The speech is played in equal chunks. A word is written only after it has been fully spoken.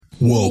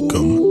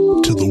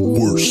Welcome to the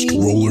worst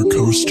roller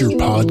coaster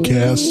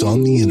podcast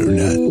on the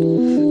internet.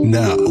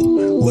 Now,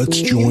 let's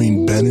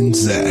join Ben and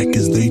Zach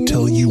as they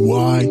tell you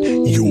why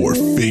your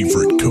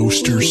favorite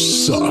coaster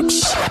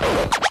sucks.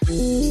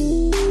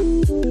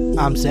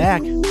 I'm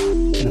Zach, and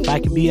if I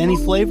could be any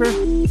flavor,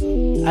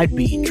 I'd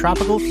be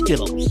Tropical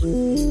Skittles.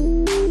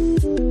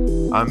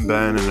 I'm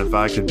Ben, and if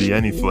I could be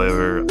any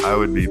flavor, I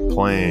would be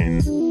plain.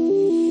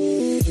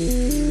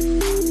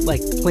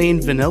 Like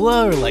plain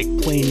vanilla or like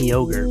plain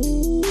yogurt?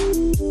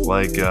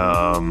 Like,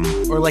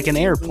 Or like an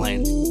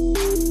airplane?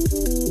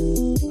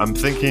 I'm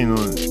thinking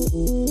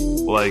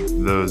like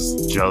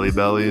those Jelly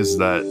Bellies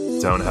that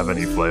don't have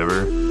any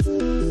flavor.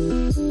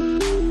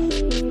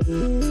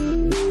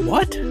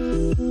 What?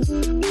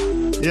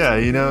 Yeah,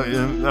 you know,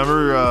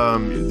 remember,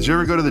 did you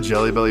ever go to the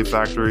Jelly Belly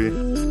factory?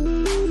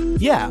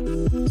 Yeah.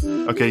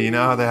 Okay, you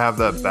know how they have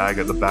the bag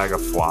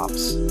of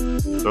flops?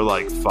 They're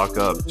like fuck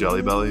up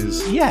Jelly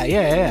Bellies.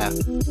 Yeah.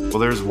 Well,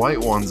 there's white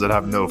ones that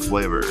have no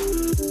flavor.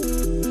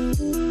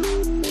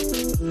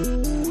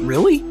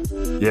 Really?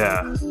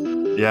 Yeah,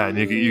 and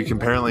you can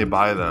apparently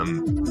buy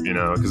them, you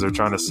know, because they're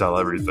trying to sell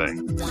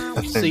everything.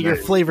 So you're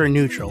flavor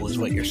neutral is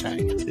what you're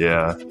saying.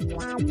 Yeah.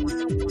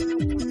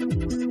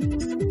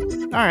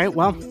 All right,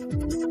 well,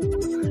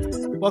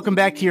 welcome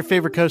back to Your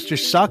Favorite Coaster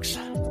Sucks.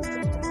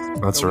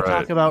 That's We right.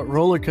 talk about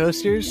roller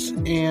coasters,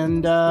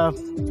 and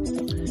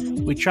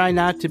we try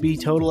not to be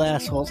total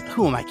assholes.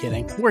 Who am I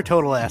kidding? We're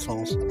total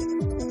assholes.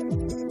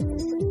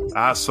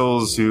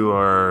 Assholes who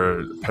are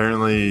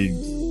apparently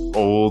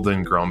old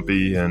and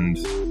grumpy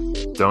and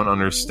don't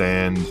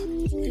understand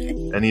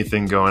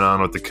anything going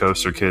on with the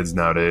coaster kids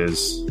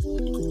nowadays.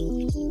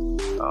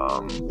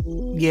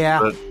 Yeah.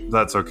 But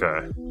that's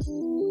okay.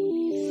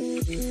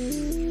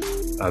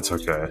 That's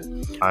okay.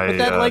 But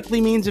that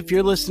likely means if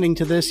you're listening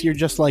to this, you're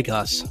just like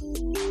us.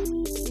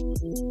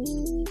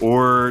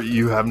 Or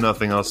you have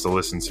nothing else to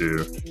listen to,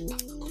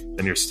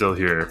 and you're still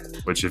here.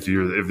 Which, if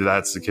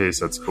that's the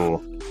case, that's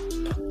cool.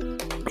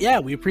 Yeah,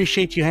 we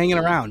appreciate you hanging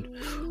around.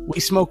 We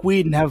smoke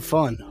weed and have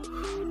fun.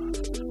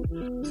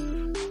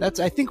 I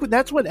think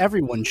that's what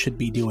everyone should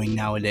be doing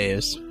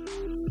nowadays.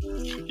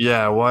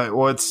 Yeah.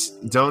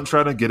 Don't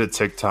try to get a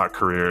TikTok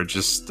career.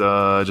 Just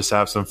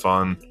have some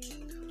fun.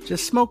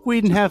 Just smoke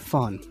weed and have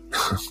fun.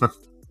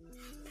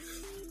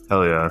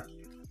 Hell yeah.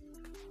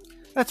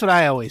 That's what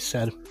I always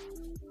said.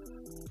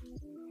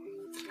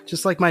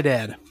 Just like my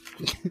dad.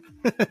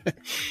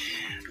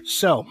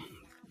 So,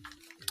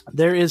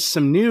 there is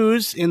some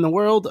news in the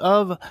world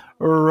of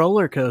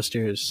roller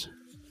coasters.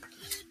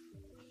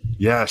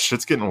 Yeah,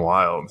 shit's getting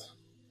wild.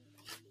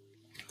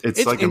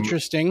 It's like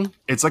interesting.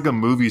 It's like a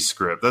movie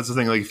script. That's the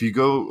thing. Like, if you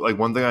go, like,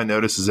 one thing I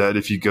noticed is that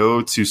if you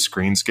go to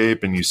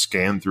Screenscape and you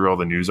scan through all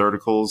the news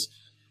articles,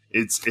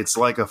 it's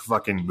like a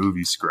fucking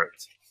movie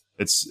script.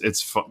 It's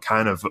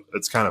kind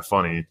of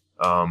funny.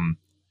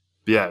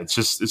 Yeah, it's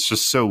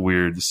just so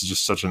weird. This is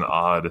just such an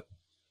odd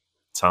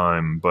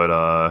time,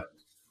 but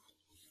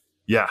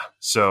yeah.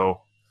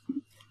 So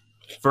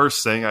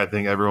first thing, I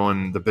think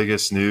the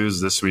biggest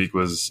news this week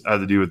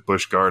had to do with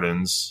Busch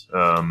Gardens.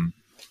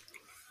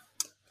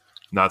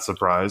 Not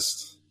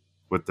surprised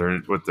with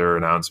their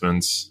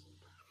announcements.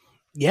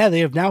 Yeah, they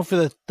have now for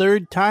the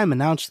third time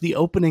announced the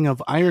opening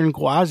of Iron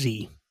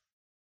Gwazi.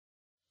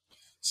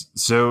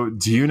 So,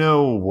 do you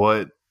know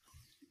what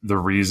the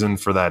reason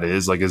for that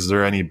is? Like, is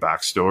there any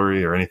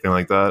backstory or anything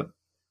like that?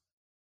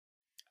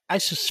 I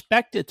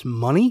suspect it's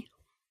money.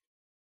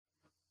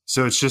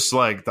 So it's just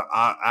like the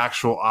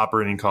actual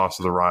operating cost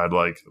of the ride,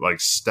 like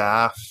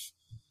staff.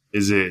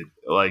 Is it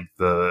like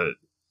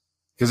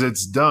because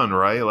it's done,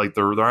 right? Like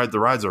the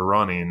rides are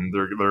running.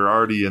 They're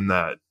already in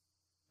that.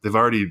 They've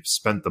already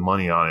spent the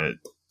money on it.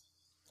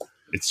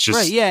 It's just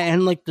right, yeah,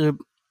 and like the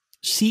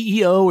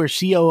CEO or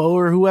COO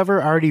or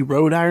whoever already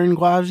rode Iron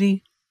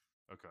Gwazi.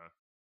 Okay.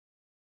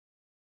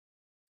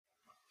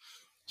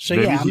 So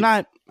Maybe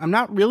yeah, I'm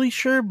not really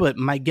sure, but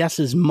my guess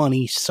is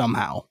money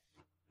somehow.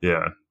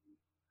 Yeah.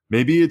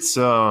 Maybe it's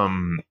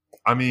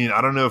I mean, I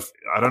don't know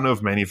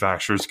if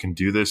manufacturers can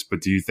do this,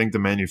 but do you think the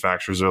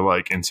manufacturers are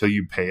like, until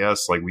you pay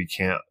us, like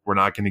we're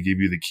not going to give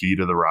you the key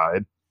to the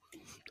ride?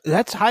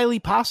 That's highly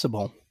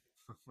possible.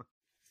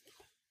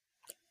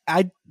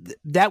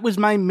 That was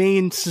my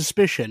main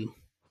suspicion.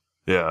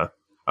 Yeah.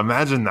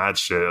 Imagine that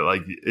shit.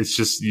 Like, it's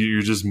just,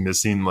 you're just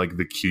missing like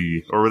the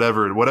key or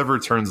whatever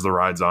turns the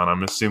rides on.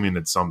 I'm assuming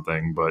it's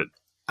something, but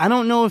I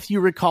don't know if you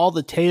recall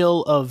the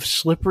tale of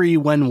Slippery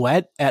When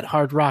Wet at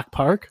Hard Rock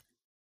Park.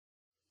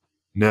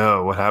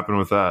 No, what happened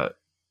with that?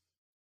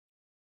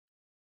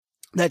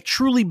 That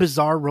truly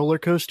bizarre roller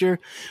coaster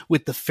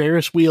with the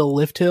Ferris wheel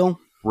lift hill.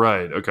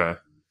 Right. Okay.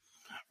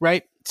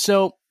 Right.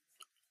 So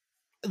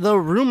the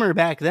rumor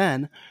back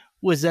then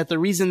was that the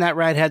reason that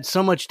ride had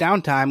so much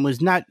downtime was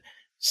not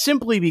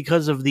simply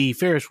because of the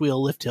Ferris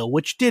wheel lift hill,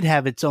 which did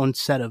have its own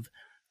set of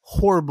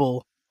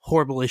horrible,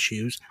 horrible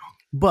issues,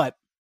 but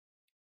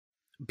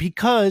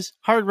because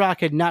Hard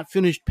Rock had not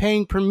finished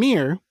paying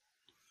Premier,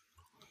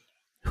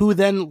 who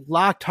then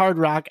locked Hard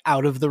Rock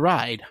out of the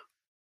ride.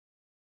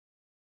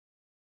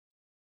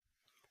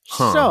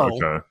 So,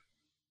 Okay.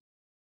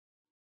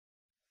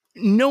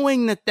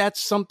 knowing that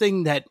that's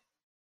something that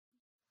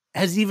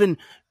has even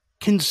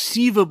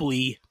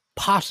conceivably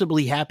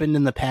possibly happened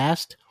in the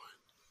past,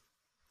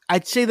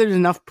 I'd say there's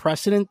enough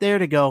precedent there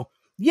to go,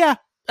 yeah,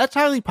 that's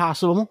highly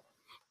possible.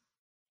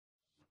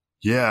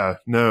 Yeah,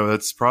 no,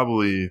 that's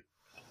probably.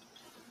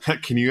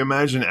 Can you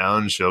imagine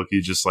Alan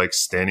Schilke just like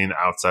standing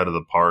outside of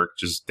the park,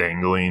 just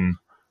dangling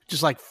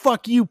Just like,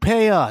 fuck you,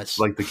 pay us.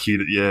 like the key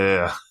to,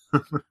 yeah.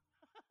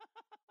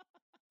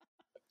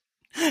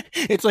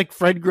 It's like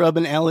Fred Grubb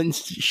and Alan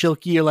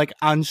Schilke are like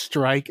on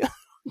strike.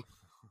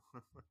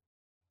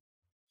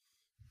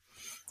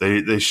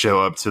 They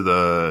show up to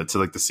the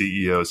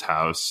CEO's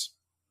house,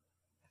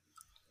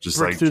 just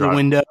Brick like through the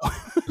window.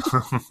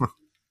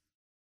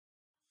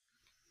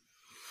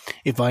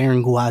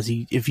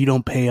 If you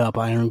don't pay up,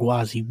 Iron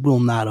Gwazi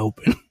will not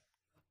open.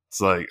 It's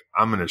like,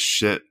 I'm gonna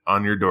shit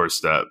on your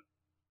doorstep.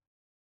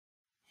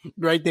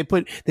 Right? They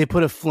put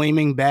a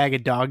flaming bag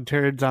of dog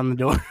turds on the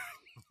door.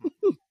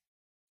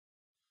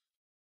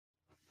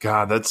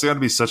 God, that's got to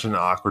be such an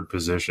awkward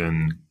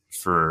position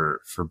for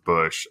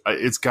Bush.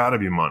 It's got to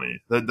be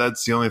money.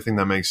 That's the only thing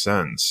that makes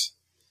sense.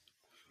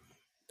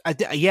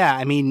 Yeah,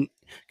 I mean,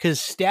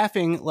 because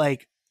staffing,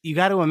 like, you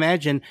got to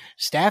imagine,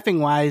 staffing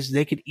wise,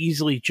 they could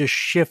easily just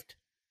shift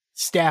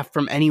staff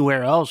from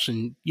anywhere else,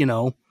 and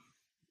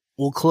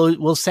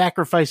we'll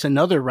sacrifice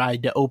another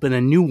ride to open a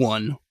new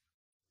one.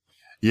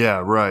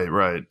 Yeah,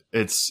 right.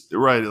 It's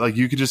right. Like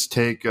you could just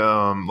take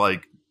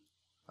like,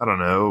 I don't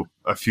know,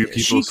 a few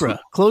people.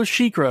 Close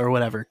Shikra or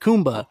whatever.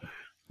 Kumba.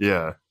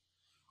 Yeah.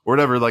 Or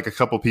whatever, like a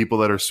couple people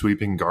that are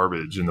sweeping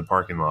garbage in the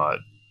parking lot.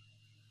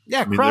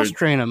 Yeah,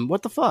 cross-train them.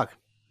 What the fuck?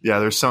 Yeah,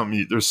 there's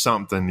something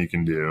you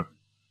can do.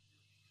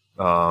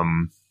 But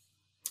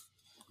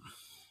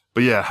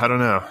yeah, I don't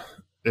know.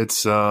 It's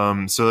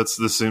so that's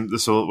the same.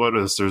 So what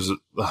is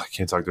I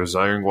can't talk. There's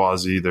Iron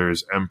Gwazi.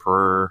 There's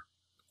Emperor.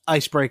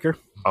 Icebreaker.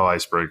 Oh,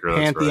 Icebreaker.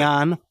 That's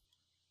Pantheon. Right.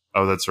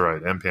 Oh, that's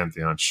right. And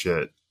Pantheon.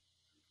 Shit.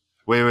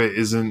 Wait.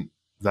 Isn't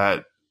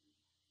that?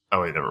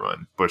 Oh wait, never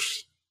mind.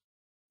 Busch.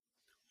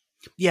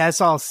 Yeah,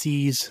 it's all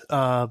Seas,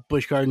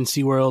 Busch Gardens,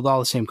 SeaWorld, all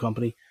the same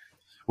company.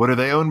 What, are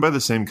they owned by the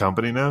same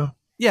company now?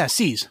 Yeah,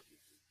 Seas.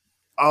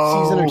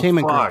 Oh, Seas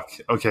Entertainment fuck.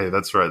 Group. Okay,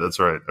 that's right.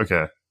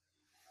 Okay.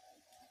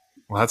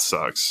 Well, that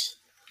sucks.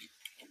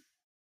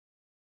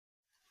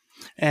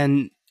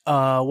 And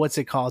what's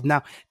it called?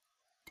 Now,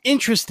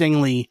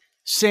 interestingly,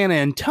 San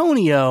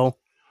Antonio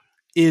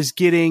is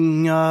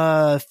getting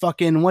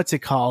fucking, what's it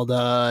called?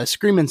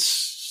 Screaming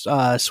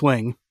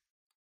Swing.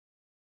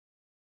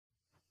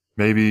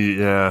 Maybe,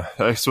 yeah.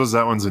 I suppose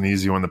that one's an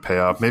easy one to pay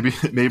off. Maybe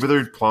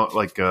they're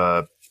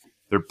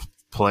they're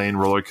playing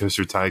Roller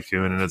Coaster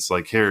Tycoon, and it's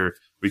like, here,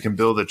 we can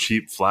build a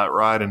cheap flat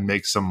ride and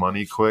make some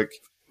money quick,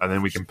 and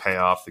then we can pay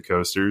off the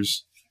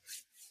coasters.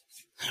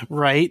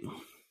 Right.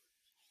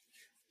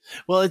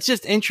 Well, it's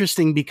just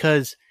interesting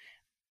because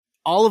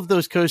all of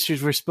those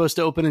coasters were supposed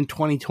to open in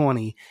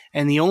 2020,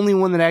 and the only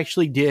one that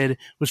actually did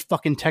was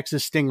fucking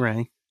Texas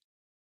Stingray.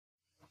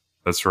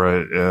 That's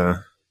right, yeah.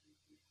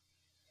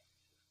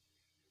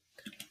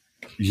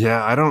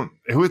 Yeah,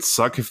 it would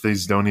suck if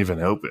these don't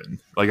even open.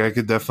 Like, I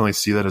could definitely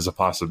see that as a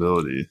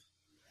possibility.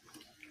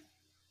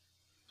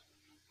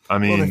 I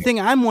mean, well, the thing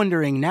I'm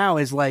wondering now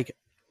is, like,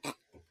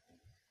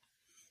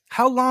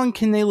 how long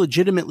can they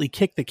legitimately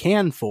kick the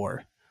can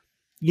for?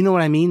 You know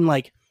what I mean?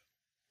 Like,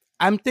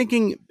 I'm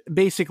thinking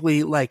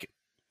basically, like,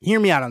 hear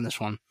me out on this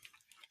one.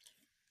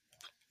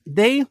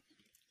 Do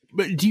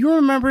you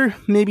remember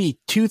maybe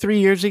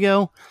 2-3 years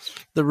ago,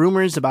 the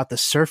rumors about the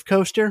surf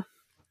coaster?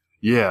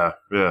 Yeah.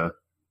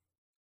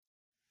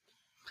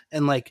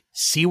 And like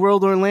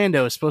SeaWorld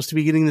Orlando is supposed to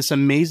be getting this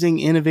amazing,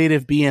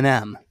 innovative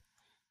B&M.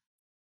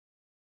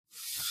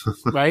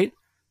 Right?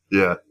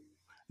 Yeah.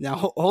 Now,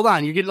 hold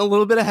on. You're getting a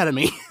little bit ahead of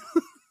me.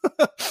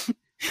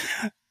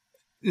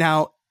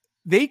 Now,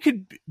 they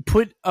could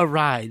put a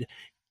ride,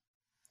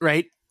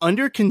 right,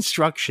 under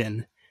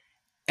construction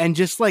and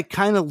just like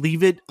kind of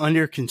leave it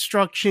under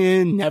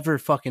construction, never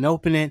fucking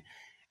open it,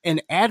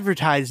 and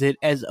advertise it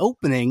as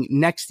opening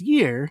next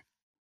year.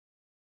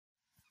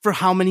 For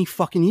how many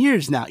fucking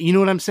years now? You know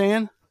what I'm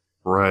saying?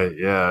 Right,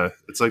 yeah.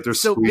 It's like they're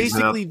so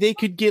basically out. They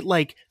could get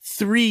like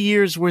 3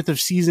 years worth of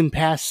season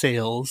pass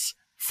sales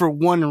for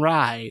one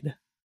ride.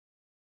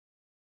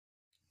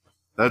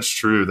 That's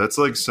true. That's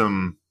like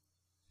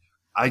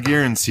I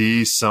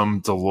guarantee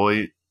some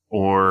Deloitte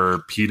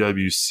or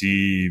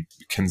PwC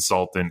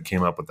consultant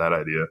came up with that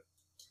idea.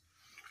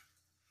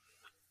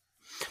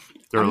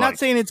 I'm not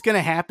saying it's going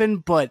to happen,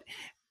 but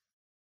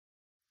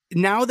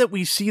now that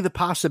we see the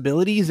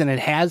possibilities and it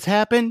has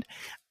happened,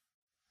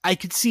 I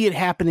could see it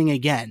happening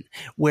again,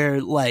 where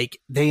like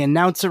they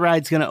announce the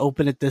ride's going to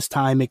open at this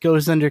time, it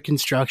goes under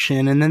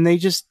construction, and then they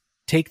just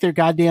take their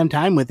goddamn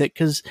time with it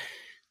because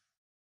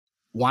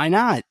why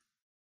not?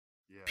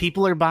 Yeah.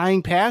 People are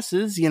buying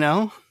passes, you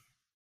know?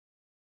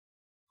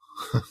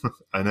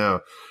 I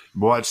know.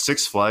 Watch,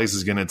 Six Flags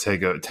is going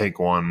to take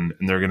one,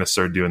 and they're going to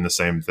start doing the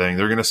same thing.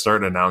 They're going to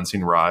start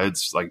announcing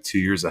rides like 2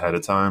 years ahead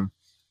of time.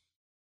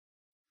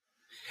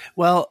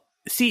 Well,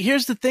 see,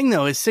 here's the thing,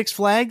 though, is Six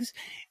Flags,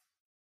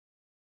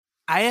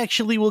 I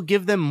actually will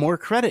give them more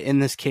credit in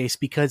this case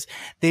because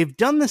they've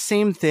done the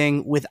same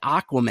thing with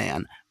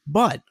Aquaman.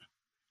 But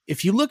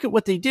if you look at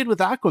what they did with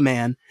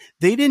Aquaman,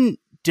 they didn't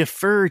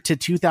defer to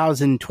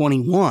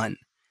 2021.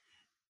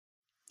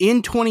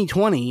 In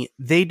 2020,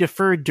 they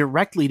deferred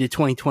directly to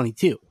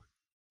 2022.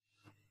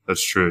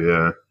 That's true,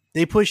 yeah.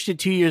 They pushed it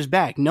 2 years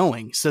back,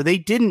 knowing. So they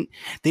didn't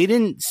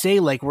say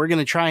like, we're going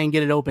to try and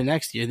get it open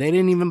next year. They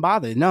didn't even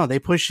bother. No, they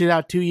pushed it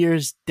out 2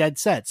 years dead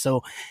set.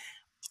 So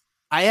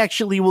I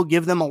actually will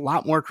give them a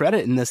lot more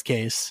credit in this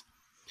case.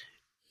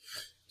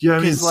 Yeah, I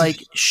mean, because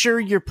like, sure,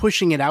 you're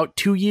pushing it out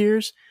 2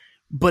 years,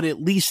 but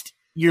at least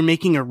you're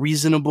making a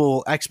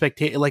reasonable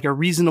expectation, like a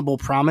reasonable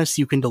promise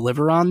you can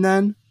deliver on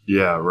then.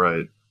 Yeah,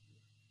 right.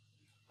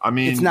 I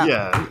mean,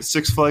 yeah,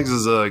 Six Flags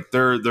is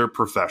they're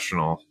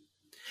professional.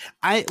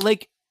 I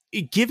like,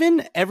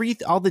 given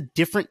all the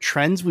different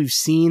trends we've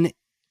seen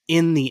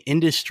in the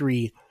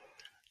industry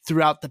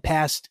throughout the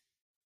past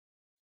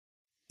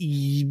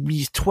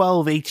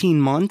 12,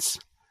 18 months,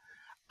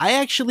 I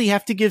actually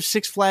have to give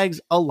Six Flags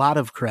a lot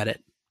of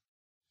credit.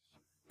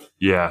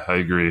 Yeah, I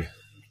agree.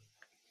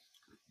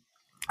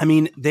 I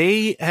mean,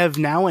 they have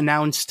now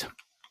announced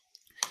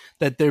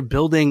that they're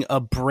building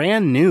a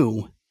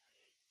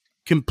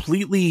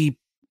completely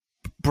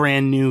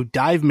brand new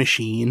dive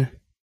machine.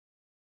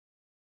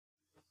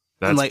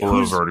 That's like,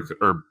 below vertical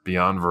or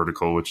beyond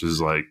vertical, which is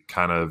like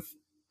kind of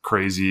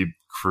crazy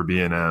for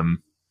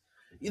B&M.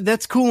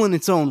 That's cool in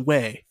its own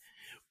way.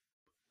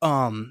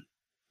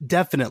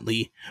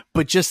 Definitely.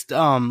 But just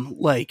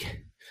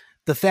like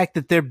the fact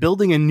that they're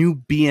building a new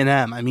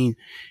B&M. I mean,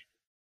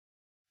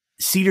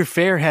 Cedar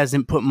Fair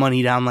hasn't put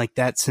money down like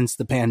that since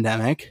the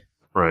pandemic.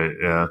 Right,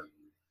 yeah.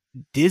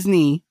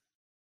 Disney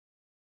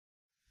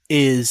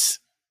is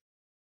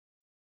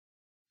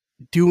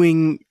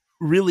doing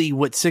really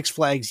what Six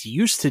Flags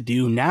used to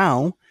do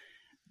now.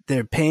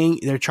 They're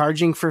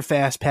charging for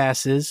fast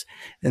passes,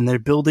 and they're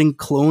building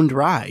cloned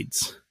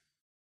rides.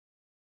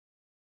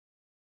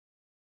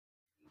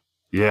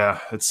 Yeah,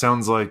 it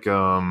sounds like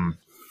I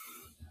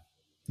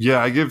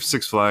give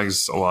Six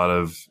Flags a lot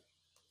of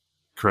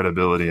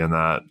credibility in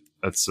that.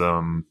 That's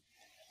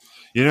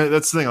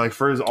that's the thing, like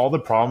for all the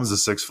problems of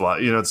Six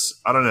Flags,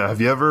 it's, I don't know, have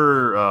you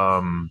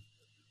ever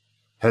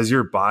has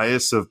your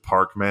bias of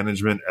park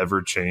management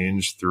ever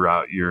changed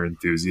throughout your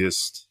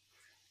enthusiast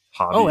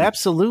hobby? Oh,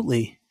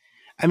 absolutely.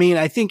 I mean,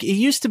 I think it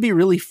used to be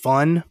really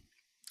fun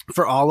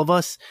for all of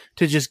us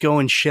to just go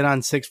and shit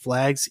on Six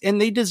Flags,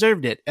 and they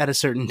deserved it at a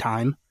certain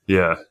time.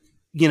 Yeah.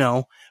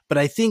 But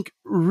I think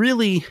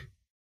really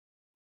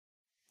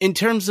in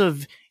terms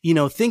of,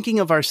 thinking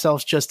of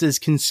ourselves just as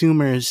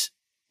consumers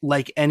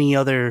like any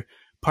other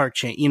park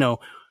chain,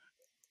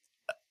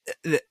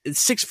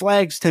 Six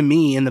Flags to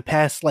me in the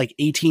past like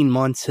 18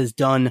 months has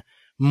done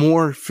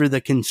more for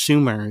the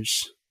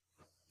consumers.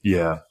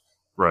 Yeah,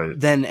 right.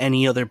 Than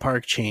any other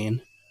park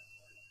chain.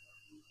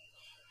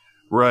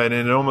 Right,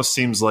 and it almost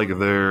seems like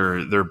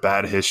their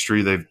bad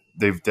history,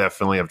 they've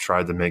definitely have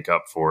tried to make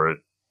up for it.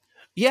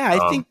 Yeah,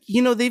 I think,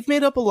 they've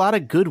made up a lot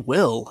of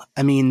goodwill.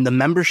 I mean, the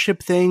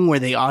membership thing where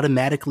they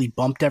automatically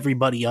bumped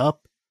everybody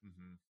up,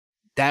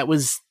 that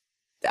was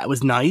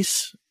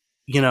nice,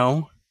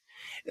 I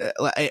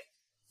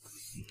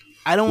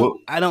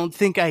don't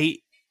think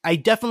I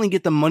definitely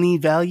get the money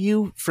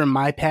value from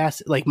my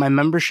pass, like my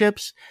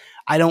memberships.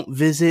 I don't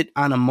visit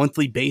on a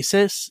monthly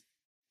basis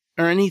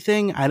or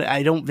anything.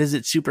 I don't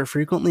visit super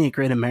frequently at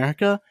Great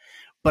America,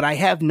 but I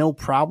have no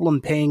problem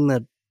paying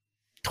the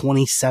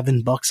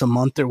 $27 a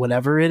month or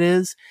whatever it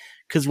is.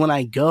 Cause when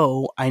I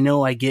go, I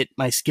know I get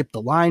my skip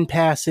the line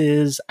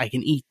passes. I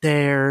can eat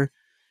there.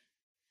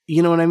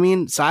 You know what I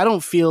mean? So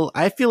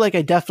I feel like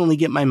I definitely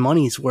get my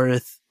money's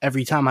worth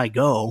every time I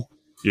go.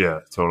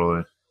 Yeah,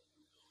 totally.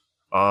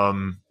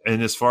 And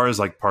as far as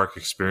like park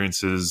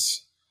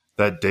experiences,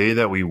 that day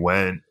that we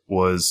went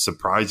was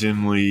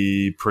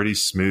surprisingly pretty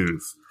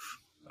smooth.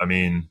 I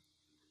mean,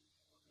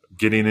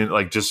 getting in,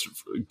 like just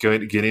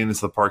getting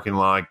into the parking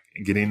lot,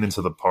 getting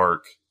into the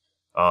park,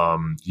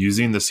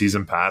 using the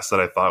season pass that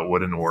I thought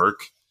wouldn't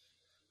work.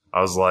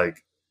 I was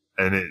like,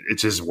 and it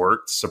just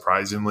worked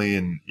surprisingly.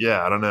 And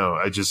yeah, I don't know.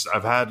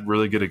 I've had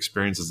really good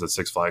experiences at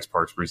Six Flags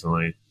parks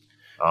recently.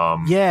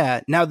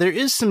 Yeah. Now there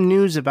is some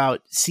news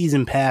about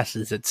season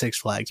passes at Six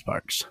Flags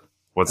parks.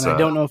 What's that? I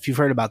don't know if you've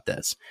heard about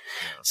this.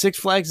 Six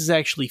Flags is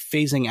actually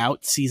phasing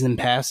out season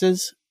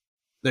passes.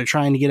 They're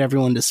trying to get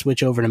everyone to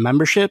switch over to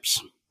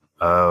memberships.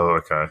 Oh,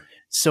 okay.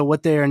 So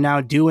what they are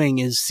now doing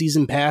is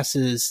season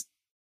passes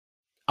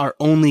are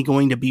only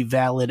going to be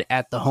valid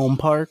at the home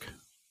park.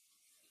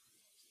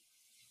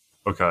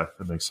 Okay,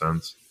 that makes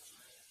sense.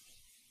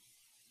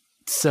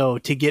 So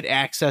to get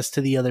access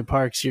to the other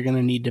parks, you're going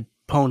to need to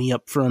pony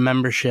up for a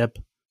membership.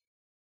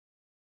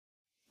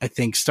 I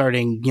think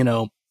starting,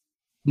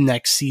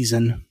 next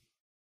season.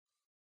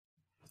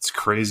 It's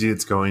crazy.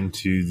 It's going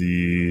to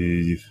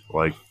the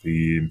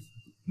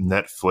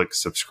Netflix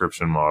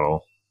subscription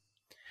model.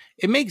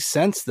 It makes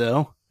sense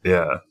though.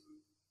 Yeah.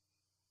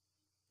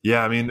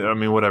 Yeah, I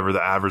mean, whatever.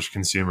 The average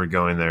consumer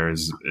going there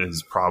is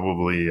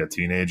probably a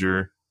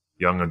teenager,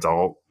 young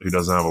adult who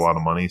doesn't have a lot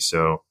of money,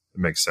 so it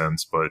makes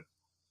sense. But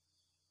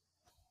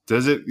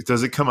does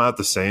it come out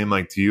the same?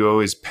 Like, do you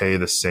always pay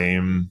the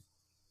same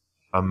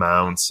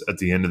amounts at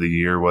the end of the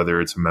year, whether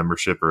it's a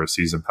membership or a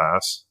season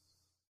pass?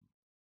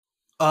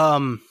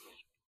 Well,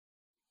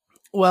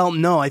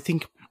 no, I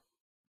think.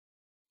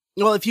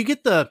 Well, if you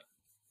get the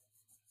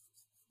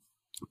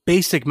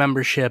basic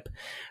membership,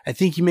 I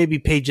think you maybe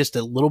pay just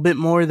a little bit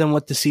more than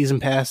what the season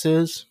pass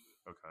is.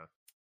 Okay.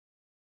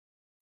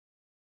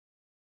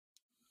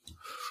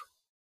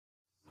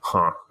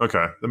 Huh.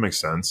 Okay, that makes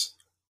sense.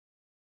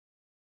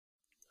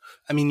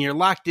 I mean, you're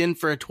locked in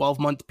for a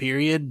 12-month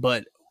period,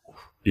 but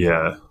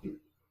yeah,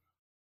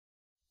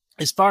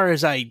 as far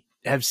as I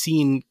have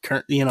seen,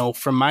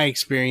 from my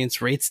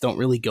experience, rates don't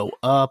really go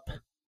up.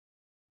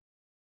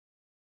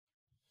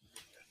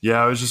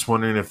 Yeah, I was just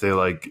wondering if they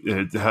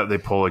they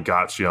pull a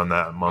gotcha on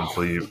that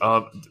monthly. Do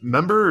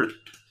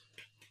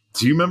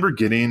you remember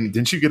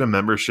didn't you get a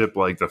membership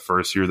like the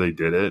first year they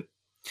did it?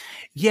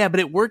 Yeah,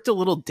 but it worked a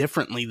little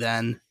differently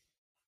then.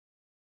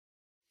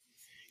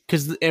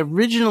 Because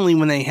originally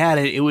when they had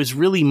it, it was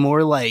really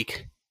more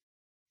like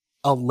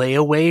a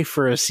layaway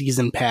for a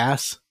season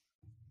pass.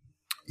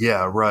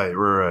 Yeah,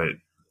 right.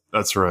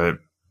 That's right.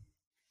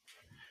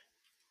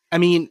 I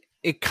mean,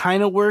 it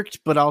kind of worked,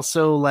 but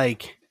also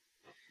like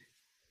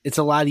it's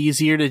a lot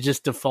easier to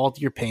just default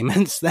your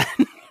payments then.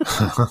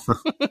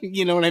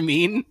 You know what I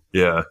mean?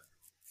 Yeah.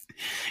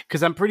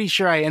 Because I'm pretty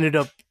sure I ended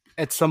up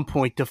at some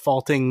point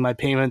defaulting my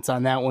payments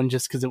on that one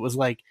just because it was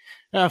like,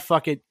 oh,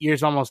 fuck it,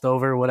 year's almost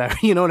over, whatever.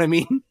 You know what I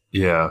mean?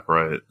 Yeah,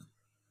 right.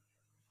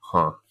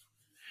 Huh.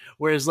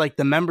 Whereas like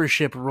the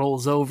membership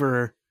rolls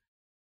over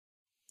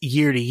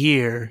year to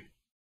year.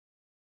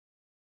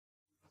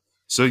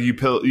 So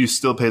you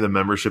still pay the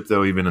membership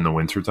though, even in the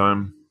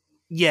wintertime?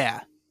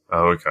 Yeah.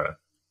 Oh, okay.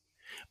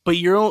 But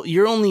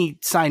you're only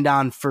signed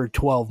on for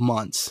 12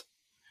 months.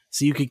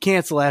 So you could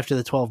cancel after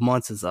the 12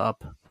 months is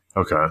up.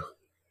 Okay.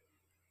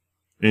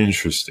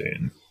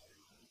 Interesting.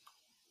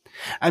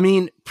 I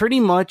mean, pretty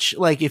much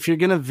like if you're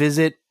going to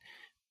visit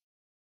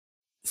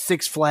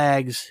Six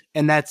Flags,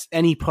 and that's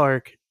any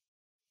park,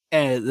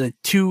 the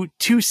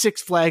two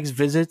Six Flags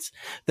visits,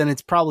 then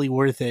it's probably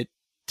worth it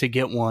to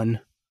get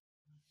one.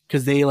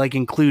 Because they like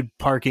include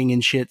parking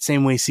and shit,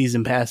 same way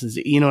season passes.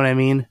 You know what I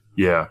mean?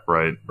 Yeah,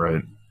 right.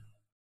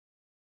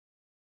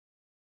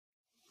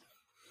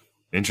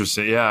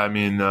 Interesting. Yeah, I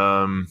mean,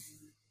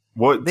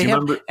 what they do you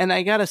have, remember? and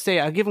I gotta say,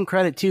 I'll give them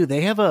credit too. They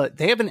have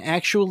an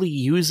actually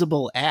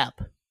usable app.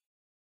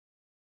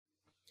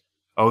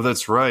 Oh,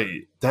 that's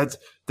right. That's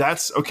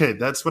okay.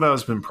 That's what I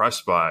was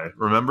impressed by.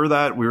 Remember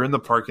that we were in the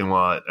parking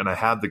lot and I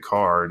had the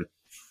card,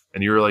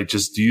 and you were like,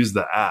 just use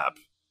the app,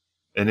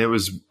 and it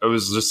was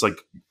just like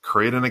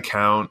create an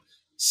account,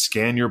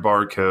 scan your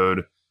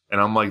barcode,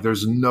 and I'm like,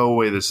 there's no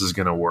way this is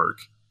gonna work,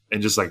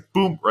 and just like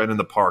boom, right in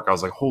the park. I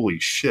was like, holy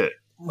shit.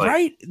 Like,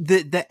 right.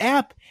 The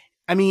app,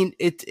 I mean,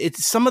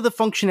 it's some of the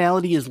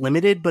functionality is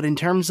limited, but in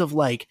terms of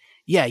like,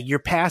 yeah, your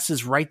pass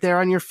is right there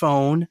on your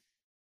phone.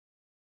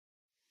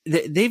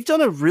 They've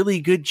done a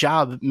really good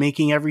job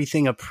making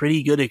everything a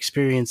pretty good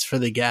experience for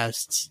the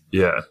guests.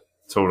 Yeah,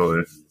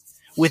 totally.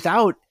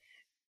 Without,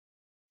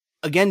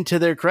 again, to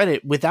their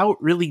credit, without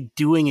really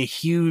doing a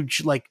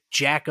huge like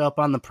jack up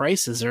on the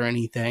prices or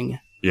anything.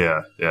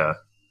 Yeah.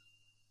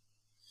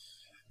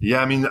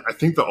 I mean, I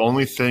think the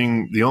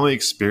only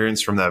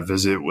experience from that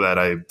visit that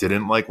I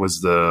didn't like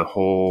was the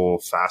whole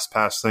Fast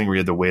Pass thing where you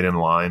had to wait in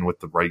line with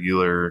the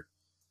regular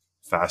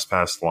Fast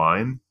Pass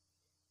line.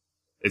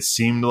 It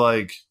seemed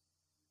like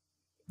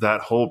that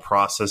whole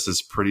process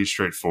is pretty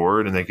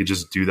straightforward, and they could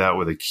just do that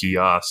with a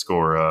kiosk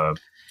or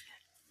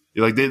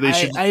like they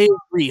should. I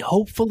agree.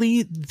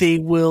 Hopefully, they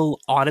will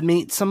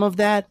automate some of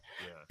that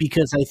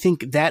because I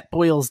think that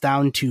boils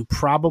down to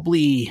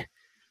probably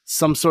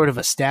some sort of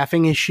a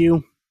staffing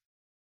issue.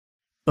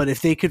 But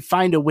if they could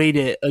find a way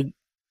to,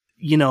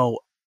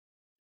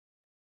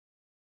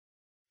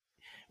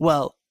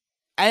 well,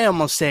 I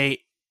almost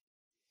say,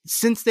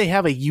 since they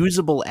have a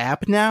usable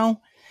app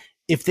now,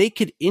 if they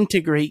could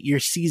integrate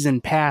your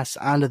season pass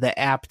onto the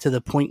app to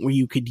the point where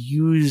you could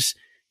use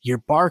your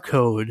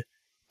barcode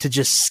to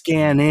just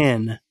scan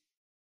in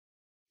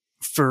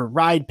for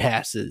ride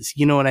passes,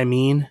 you know what I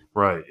mean?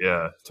 Right.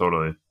 Yeah,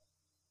 totally.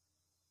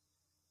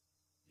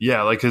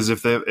 Yeah. Like, cause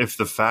if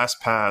the Fast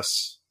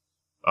Pass,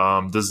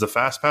 does the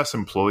Fast Pass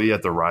employee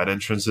at the ride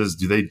entrances,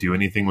 do they do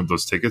anything with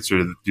those tickets,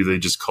 or do they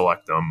just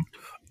collect them?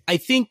 I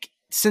think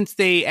since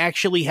they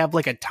actually have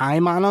like a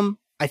time on them,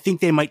 I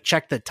think they might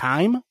check the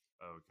time. Okay.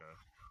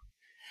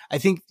 I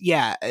think,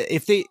 yeah,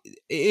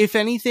 if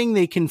anything,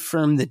 they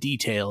confirm the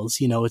details.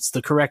 You know, it's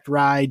the correct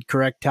ride,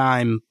 correct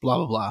time, blah,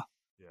 blah, blah.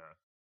 Yeah.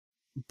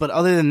 But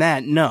other than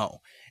that, no.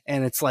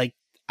 And it's like,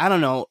 I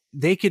don't know,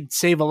 they could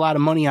save a lot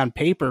of money on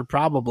paper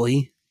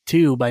probably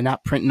too by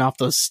not printing off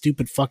those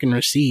stupid fucking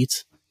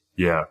receipts.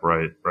 Yeah,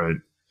 right.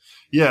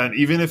 Yeah, and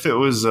even if it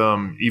was,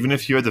 even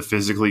if you had to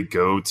physically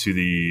go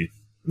to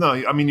no,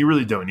 I mean, you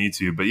really don't need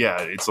to, but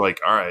yeah, it's like,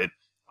 all right,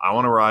 I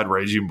want to ride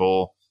Raging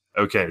Bull.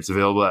 Okay, it's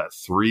available at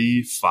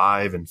 3,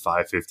 5, and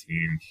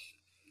 5:15.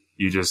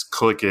 You just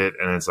click it,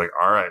 and it's like,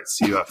 all right,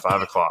 see you at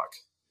 5 o'clock.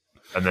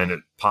 And then it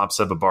pops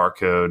up a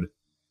barcode,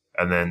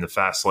 and then the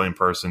fast lane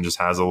person just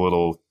has a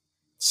little,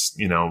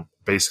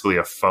 basically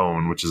a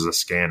phone, which is a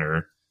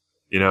scanner.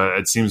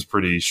 It seems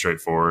pretty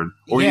straightforward.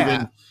 Or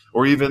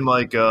even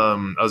like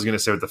I was going to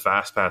say with the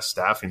FastPass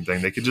staffing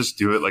thing, they could just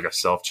do it like a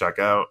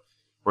self-checkout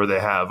where they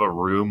have a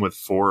room with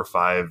 4 or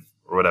 5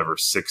 or whatever,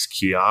 6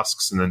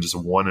 kiosks, and then just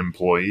one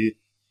employee,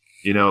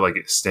 like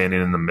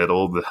standing in the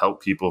middle to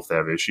help people if they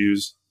have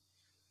issues.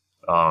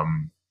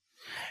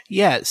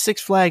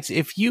 Six Flags,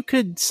 if you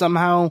could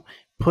somehow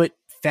put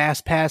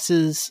fast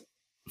passes,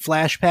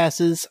 flash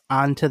passes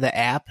onto the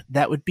app,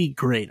 that would be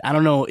great. I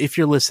don't know if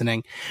you're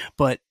listening,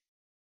 but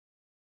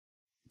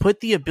put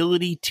the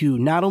ability to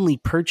not only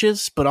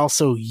purchase, but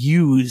also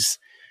use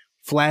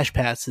flash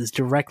passes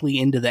directly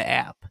into the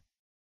app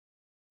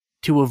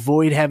to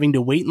avoid having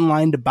to wait in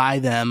line to buy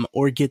them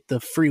or get the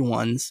free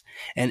ones,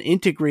 and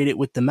integrate it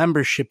with the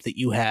membership that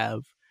you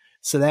have.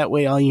 So that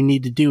way all you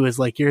need to do is,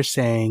 like you're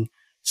saying,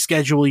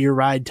 schedule your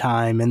ride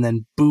time and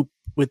then boop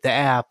with the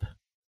app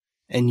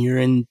and you're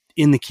in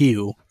the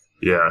queue.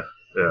 Yeah,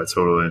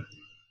 totally.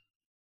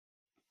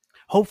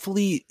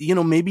 Hopefully,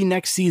 maybe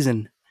next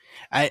season.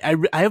 I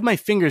have my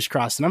fingers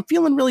crossed, and I'm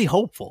feeling really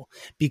hopeful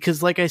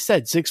because, like I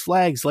said, Six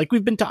Flags, like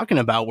we've been talking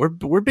about,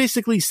 we're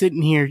basically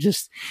sitting here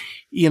just,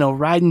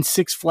 riding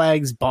Six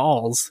Flags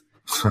balls.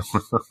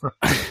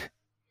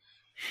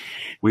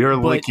 We are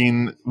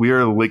licking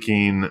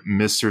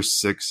Mr.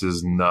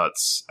 Six's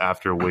nuts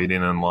after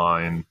waiting in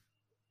line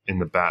in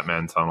the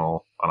Batman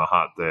tunnel on a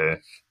hot day.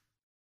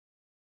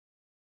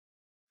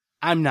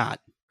 I'm not.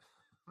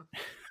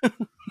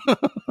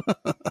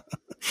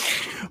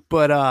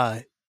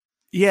 But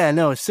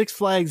Six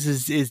Flags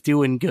is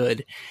doing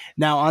good.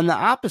 Now, on the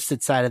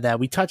opposite side of that,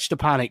 we touched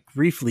upon it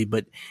briefly,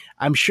 but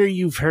I'm sure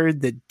you've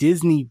heard the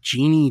Disney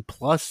Genie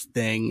Plus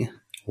thing.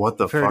 What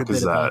the fuck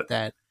is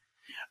that?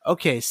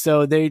 Okay,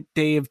 so they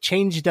have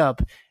changed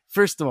up.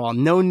 First of all,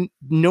 no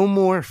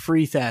more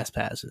free fast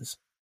passes.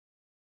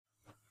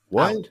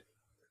 What?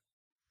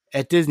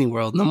 At Disney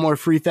World, no more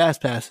free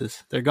fast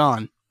passes. They're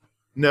gone.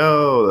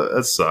 No,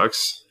 that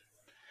sucks.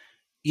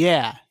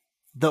 Yeah.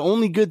 The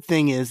only good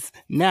thing is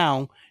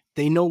now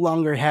they no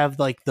longer have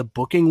like the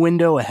booking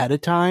window ahead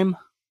of time.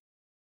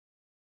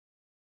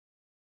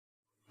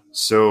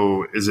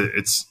 So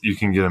it's you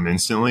can get them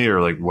instantly,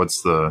 or like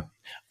what's the...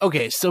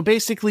 Okay, so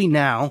basically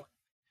now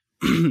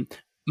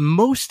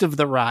most of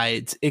the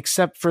rides,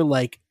 except for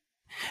like,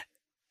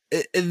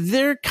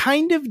 they're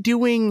kind of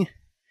doing,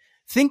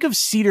 think of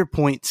Cedar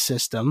Point's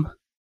system.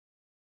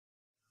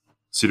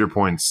 Cedar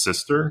Point's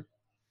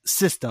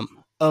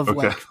system of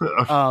like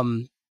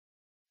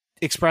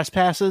express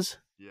passes.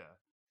 Yeah.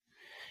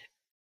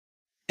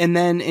 And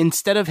then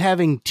instead of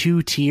having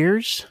 2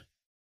 tiers,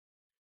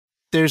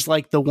 there's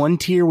like the 1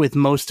 tier with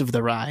most of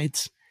the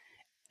rides,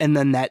 and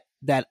then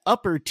that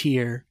upper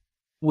tier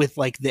with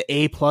like the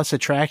A+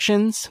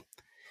 attractions.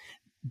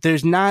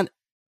 There's not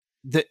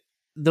the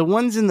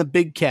ones in the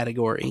big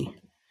category,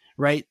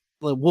 right?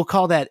 We'll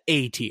call that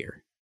A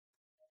tier.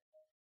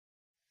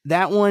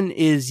 That one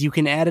is, you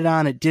can add it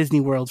on at Disney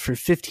World for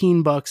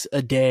 $15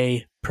 a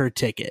day per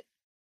ticket.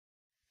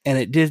 And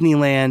at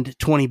Disneyland,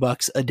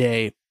 $20 a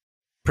day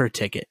per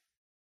ticket.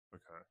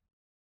 Okay.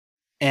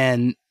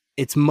 And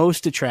it's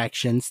most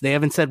attractions. They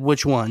haven't said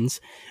which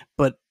ones,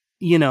 but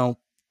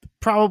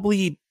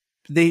probably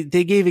they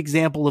gave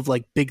example of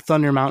like Big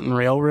Thunder Mountain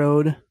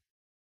Railroad.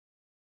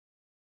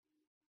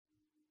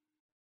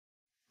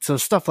 So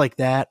stuff like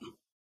that. Oh,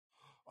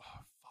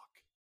 fuck.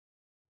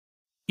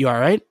 You all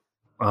right?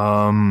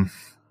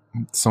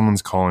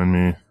 Someone's calling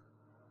me.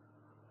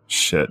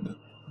 Shit.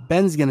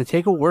 Ben's gonna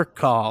take a work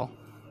call.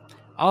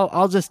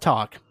 I'll just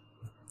talk.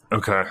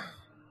 Okay.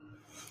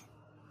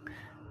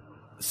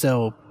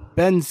 So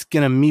Ben's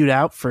gonna mute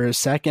out for a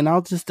second.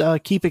 I'll just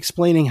keep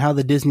explaining how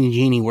the Disney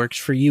Genie works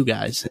for you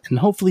guys, and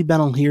hopefully Ben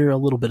will hear a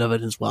little bit of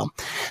it as well.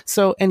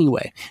 So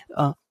anyway,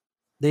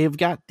 they've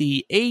got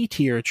the A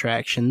tier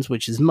attractions,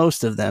 which is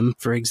most of them.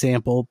 For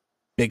example,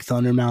 Big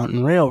Thunder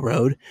Mountain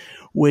Railroad,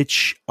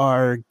 which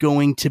are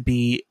going to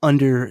be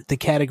under the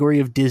category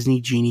of Disney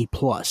Genie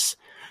Plus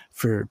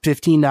for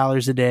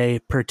 $15 a day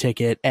per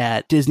ticket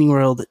at Disney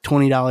World,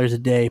 $20 a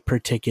day per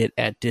ticket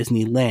at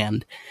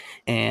Disneyland.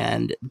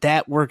 And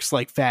that works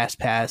like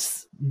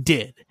FastPass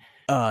did,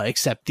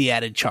 except the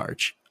added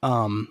charge.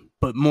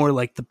 But more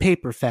like the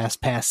paper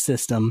FastPass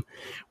system,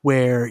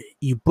 where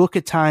you book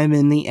a time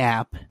in the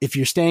app. If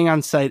you're staying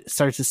on site, it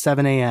starts at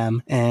 7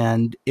 a.m.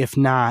 And if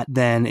not,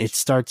 then it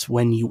starts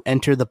when you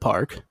enter the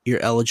park.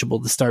 You're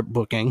eligible to start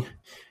booking.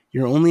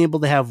 You're only able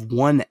to have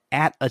one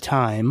at a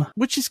time,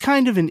 which is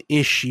kind of an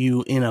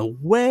issue in a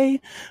way.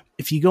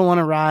 If you go on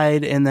a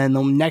ride and then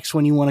the next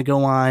one you want to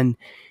go on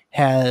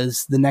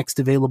has the next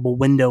available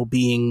window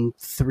being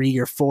 3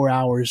 or 4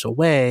 hours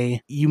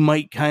away, you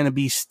might kind of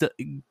be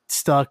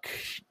stuck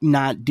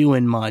not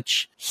doing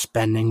much,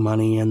 spending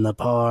money in the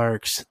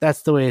parks.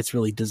 That's the way it's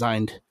really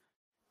designed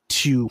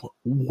to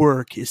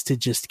work is to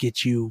just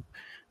get you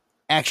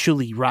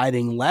actually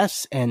riding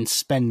less and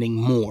spending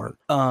more.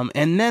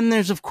 And then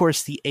there's, of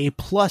course, the A+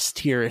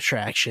 tier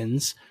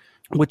attractions,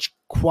 which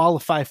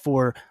qualify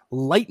for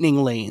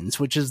Lightning Lanes,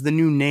 which is the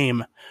new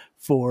name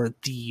for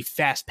the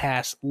Fast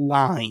Pass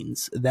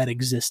lines that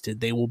existed.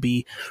 They will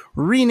be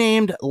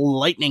renamed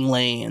Lightning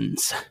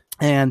Lanes.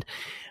 And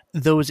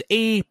those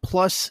A+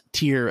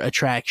 tier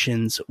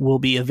attractions will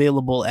be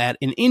available at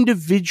an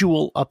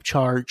individual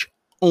upcharge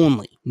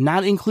only,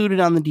 not included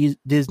on the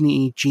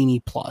Disney Genie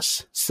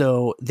Plus.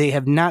 So they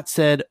have not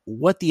said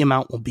what the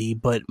amount will be,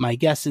 but my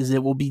guess is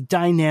it will be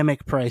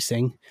dynamic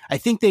pricing. I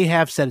think they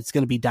have said it's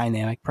going to be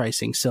dynamic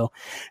pricing. So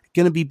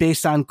going to be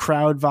based on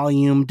crowd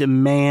volume,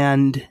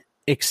 demand,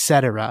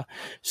 etc.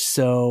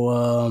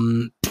 So,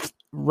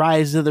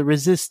 Rise of the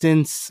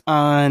Resistance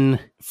on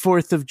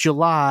 4th of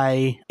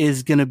July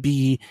is going to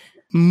be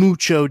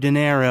mucho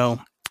dinero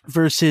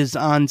versus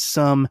on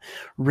some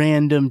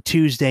random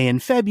Tuesday in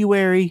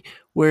February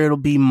where it'll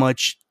be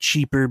much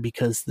cheaper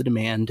because the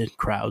demand and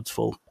crowds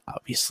will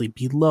obviously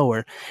be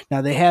lower.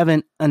 Now, they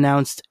haven't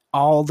announced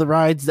all the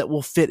rides that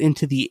will fit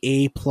into the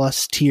A+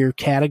 tier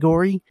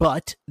category,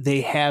 but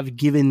they have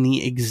given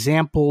the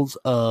examples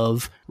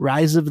of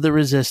Rise of the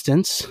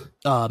Resistance,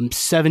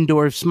 Seven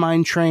Dwarfs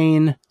Mine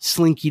Train,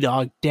 Slinky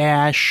Dog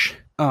Dash,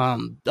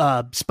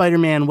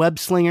 Spider-Man Web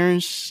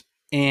Slingers,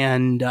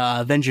 and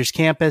Avengers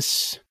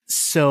Campus.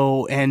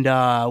 So, and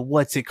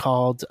what's it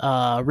called?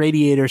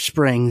 Radiator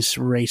Springs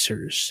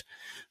Racers.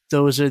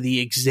 Those are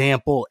the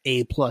example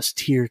A+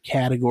 tier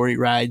category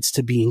rides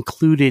to be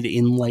included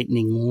in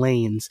Lightning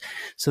Lanes.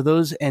 So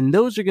those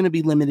are going to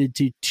be limited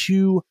to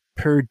 2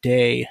 per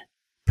day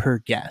per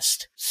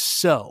guest.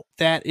 So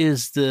that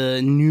is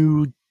the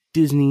new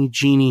Disney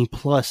Genie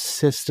Plus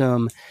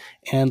system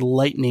and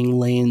Lightning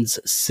Lanes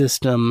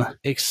system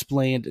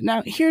explained.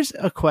 Now, here's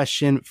a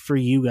question for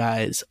you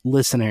guys,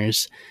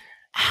 listeners.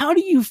 How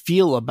do you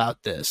feel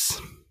about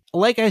this?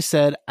 Like I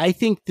said, I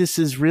think this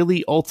is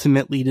really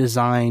ultimately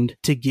designed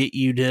to get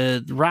you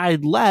to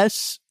ride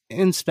less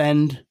and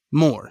spend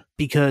more.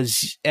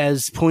 Because,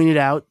 as pointed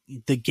out,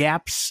 the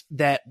gaps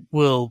that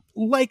will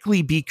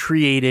likely be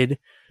created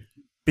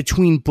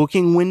between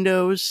booking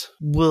windows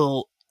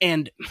will,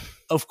 and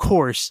of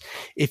course,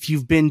 if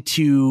you've been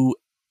to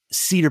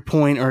Cedar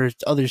Point or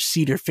other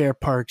Cedar Fair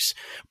parks,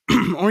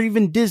 or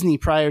even Disney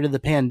prior to the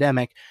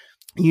pandemic,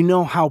 you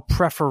know how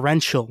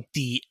preferential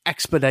the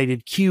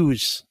expedited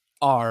queues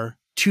are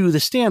to the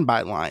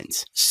standby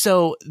lines.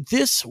 So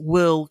this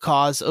will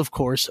cause, of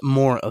course,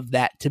 more of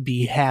that to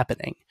be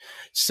happening.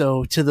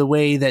 So to the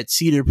way that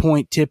Cedar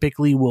Point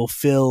typically will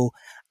fill,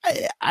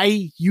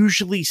 I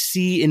usually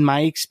see in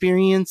my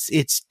experience,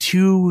 it's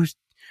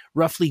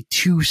roughly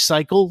 2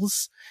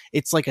 cycles.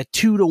 It's like a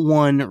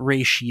 2-to-1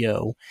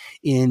 ratio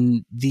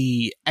in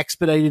the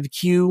expedited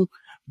queue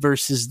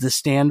versus the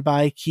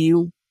standby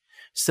queue.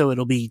 So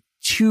it'll be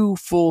 2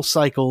 full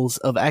cycles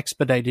of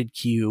expedited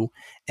queue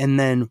and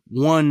then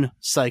 1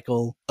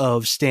 cycle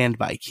of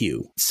standby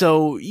queue.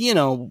 So,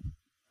 you're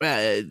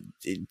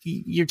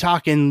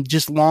talking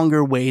just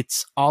longer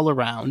waits all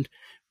around,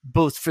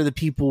 both for the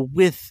people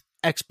with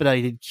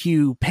expedited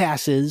queue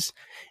passes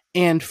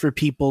and for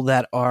people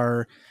that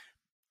are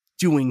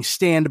doing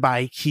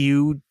standby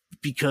queue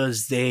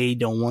because they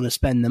don't want to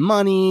spend the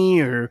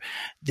money or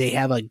they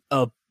have a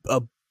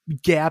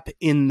gap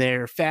in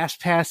their fast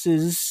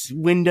passes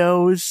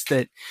windows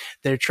that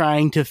they're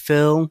trying to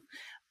fill.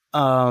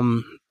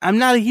 I'm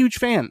not a huge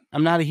fan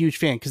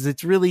because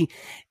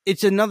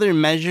it's another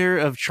measure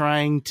of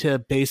trying to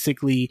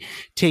basically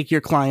take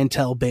your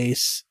clientele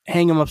base,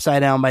 hang them upside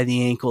down by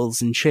the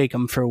ankles and shake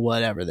them for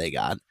whatever they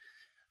got.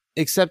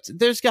 Except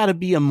there's got to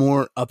be a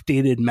more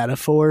updated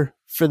metaphor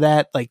for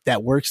that, like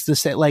that works to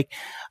say, like,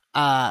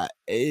 catfishing,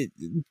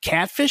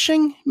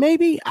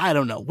 maybe? I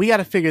don't know. We got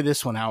to figure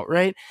this one out,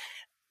 right?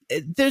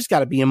 There's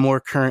got to be a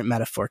more current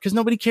metaphor because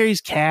nobody carries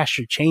cash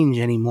or change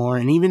anymore.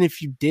 And even if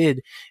you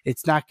did,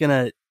 it's not going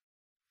to,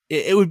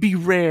 it would be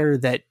rare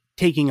that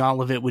taking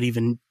all of it would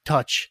even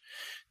touch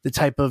the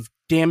type of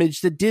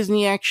damage that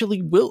Disney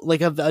actually will,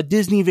 like a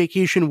Disney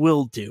vacation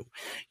will do.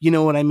 You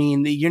know what I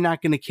mean? You're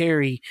not going to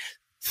carry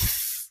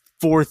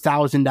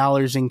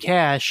 $4,000 in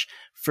cash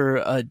for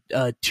a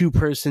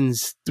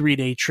 2-person's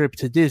 3-day trip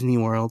to Disney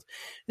World.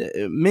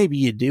 Maybe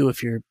you do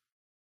if you're,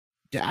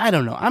 I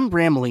don't know. I'm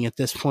rambling at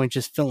this point,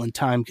 just filling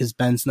time because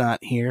Ben's not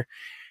here.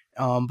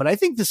 But I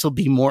think this will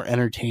be more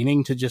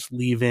entertaining to just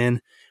leave in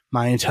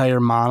my entire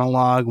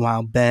monologue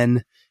while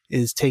Ben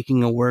is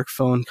taking a work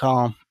phone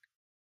call.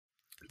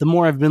 The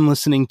more I've been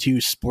listening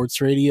to sports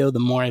radio, the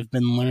more I've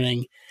been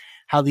learning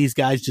how these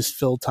guys just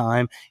fill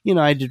time.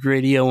 I did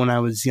radio when I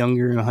was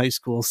younger in high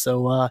school,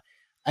 so I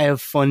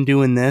have fun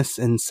doing this,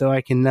 and so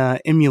I can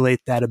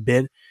emulate that a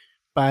bit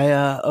by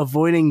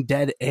avoiding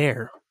dead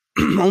air.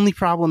 Only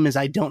problem is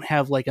I don't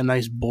have like a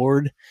nice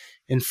board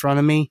in front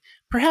of me.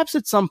 Perhaps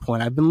at some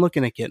point I've been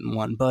looking at getting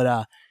one,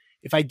 but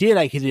if I did,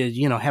 I could,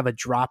 have a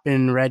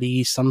drop-in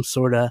ready, some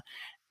sort of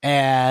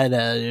ad,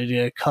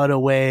 a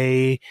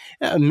cutaway.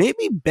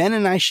 Maybe Ben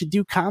and I should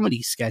do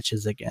comedy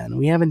sketches again.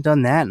 We haven't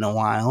done that in a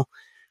while.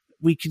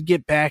 We could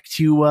get back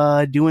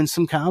to doing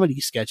some comedy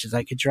sketches.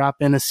 I could drop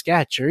in a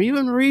sketch or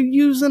even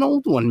reuse an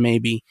old one,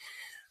 maybe.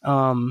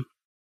 Yeah,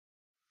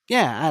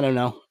 I don't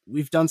know.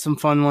 We've done some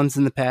fun ones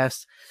in the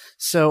past.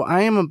 So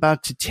I am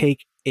about to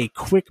take a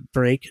quick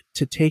break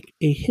to take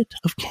a hit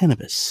of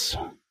cannabis.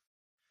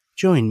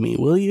 Join me,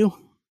 will you?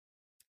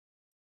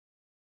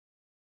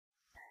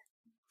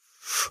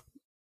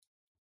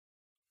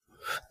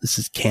 This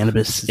is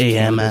Cannabis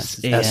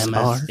AMSR.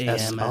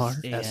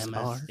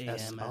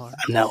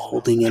 I'm now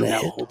holding in a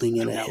hit.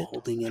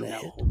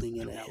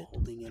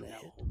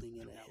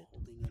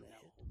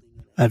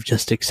 I've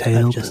just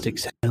exhaled.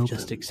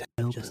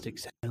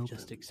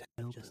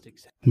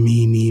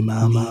 Me,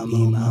 mama.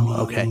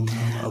 Okay.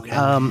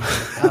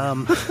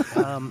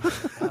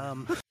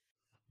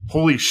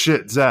 Holy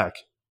shit, Zach.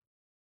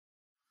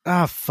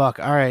 Ah, fuck.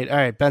 All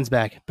right. Ben's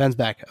back.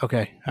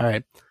 Okay. All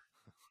right.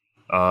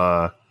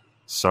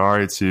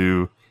 Sorry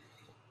to...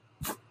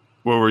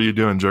 What were you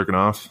doing, jerking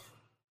off?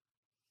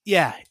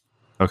 Yeah.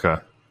 Okay,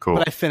 cool.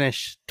 But I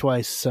finished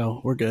twice,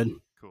 so we're good.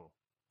 Cool.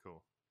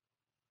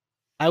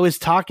 I was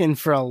talking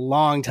for a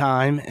long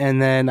time,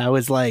 and then I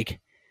was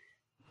like,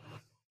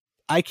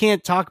 I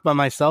can't talk by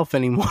myself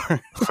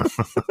anymore.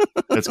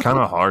 It's kind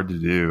of hard to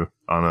do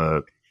on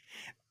a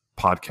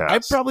podcast. I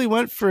probably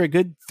went for a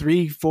good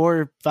 3,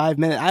 4, 5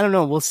 minutes. I don't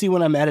know. We'll see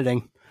when I'm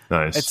editing.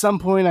 Nice. At some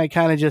point, I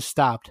kind of just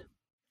stopped.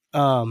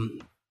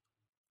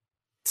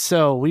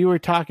 So we were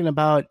talking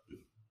about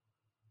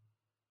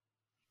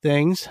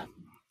things.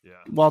 Yeah.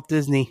 Walt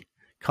Disney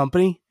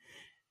Company.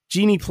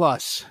 Genie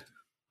Plus.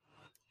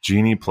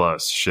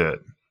 Shit.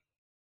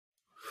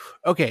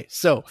 Okay,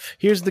 so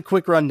here's the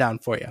quick rundown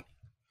for you.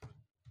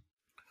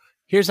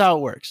 Here's how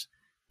it works.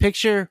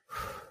 Picture,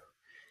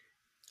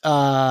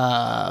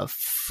 what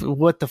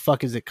the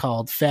fuck is it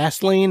called?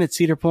 Fastlane at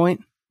Cedar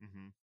Point.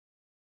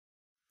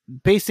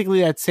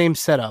 Basically that same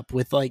setup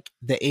with like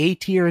the A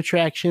tier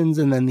attractions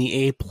and then the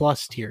A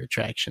plus tier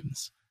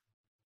attractions.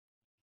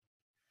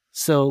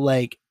 So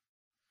like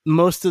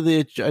most of the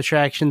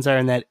attractions are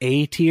in that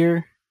A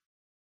tier.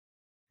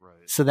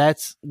 Right. So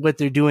that's what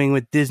they're doing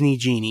with Disney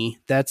Genie.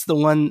 That's the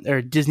one,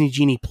 or Disney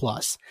Genie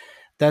Plus.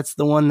 That's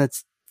the one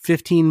that's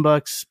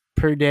 $15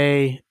 per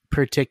day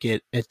per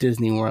ticket at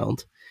Disney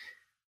World.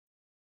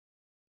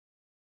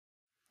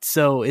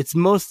 So it's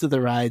most of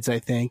the rides, I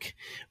think.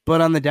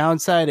 But on the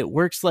downside, it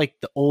works like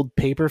the old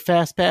paper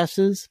fast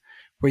passes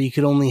where you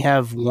could only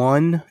have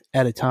one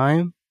at a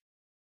time.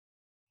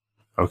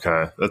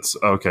 Okay. That's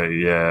okay.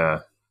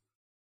 Yeah.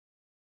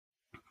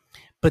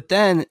 But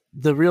then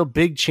the real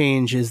big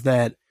change is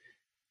that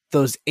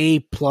those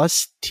A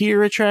plus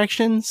tier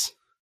attractions,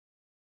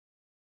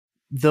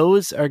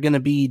 those are going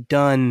to be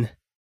done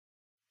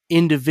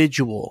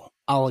individual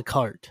a la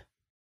carte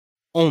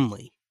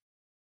only.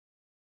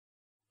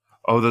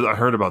 Oh, I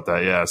heard about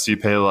that. Yeah. So you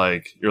pay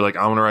you're like,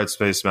 I want to ride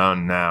Space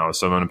Mountain now,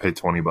 so I'm going to pay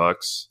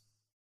 $20.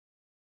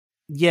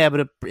 Yeah,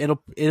 but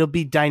it'll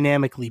be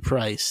dynamically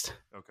priced.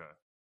 Okay.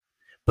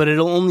 But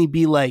it'll only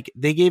be like,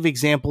 they gave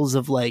examples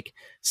of like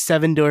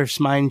Seven Dwarfs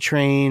Mine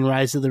Train,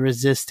 Rise of the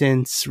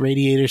Resistance,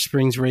 Radiator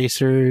Springs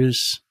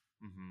Racers,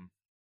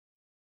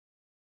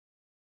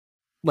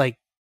 like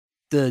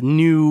the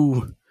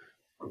new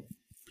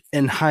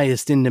and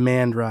highest in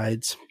demand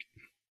rides.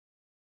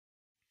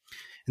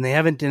 And they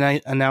haven't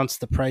announced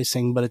the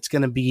pricing, but it's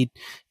going to be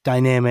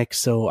dynamic.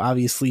 So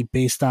obviously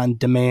based on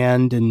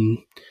demand and,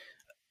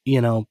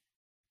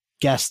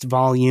 guest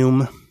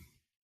volume.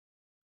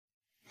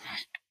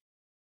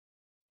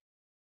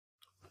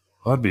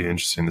 Well, that'd be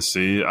interesting to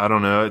see. I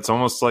don't know. It's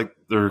almost like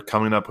they're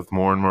coming up with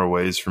more and more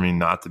ways for me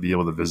not to be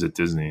able to visit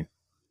Disney.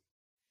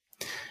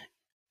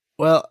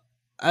 Well,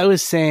 I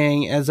was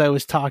saying as I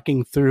was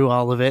talking through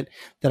all of it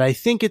that I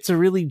think it's a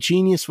really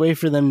genius way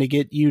for them to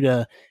get you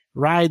to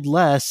ride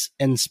less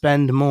and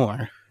spend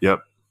more.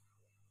 Yep.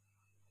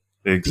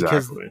 Exactly.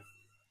 Because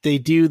they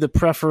do the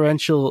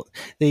preferential,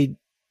 they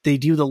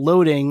do the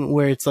loading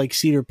where it's like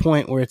Cedar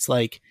Point, where it's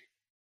like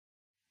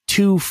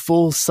 2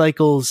 full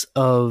cycles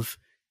of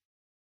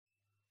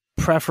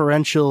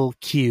preferential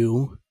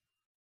queue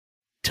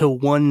to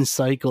 1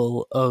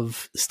 cycle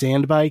of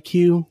standby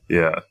queue.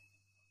 Yeah.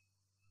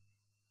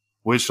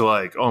 Which,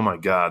 oh my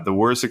God, the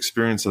worst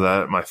experience of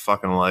that in my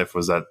fucking life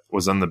was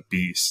on the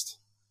Beast,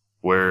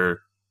 where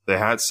they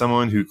had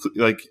someone who,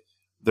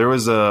 there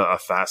was a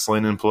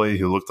Fastlane employee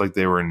who looked like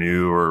they were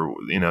new or,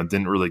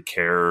 didn't really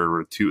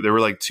care. They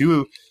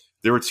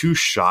were too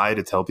shy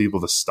to tell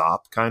people to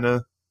stop, kind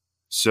of.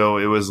 So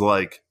it was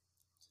like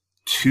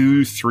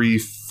 2-3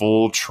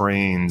 full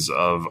trains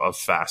of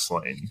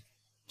Fastlane,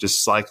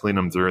 just cycling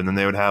them through. And then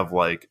they would have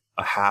like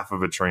a half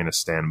of a train of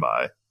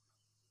standby.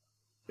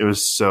 It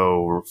was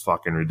so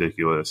fucking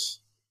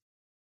ridiculous.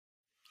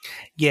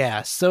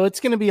 Yeah, so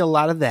it's going to be a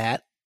lot of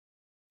that.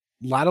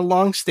 A lot of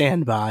long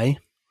standby.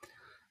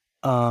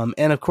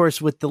 And of course,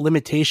 with the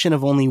limitation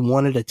of only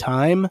 1 at a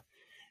time,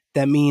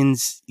 that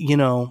means,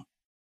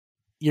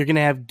 you're going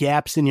to have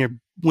gaps in your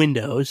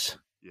windows.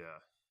 Yeah.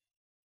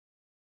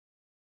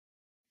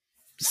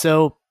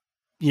 So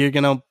you're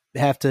going to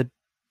have to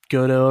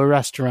go to a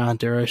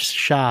restaurant or a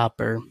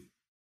shop or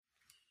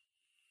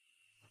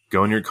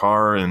go in your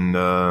car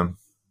and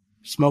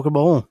smoke a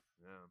bowl.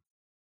 yeah.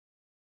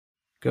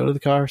 Go to the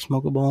car,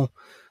 smoke a bowl.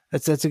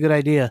 That's a good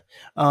idea.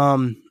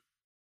 And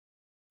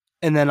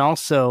then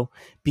also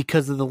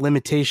because of the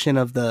limitation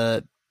of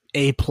the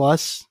A+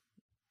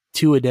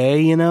 2 a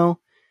day, you know,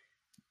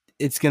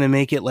 it's going to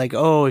make it like,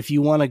 oh, if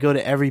you want to go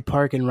to every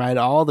park and ride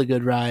all the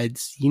good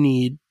rides, you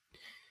need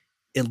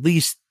at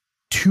least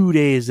 2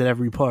 days at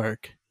every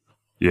park.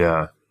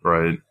 Yeah,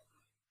 right.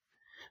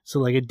 So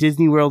like a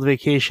Disney World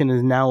vacation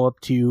is now up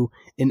to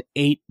an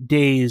 8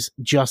 days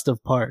just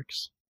of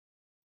parks.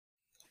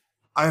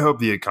 I hope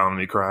the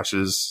economy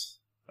crashes.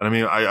 And I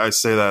mean, I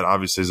say that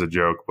obviously as a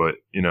joke, but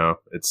you know,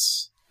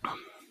 it's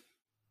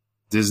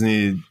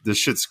Disney. This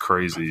shit's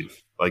crazy.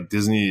 Like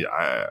Disney,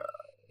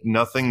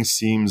 nothing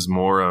seems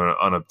more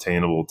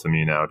unobtainable to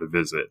me now to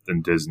visit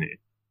than Disney.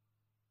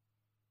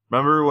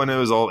 Remember when it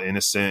was all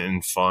innocent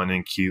and fun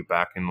and cute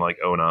back in like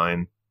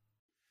 2009?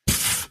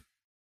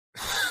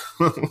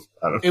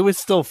 It was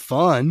still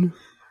fun.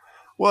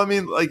 Well,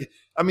 here's the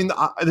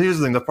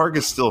thing. The park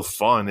is still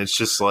fun. It's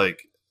just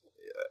like,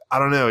 I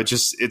don't know.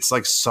 It's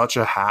like such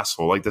a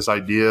hassle. Like this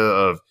idea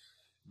of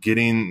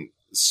getting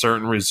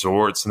certain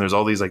resorts, and there's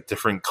all these like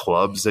different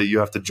clubs that you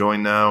have to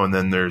join now. And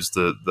then there's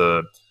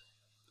the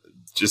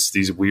just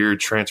these weird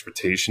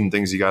transportation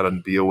things you got to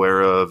be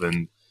aware of.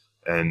 And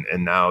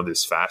now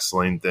this fast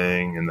lane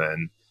thing, and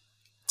then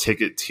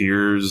ticket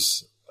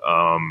tiers.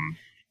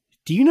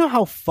 Do you know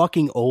how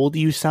fucking old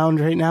you sound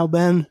right now,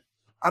 Ben?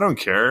 I don't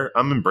care.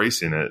 I'm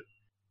embracing it.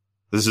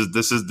 This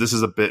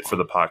is a bit for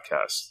the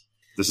podcast.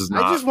 This is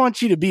not. I just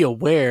want you to be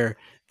aware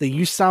that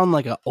you sound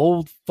like an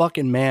old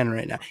fucking man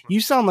right now. You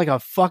sound like a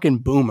fucking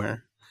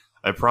boomer.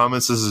 I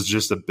promise this is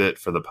just a bit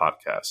for the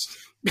podcast.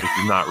 This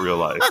is not real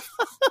life.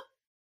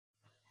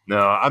 No,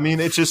 I mean,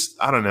 it's just,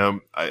 I don't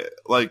know.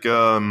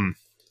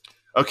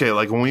 Okay,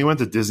 like when we went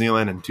to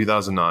Disneyland in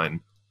 2009,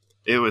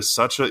 it was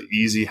such an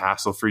easy,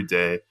 hassle-free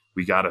day.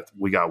 We got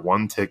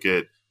one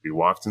ticket. We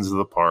walked into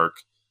the park.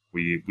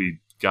 We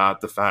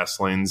got the fast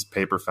lanes,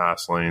 paper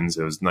fast lanes.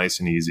 It was nice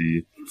and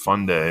easy,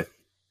 fun day.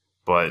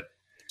 But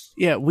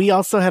yeah, we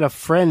also had a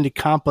friend to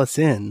comp us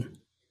in.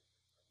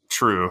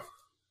 True.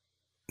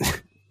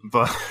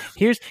 But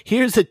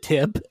here's a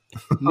tip.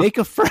 Make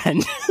a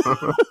friend.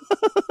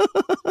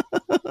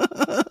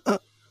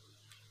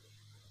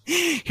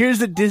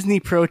 Here's a Disney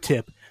pro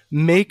tip.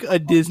 Make a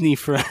Disney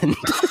friend.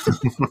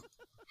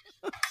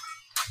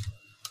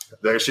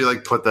 They actually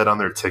like put that on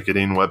their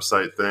ticketing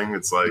website thing.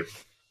 It's like,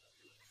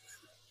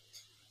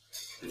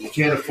 you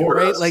can't afford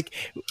right? us.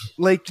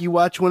 Like you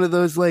watch one of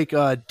those like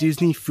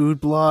Disney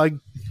food blog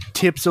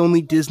tips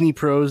only Disney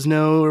pros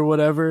know or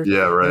whatever.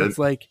 Yeah, right. And it's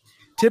like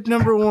tip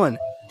number 1,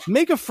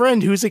 make a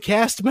friend who's a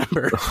cast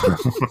member.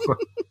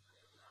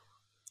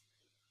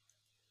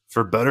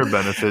 For better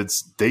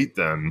benefits, date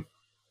them.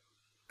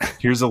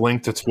 Here's a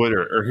link to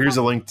Twitter, or here's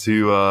a link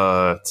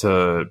to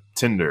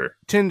Tinder.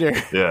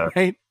 Yeah.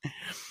 Right.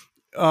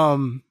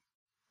 Well,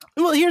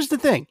 here's the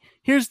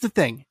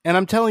thing, and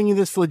I'm telling you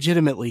this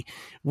legitimately.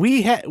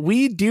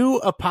 We do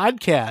a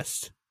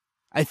podcast.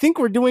 I think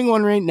we're doing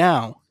one right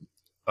now.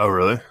 Oh,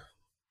 really?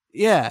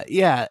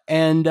 Yeah,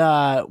 and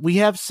we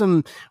have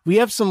some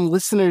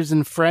listeners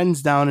and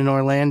friends down in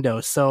Orlando.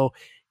 So,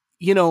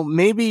 you know,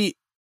 maybe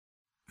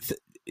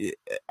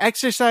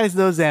exercise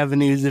those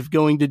avenues if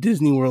going to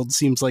Disney World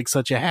seems like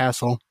such a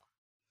hassle.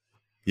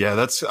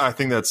 Yeah, I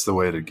think that's the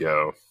way to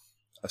go.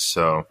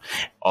 So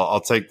I'll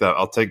take that.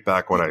 I'll take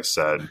back what I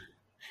said.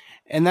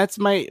 And that's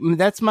my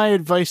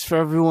advice for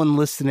everyone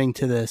listening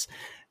to this.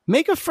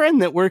 Make a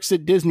friend that works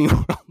at Disney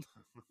World.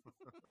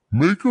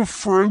 Make a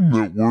friend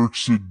that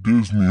works at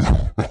Disney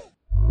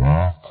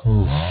World.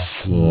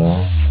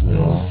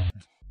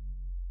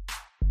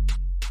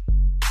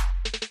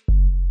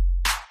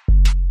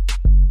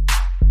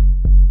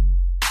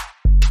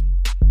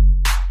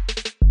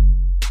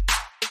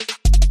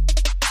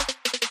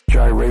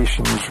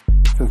 Gyrations.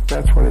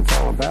 That's what it's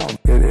all about.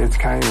 It's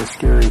kind of a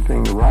scary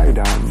thing to ride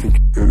on.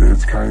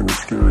 It's kind of a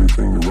scary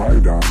thing to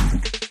ride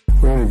on.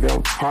 We only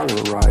built part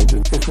of the ride.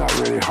 It's not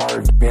really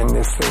hard to bend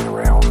this thing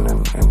around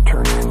and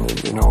turn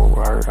into, you know,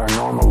 our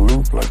normal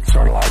loop, like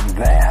sort of like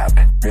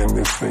that. Bend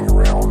this thing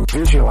around.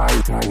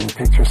 Visualize, and I can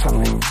picture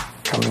something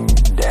coming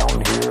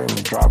down here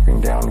and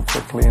dropping down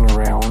quickly and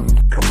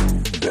around.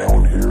 Coming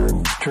down here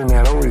and turn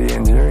that over to the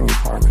engineering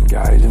department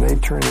guys, and they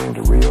turn it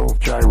into real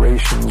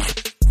gyrations.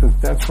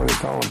 That's what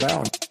it's all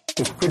about.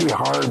 It's pretty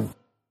hard.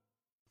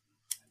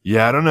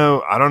 Yeah, I don't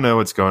know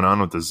what's going on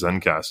with the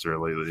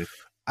Zencastr lately.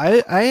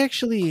 I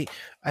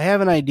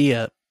have an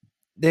idea.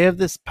 They have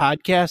this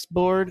podcast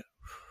board.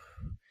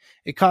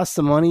 It costs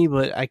some money,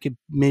 but I could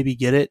maybe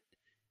get it.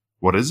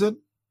 What is it?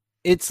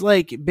 It's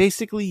like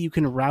basically you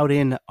can route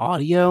in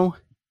audio.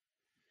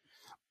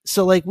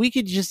 So like we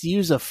could just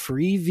use a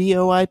free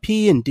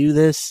VoIP and do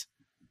this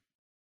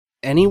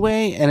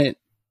anyway, and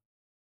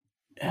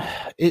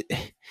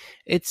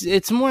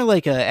it's more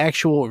like an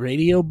actual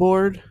radio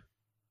board.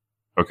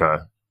 Okay.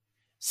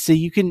 So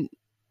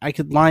I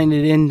could line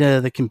it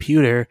into the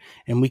computer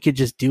and we could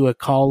just do a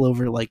call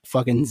over like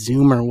fucking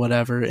Zoom or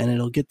whatever, and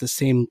it'll get the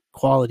same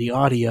quality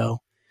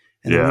audio.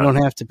 And then we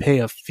don't have to pay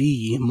a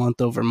fee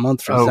month over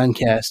month for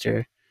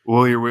Zencastr.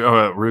 Well,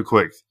 real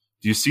quick.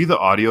 Do you see the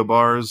audio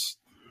bars?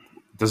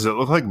 Does it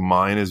look like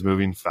mine is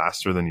moving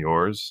faster than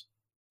yours?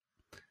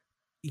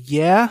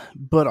 Yeah,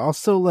 but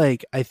also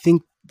like I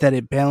think that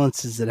it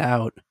balances it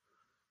out.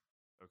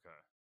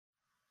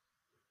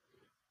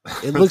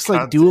 Okay. It looks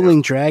like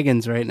Dueling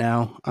Dragons right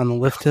now on the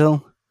lift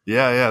hill.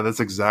 Yeah, that's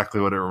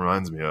exactly what it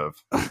reminds me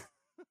of.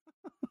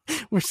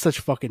 We're such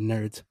fucking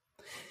nerds.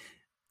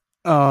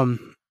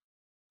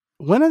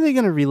 When are they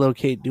going to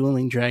relocate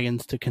Dueling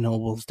Dragons to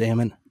Knoebels, damn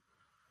it?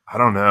 I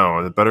don't know.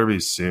 It better be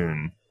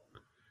soon.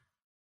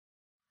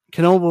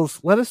 Knoebels,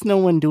 let us know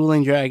when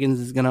Dueling Dragons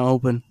is going to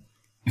open.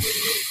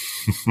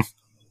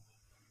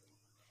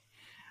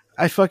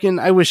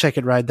 I wish I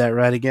could ride that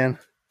ride again.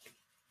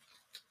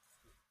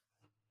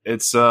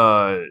 It's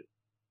the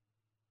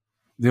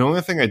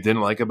only thing I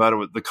didn't like about it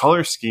was the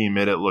color scheme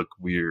made it look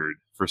weird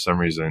for some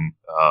reason.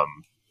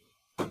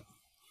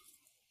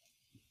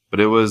 But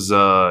it was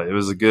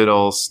a good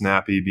old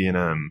snappy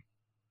B&M.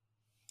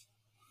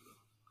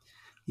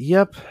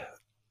 Yep.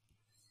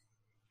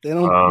 They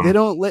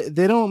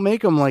don't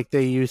make them like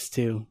they used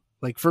to.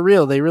 Like for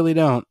real, they really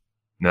don't.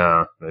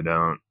 No, they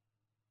don't.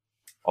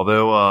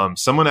 Although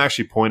someone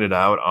actually pointed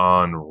out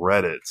on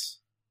Reddit,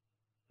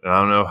 and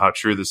I don't know how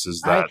true this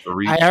is, that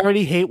I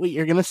already hate what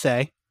you're gonna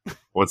say.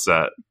 What's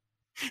that?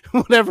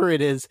 Whatever it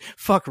is,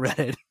 fuck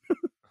Reddit.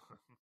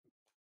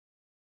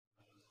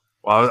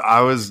 Well,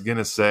 I was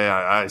gonna say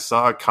I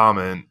saw a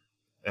comment,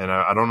 and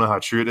I don't know how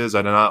true it is.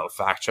 I did not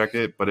fact check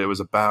it, but it was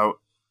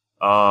about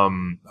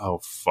oh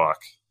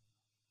fuck.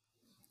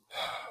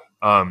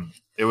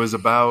 It was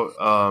about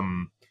I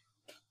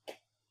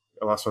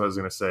lost what I was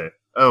gonna say.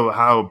 Oh,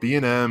 how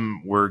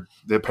B&M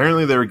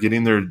apparently they were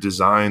getting their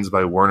designs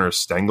by Werner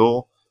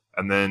Stengel,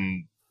 and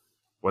then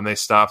when they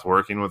stopped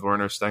working with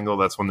Werner Stengel,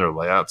 that's when their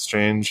layouts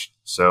changed.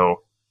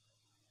 So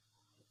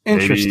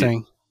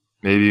interesting.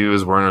 Maybe it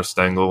was Werner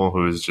Stengel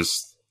who was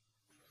just,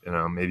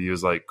 maybe he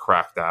was like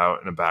cracked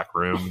out in a back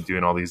room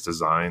doing all these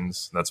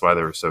designs. And that's why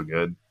they were so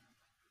good.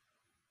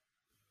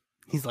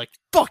 He's like,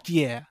 fuck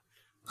yeah.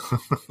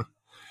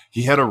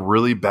 He had a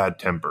really bad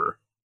temper.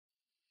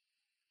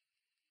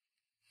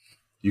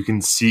 You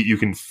can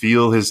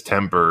feel his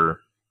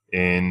temper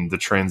in the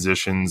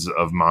transitions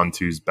of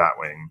Montu's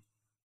Batwing.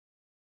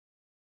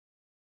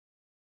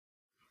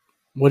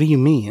 What do you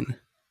mean?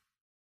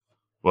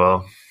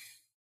 Well,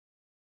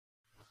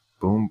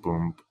 boom,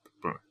 boom,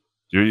 boom.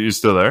 You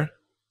still there?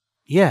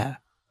 Yeah.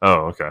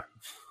 Oh, okay.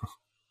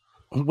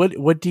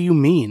 What do you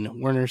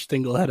mean? Werner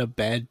Stengel had a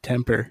bad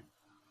temper.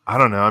 I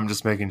don't know. I'm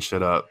just making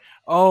shit up.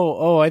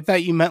 Oh, I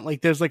thought you meant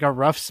like there's like a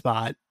rough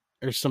spot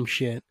or some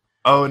shit.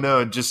 Oh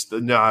no,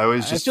 no. I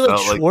always just feel like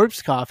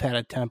Schwarzkopf had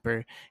a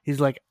temper. He's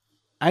like,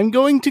 I'm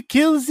going to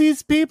kill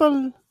these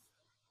people.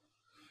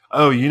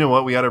 Oh, you know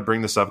what? We got to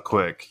bring this up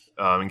quick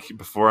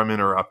before I'm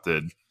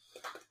interrupted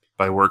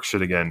by work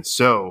shit again.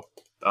 So,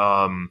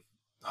 oh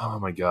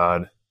my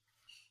god,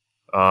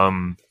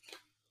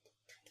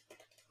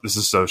 this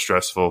is so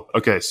stressful.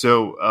 Okay,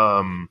 so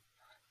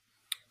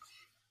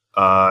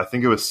I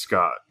think it was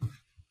Scott.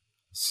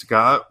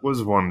 Scott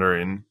was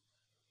wondering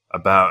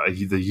about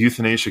the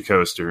Euthanasia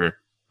coaster,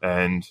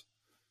 and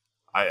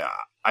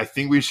I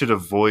think we should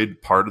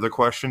avoid part of the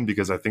question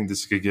because I think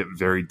this could get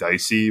very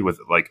dicey with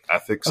like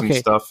ethics and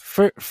stuff.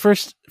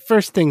 First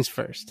things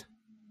first.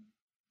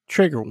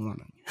 Trigger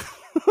warning.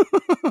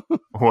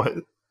 What?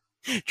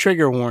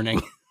 Trigger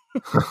warning.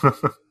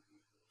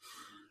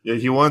 Yeah,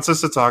 he wants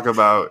us to talk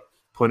about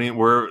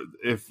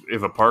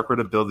if a park were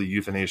to build a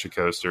Euthanasia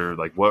coaster,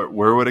 like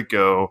where would it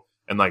go,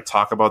 and like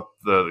talk about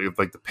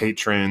the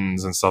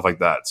patrons and stuff like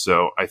that.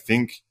 So I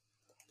think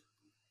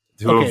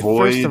to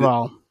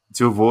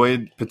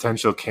avoid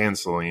potential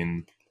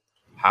canceling,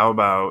 how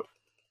about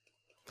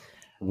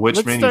let's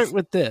start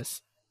with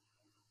this.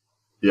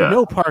 Yeah.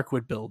 No park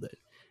would build it.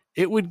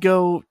 It would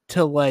go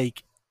to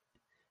like,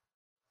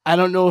 I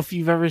don't know if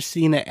you've ever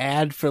seen an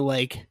ad for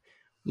like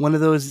one of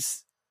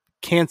those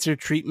cancer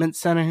treatment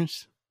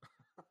centers.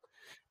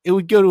 It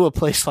would go to a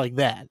place like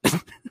that.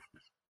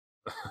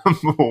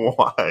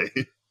 Why?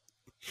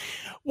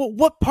 Well,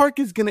 what park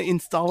is going to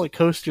install a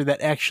coaster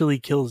that actually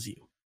kills you?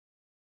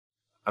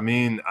 I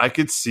mean, I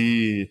could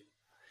see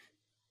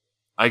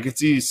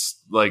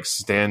like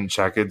Stan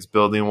Checkett's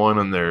building one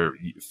on their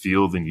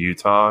field in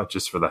Utah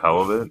just for the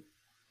hell of it.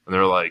 And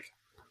they're like,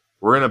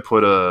 we're going to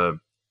put out.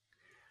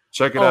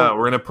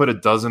 We're going to put a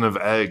dozen of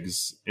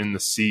eggs in the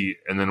seat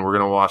and then we're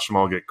going to watch them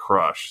all get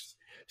crushed.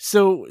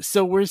 So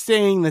we're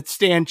saying that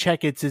Stan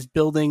Checkett's is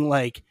building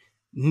like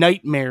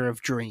Nightmare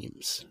of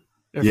Dreams.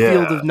 Or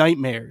Field of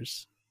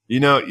Nightmares.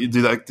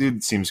 That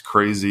dude seems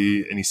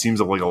crazy and he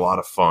seems like a lot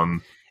of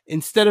fun.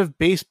 Instead of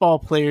baseball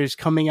players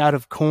coming out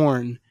of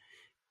corn,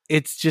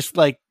 it's just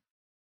like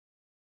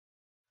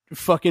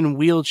fucking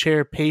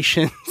wheelchair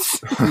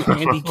patients and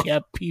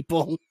handicapped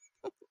people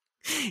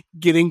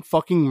getting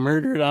fucking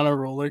murdered on a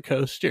roller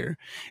coaster.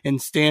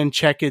 And Stan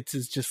Checketts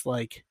is just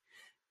like,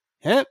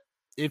 "Yep,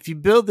 if you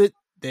build it,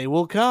 they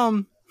will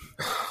come."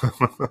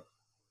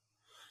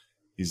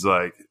 He's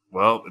like,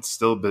 well, it's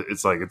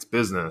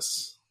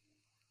business,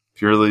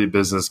 purely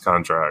business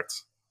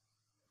contract.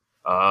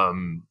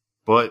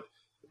 But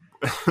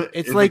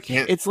it's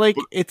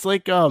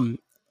like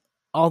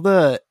all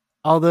the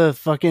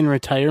fucking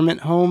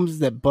retirement homes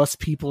that bus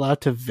people out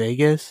to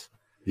Vegas.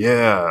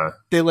 Yeah,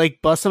 they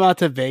like bus them out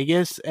to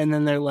Vegas, and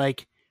then they're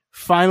like,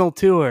 final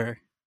tour,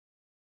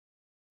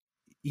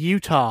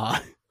 Utah.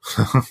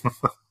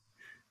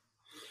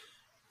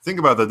 Think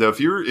about that though.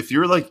 If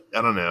you're like,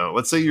 I don't know,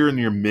 let's say you're in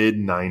your mid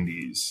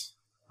 90s,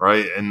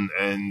 right? And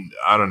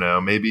I don't know,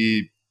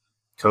 maybe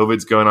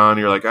COVID's going on.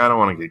 You're like, I don't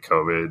want to get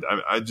COVID.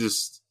 I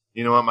just,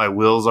 you know what? My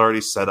will's already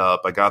set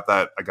up. I got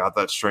that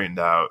straightened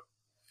out.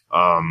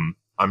 I'm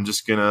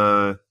just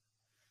gonna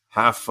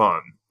have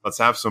fun. Let's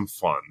have some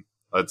fun.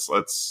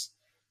 Let's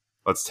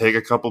take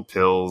a couple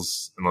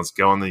pills and let's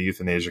go on the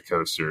euthanasia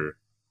coaster.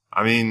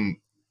 I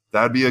mean,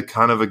 that'd be a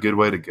kind of a good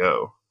way to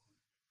go.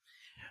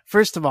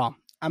 First of all,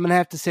 I'm going to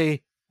have to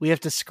say we have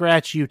to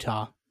scratch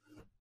Utah.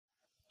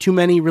 Too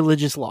many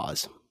religious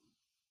laws.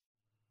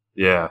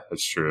 Yeah,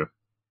 that's true.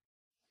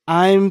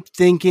 I'm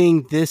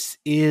thinking this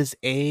is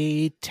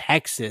a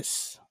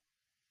Texas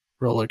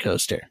roller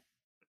coaster.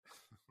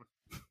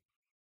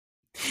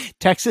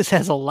 Texas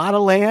has a lot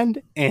of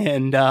land,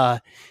 and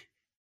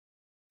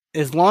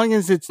as long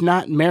as it's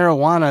not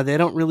marijuana, they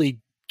don't really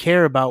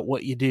care about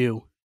what you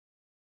do.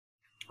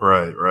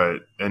 Right.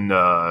 And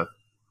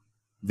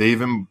they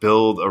even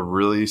build a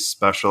really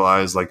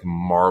specialized like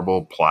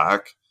marble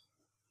plaque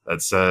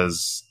that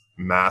says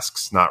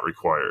masks not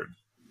required.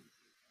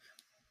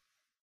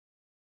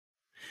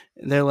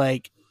 They're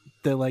like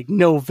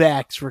no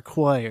vax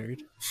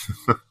required.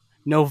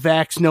 No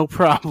vax, no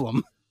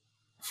problem.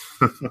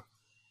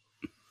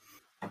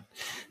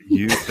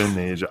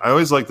 Euthanasia. I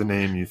always like the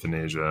name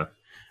Euthanasia.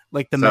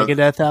 Like the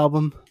Megadeth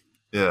album?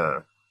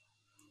 Yeah.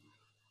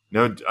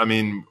 No, I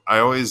mean,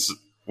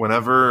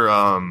 whenever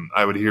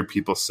I would hear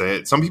people say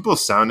it, some people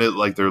sound it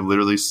like they're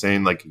literally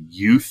saying like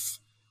youth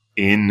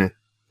in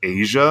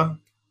Asia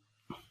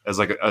as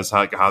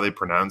how they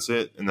pronounce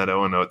it, and that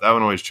one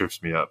always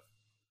trips me up.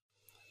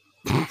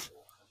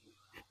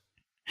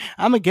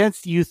 I'm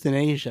against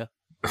euthanasia.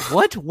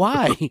 What?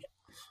 Why?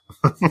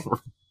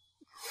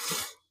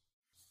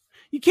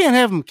 You can't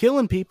have them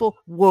killing people.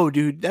 Whoa,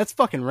 dude, that's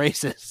fucking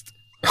racist.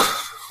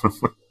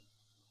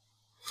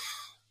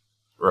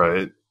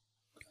 Right.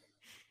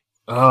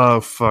 Oh,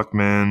 fuck,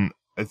 man.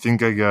 I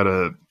think I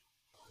gotta...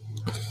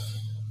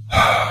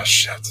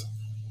 shit.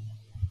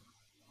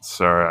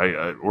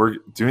 Sorry, we're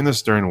doing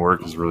this during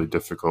work is really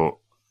difficult.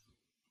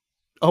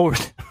 Oh,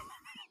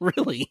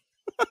 really?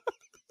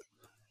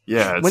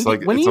 Yeah, it's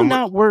when do you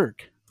not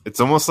work? It's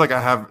almost like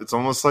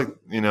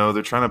you know,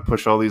 they're trying to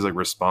push all these like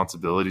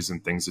responsibilities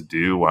and things to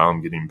do while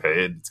I'm getting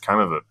paid. It's kind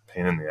of a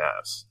pain in the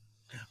ass.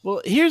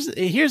 Well, here's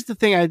the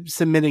thing I'm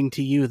submitting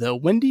to you though.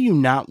 When do you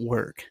not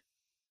work?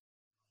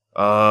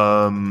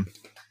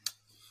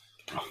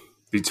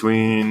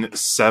 Between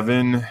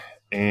 7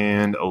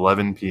 and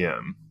 11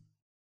 p.m.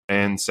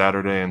 and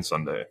Saturday and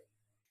Sunday.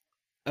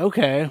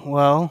 Okay,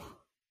 well,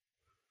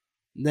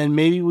 then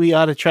maybe we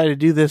ought to try to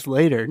do this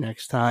later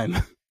next time.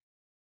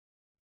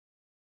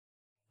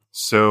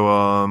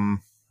 So,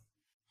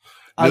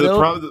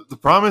 the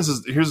problem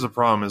is here's the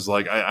problem is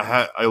like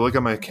I look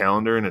at my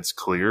calendar and it's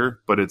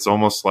clear, but it's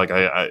almost like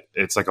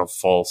it's like a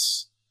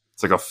false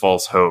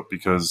hope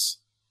because,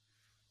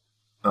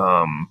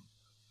 God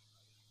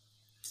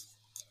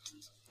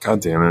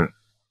damn it.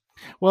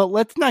 Well,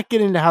 let's not get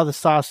into how the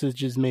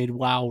sausage is made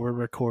while we're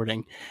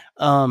recording.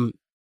 I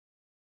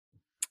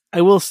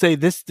will say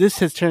this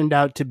has turned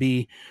out to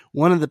be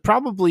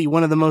probably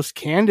one of the most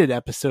candid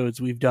episodes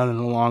we've done in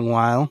a long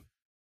while.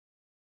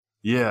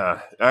 Yeah,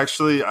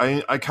 actually,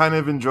 I kind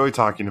of enjoy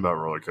talking about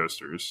roller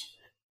coasters.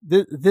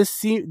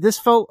 This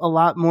felt a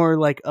lot more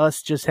like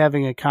us just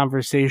having a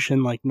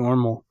conversation like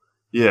normal.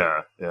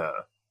 Yeah.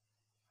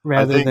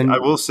 I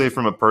will say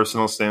from a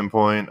personal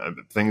standpoint,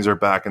 things are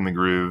back in the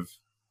groove.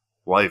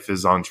 Life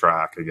is on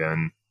track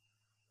again.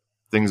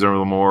 Things are a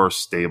little more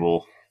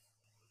stable.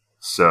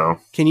 So,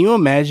 can you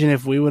imagine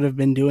if we would have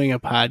been doing a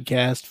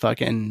podcast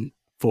fucking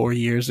 4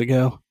 years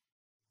ago?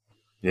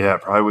 Yeah,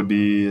 it probably would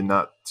be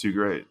not too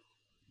great.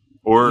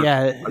 Or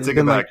yeah, I take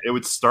it back. It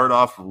would start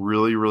off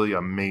really, really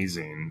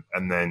amazing,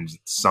 and then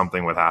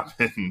something would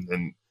happen,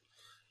 and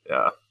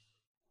yeah,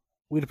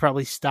 we'd have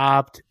probably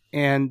stopped,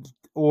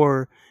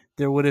 or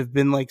there would have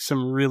been like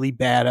some really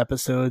bad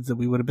episodes that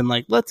we would have been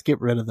like, let's get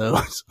rid of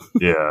those.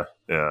 Yeah.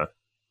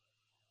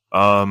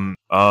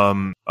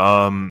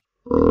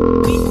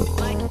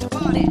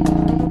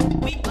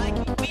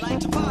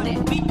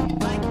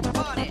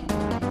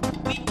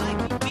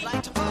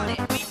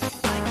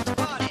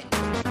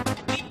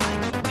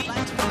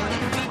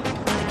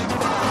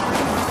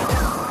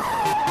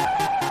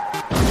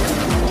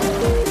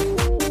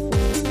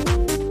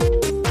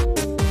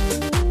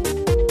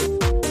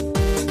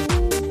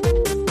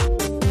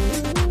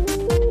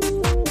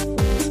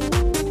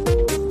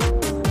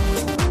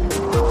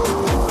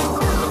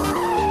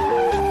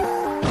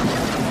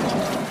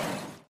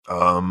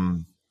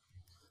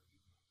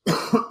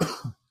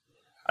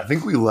 I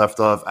think we left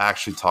off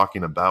actually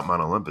talking about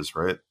Mount Olympus,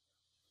 right?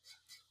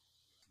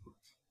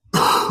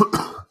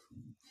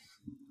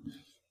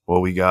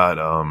 Well, we got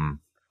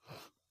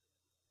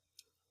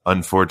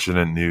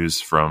unfortunate news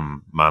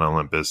from Mount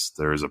Olympus.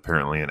 There's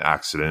apparently an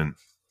accident.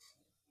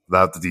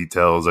 Without the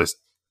details, I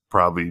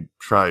probably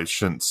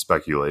shouldn't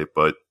speculate,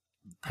 but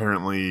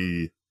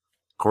apparently,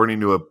 according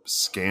to a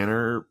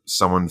scanner,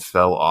 someone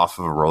fell off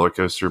of a roller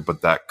coaster,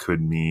 but that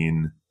could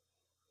mean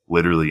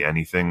literally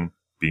anything,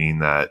 being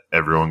that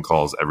everyone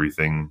calls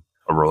everything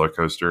a roller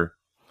coaster.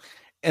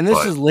 And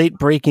this is late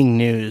breaking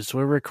news.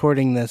 We're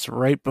recording this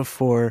right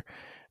before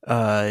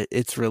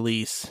its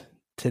release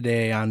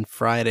today on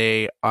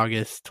Friday,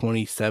 August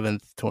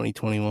 27th,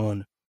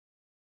 2021.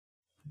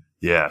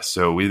 Yeah,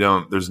 so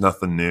there's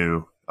nothing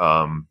new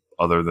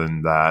other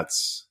than that.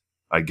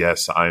 I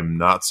guess I'm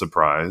not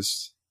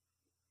surprised.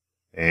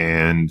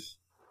 And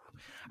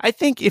I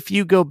think if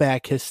you go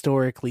back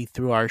historically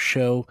through our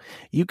show,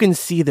 you can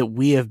see that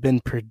we have been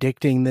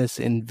predicting this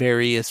in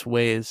various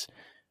ways.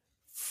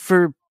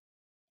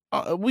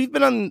 We've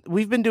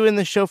been doing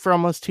this show for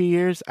almost 2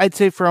 years. I'd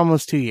say for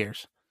almost 2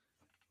 years.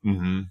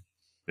 Mm-hmm.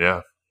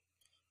 Yeah.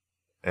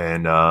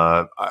 And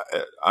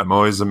I'm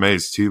always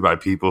amazed too by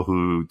people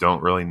who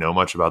don't really know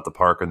much about the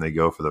park and they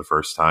go for the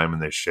first time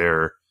and they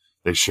share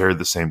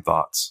the same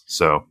thoughts.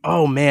 So,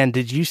 oh man,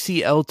 did you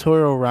see El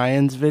Toro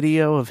Ryan's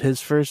video of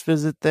his first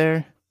visit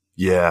there?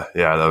 Yeah,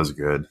 that was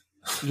good.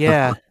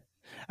 Yeah.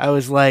 I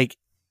was like,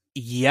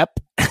 yep.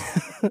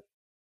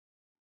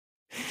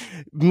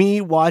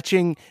 Me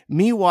watching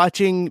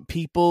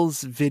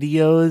people's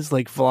videos,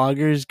 like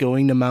vloggers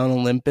going to Mount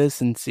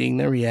Olympus and seeing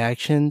their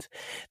reactions,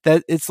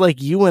 that it's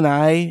like you and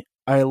I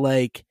are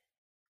like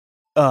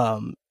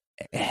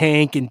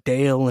Hank and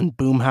Dale and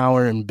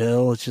Boomhauer and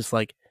Bill. It's just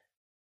like,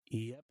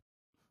 yep.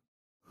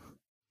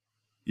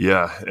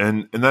 Yeah,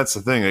 and that's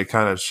the thing. It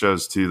kind of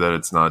shows too that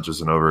it's not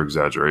just an over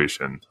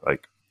exaggeration.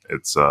 Like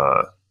it's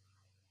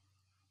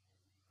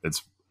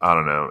I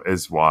don't know.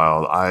 It's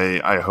wild.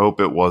 I hope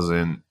it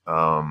wasn't.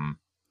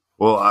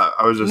 Well,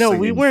 I was just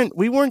thinking,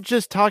 we weren't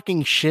just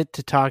talking shit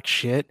to talk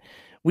shit.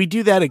 We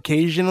do that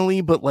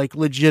occasionally, but like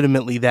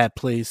legitimately, that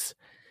place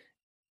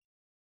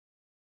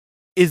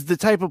is the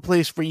type of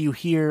place where you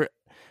hear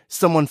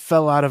someone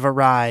fell out of a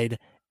ride,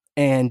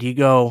 and you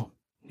go,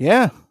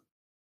 "Yeah,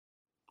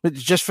 but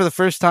just for the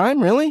first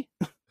time, really."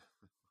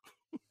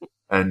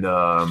 And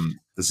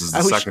this is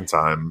the second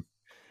time.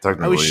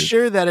 Technically, I was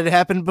sure that it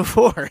happened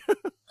before.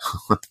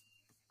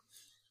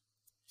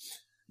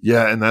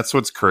 Yeah, and that's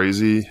what's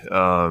crazy,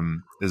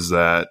 is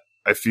that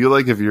I feel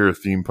like if you're a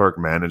theme park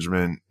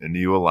management and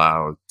you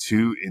allow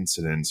 2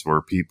 incidents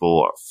where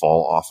people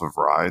fall off of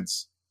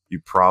rides, you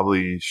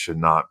probably should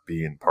not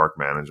be in park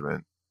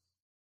management.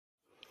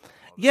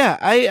 Yeah,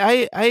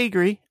 I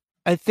agree.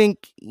 I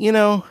think,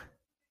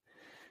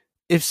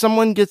 if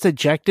someone gets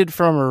ejected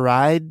from a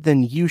ride,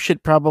 then you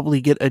should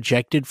probably get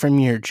ejected from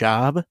your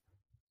job.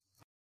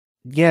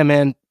 Yeah,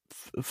 man,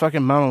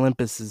 fucking Mount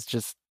Olympus is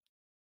just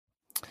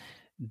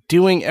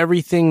doing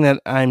everything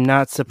that I'm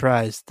not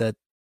surprised that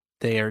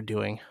they are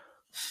doing.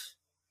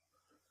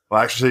 Well,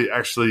 actually,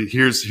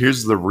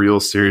 here's the real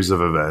series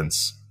of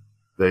events.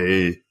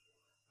 They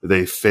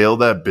failed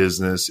that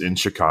business in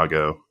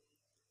Chicago.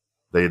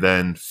 They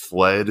then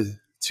fled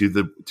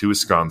to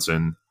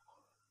Wisconsin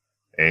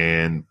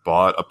and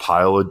bought a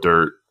pile of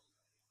dirt,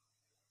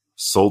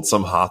 sold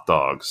some hot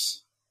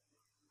dogs,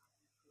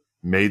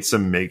 made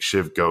some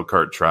makeshift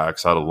go-kart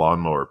tracks out of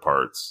lawnmower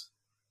parts,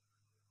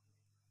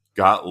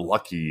 got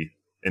lucky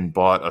and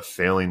bought a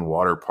failing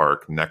water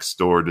park next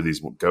door to these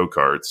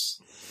go-karts,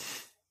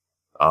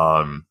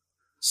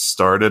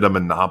 started a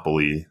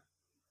monopoly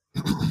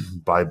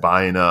by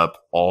buying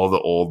up all the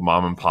old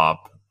mom and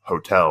pop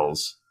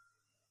hotels,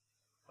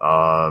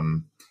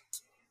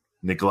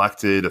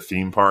 neglected a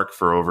theme park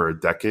for over a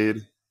decade,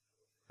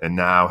 and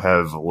now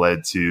have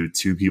led to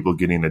 2 people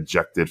getting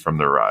ejected from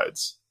their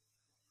rides.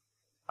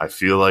 I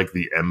feel like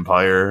the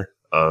empire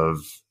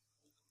of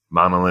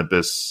Mount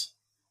Olympus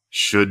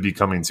should be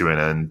coming to an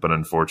end, but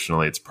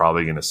unfortunately it's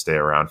probably going to stay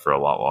around for a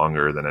lot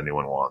longer than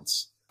anyone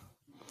wants.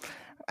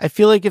 I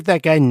feel like if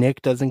that guy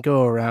Nick doesn't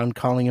go around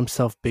calling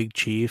himself Big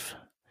Chief,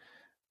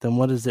 then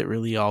what is it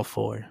really all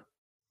for?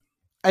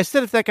 I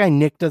said if that guy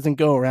Nick doesn't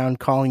go around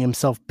calling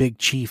himself Big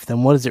Chief,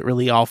 then what is it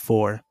really all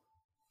for?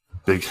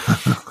 Big.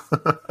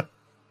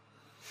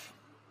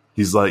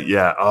 He's like,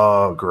 yeah,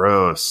 oh,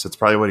 gross. It's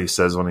probably what he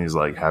says when he's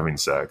like having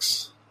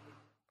sex.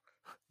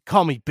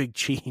 Call me Big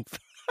Chief.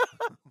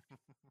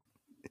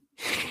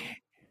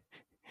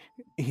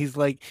 He's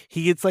like,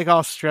 he gets like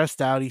all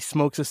stressed out. He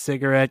smokes a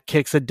cigarette,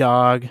 kicks a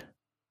dog.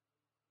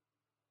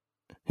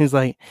 He's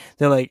like,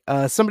 they're like,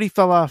 somebody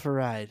fell off a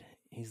ride.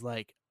 He's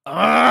like,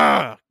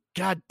 ah,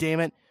 God damn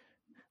it.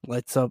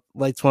 Lights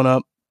one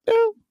up.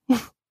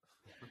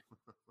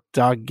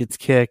 Dog gets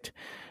kicked.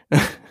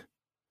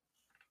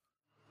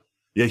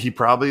 Yeah, he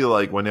probably,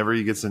 like, whenever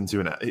he gets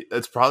into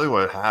it's probably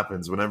what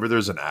happens. Whenever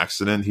there's an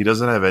accident, he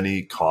doesn't have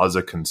any cause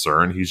of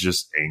concern. He's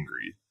just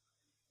angry.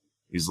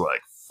 He's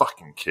like,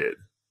 fucking kid.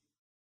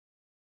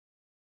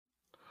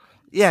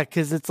 Yeah,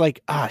 because it's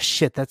like,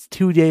 shit, that's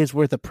 2 days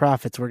worth of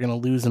profits we're gonna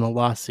lose in a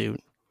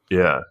lawsuit.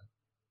 Yeah.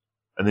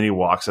 And then he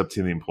walks up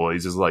to the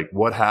employees, is like,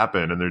 what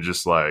happened? And they're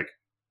just like,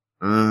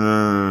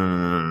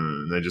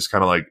 they just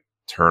kind of like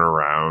turn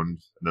around and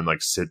then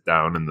like sit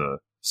down in the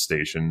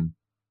station.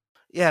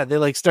 Yeah, they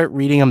like start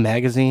reading a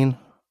magazine.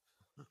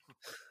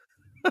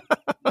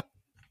 It's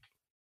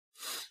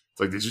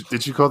like,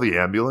 did you call the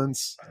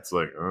ambulance? It's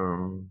like,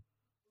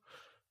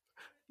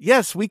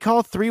 Yes, we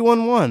call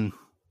 311.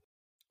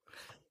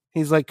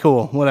 He's like,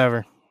 cool,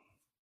 whatever.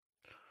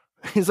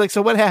 He's like,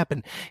 so what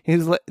happened?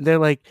 They're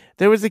like,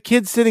 there was a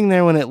kid sitting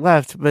there when it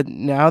left, but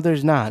now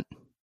there's not.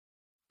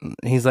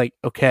 He's like,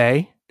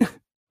 okay.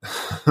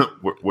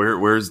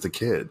 Where's the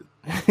kid?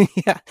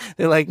 Yeah,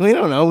 they're like, we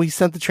don't know. We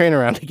sent the train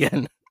around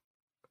again.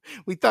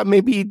 We thought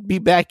maybe he'd be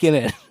back in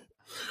it.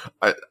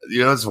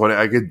 It's funny.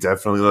 I could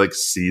definitely like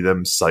see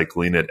them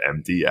cycling it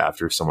empty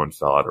after someone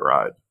fell out of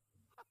ride.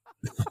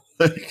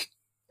 Like,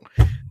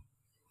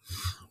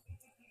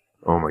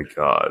 oh my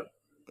god.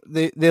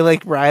 They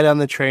like ride on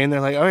the train.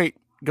 They're like, all right,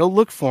 go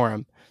look for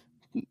him.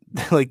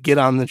 They like get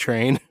on the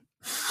train.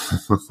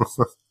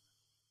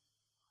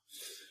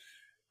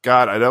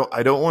 God,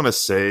 I don't want to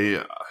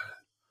say.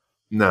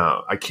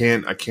 No, I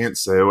can't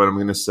say what I'm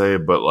going to say,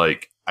 but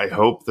like, I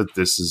hope that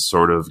this is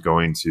sort of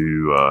going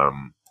to.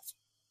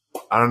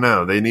 I don't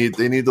know. They need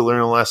to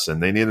learn a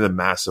lesson. They need a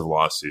massive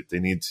lawsuit. They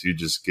need to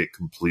just get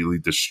completely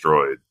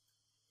destroyed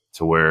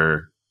to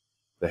where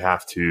they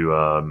have to.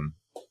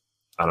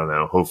 I don't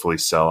know. Hopefully,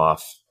 sell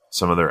off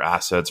some of their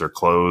assets or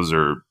close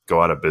or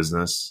go out of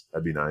business.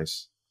 That'd be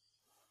nice.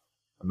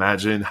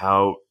 Imagine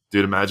how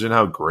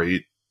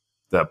great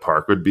that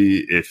park would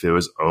be if it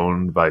was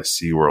owned by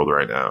SeaWorld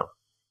right now.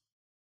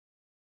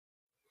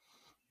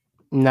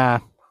 Nah.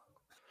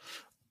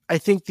 I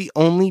think the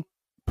only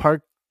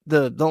park,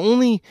 the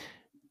only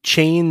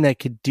chain that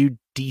could do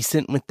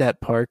decent with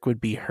that park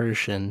would be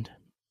Herschend.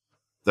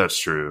 That's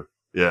true.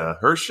 Yeah,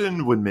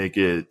 Herschend would make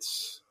it.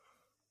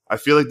 I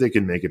feel like they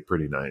could make it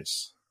pretty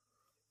nice.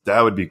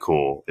 That would be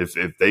cool. If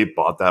they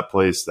bought that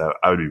place, that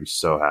I would be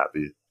so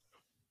happy.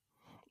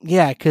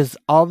 Yeah, because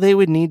all they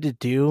would need to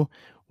do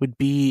would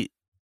be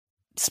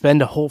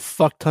spend a whole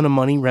fuck ton of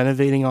money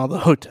renovating all the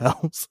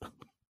hotels.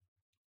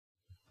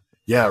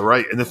 Yeah,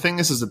 right. And the thing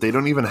is that they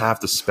don't even have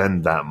to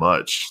spend that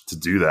much to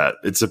do that.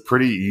 It's a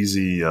pretty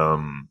easy.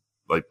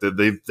 Like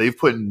they've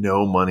put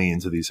no money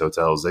into these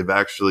hotels. They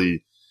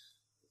basically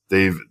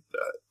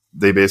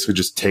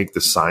just take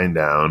the sign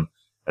down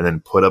and then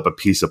put up a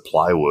piece of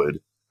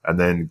plywood and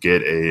then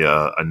get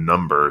a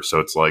number. So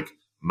it's like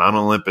Mount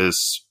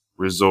Olympus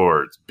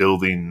Resort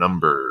building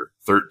number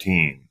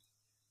 13.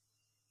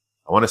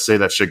 I want to say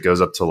that shit goes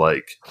up to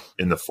like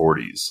in the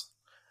 40s.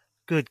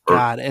 Good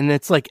God. And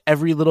it's like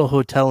every little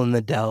hotel in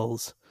the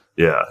Dells.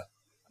 Yeah.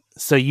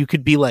 So you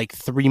could be like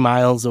 3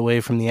 miles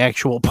away from the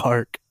actual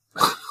park.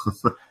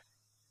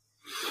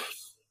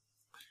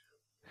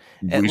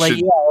 And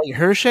like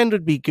Herschend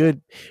would be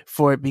good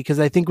for it because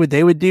I think what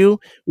they would do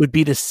would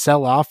be to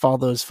sell off all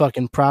those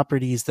fucking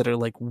properties that are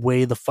like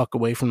way the fuck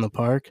away from the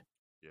park.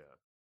 Yeah.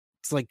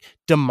 It's like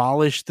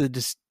demolish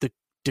the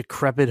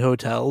decrepit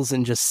hotels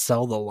and just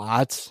sell the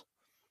lots.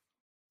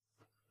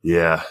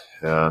 Yeah.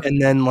 Yeah.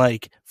 And then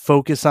like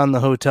focus on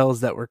the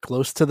hotels that were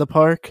close to the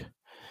park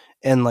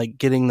and like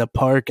getting the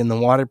park and the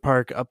water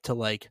park up to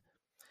like,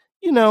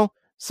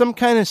 some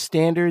kind of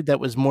standard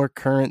that was more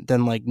current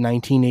than like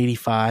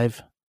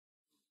 1985.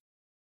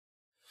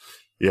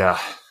 Yeah.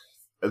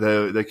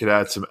 They could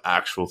add some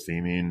actual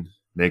theming,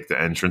 make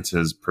the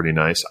entrances pretty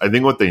nice. I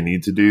think what they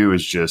need to do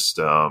is just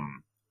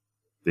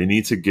they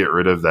need to get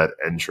rid of that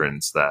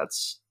entrance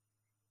that's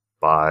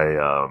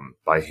by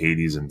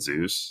Hades and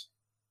Zeus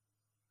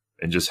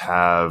and just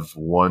have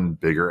one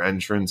bigger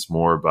entrance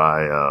more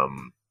by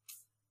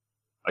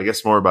I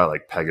guess more by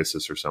like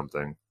Pegasus or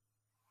something.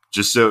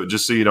 Just so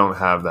you don't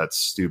have that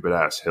stupid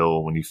ass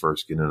hill when you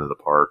first get into the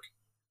park.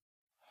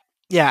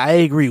 Yeah, I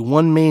agree.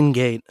 One main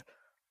gate.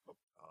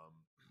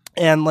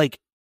 And like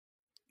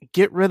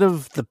get rid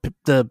of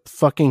the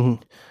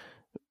fucking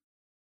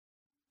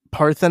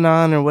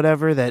Parthenon or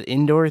whatever, that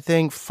indoor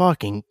thing.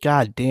 Fucking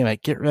goddamn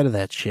it, get rid of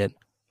that shit.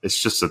 It's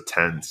just a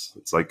tent.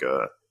 It's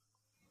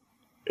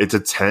a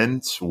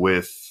tent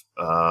with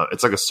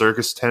it's like a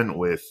circus tent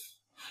with,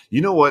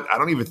 you know what?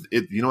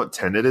 You know what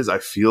tent it is? I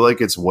feel like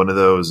it's one of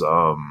those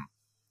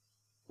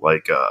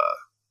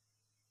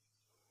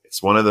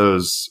it's one of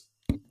those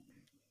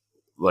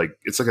like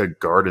it's like a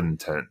garden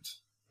tent.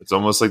 It's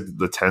almost like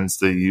the tents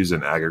they use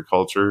in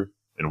agriculture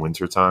in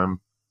wintertime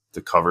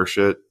to cover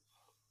shit.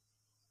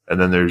 And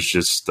then there's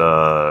just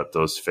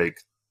those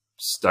fake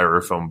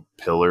styrofoam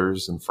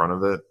pillars in front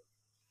of it.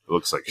 It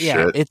looks like shit.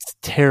 Yeah, it's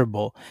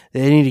terrible.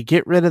 They need to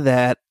get rid of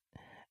that.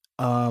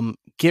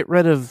 Get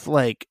rid of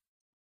like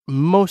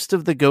most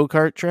of the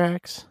go-kart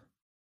tracks.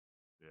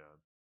 Yeah.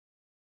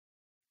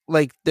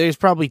 Like there's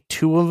probably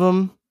 2 of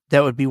them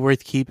that would be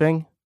worth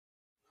keeping.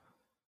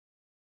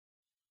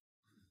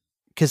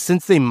 Because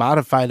since they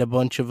modified a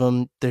bunch of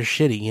them, they're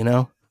shitty,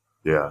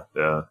 Yeah,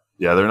 yeah,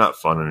 yeah. They're not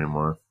fun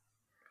anymore.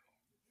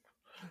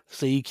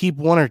 So you keep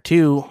one or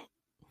two,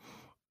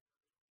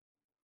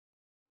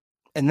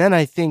 and then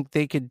I think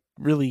they could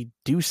really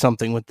do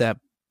something with that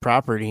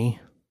property.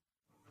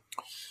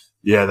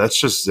 Yeah, that's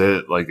just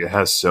it. Like it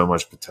has so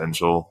much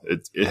potential.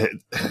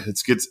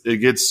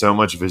 It gets so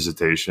much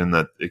visitation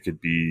that it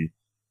could be.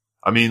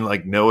 I mean,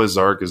 like Noah's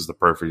Ark is the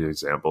perfect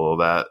example of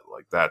that.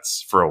 Like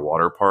that's for a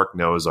water park.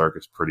 Noah's Ark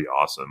is pretty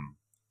awesome.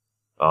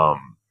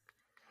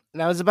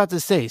 And I was about to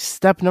say,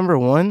 step number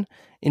 1,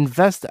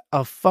 invest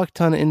a fuck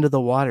ton into the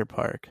water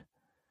park.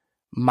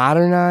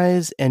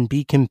 Modernize and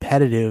be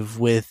competitive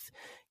with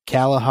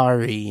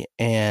Kalahari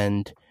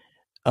and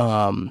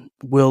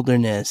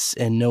Wilderness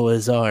and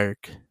Noah's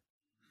Ark.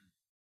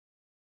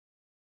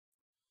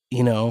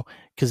 You know,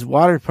 because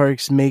water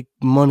parks make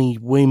money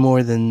way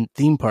more than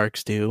theme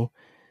parks do.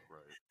 Right.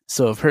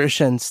 So if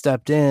Hershen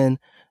stepped in,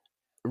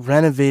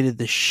 renovated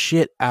the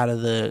shit out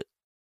of the...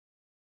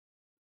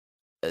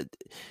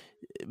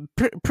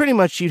 pretty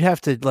much you'd have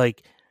to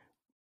like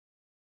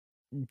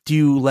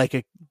do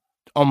like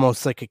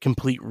almost like a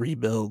complete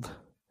rebuild,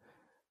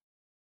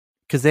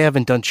 because they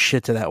haven't done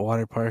shit to that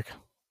water park.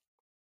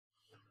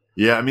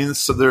 Yeah, I mean,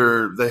 so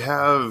they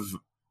have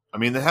a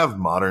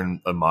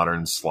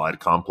modern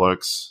slide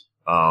complex.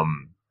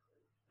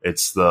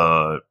 It's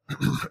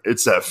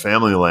it's that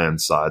Family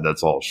Land side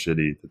that's all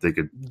shitty that they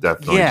could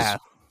definitely just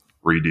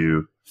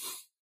redo.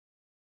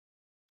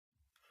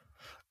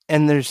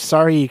 And there's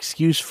sorry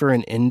excuse for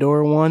an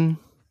indoor one.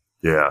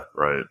 Yeah,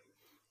 right.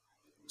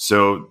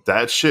 So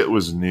that shit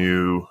was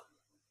new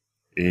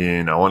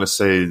in, I want to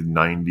say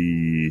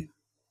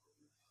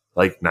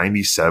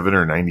 97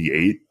 or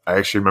 98. I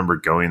actually remember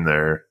going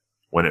there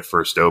when it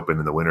first opened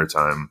in the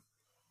wintertime.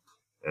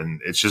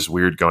 And it's just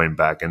weird going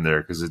back in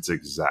there because it's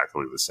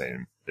exactly the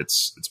same.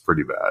 It's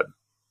pretty bad.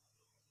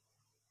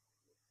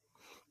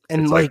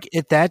 And like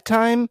at that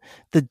time,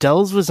 the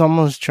Dells was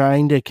almost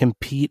trying to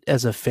compete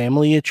as a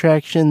family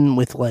attraction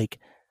with like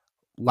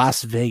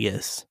Las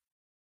Vegas.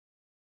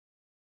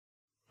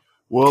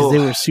 Well, because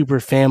they were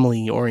super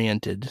family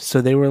oriented.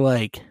 So they were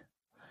like,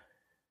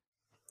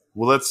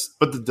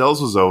 but the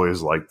Dells was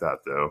always like that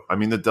though. I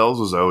mean, the Dells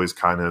was always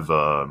kind of,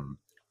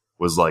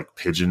 was like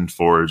Pigeon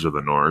Forge of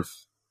the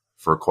North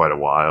for quite a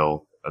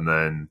while. And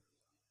then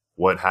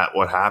what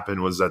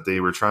happened was that they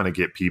were trying to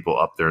get people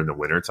up there in the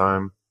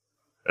wintertime.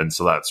 And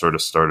so that sort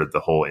of started the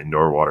whole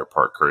indoor water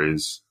park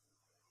craze.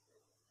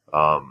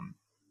 I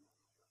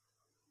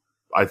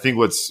think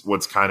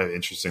what's kind of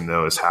interesting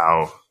though is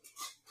how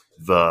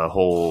the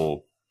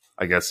whole,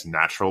 I guess,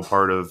 natural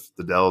part of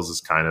the Dells is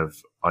kind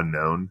of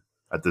unknown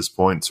at this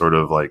point. Sort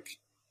of like,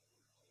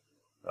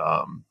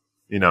 no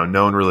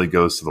one really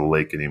goes to the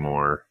lake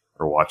anymore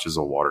or watches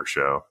a water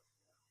show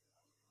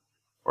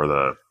or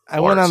the.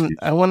 I went on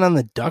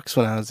the ducks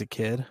when I was a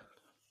kid.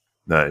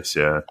 Nice,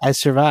 yeah. I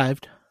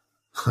survived.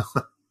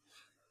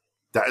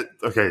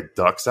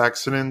 Ducks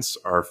accidents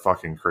are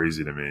fucking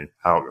crazy to me.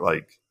 How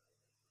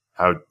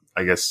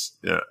I guess,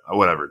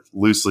 whatever,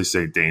 loosely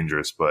say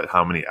dangerous, but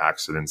how many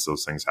accidents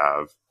those things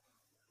have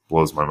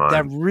blows my mind.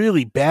 That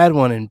really bad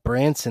one in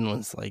Branson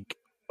was like,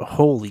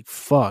 holy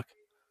fuck.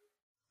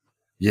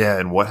 Yeah,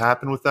 and what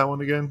happened with that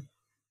one again?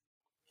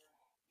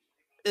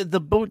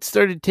 The boat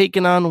started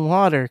taking on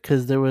water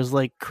because there was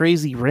like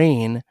crazy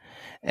rain,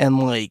 and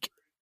like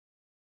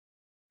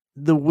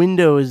the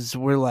windows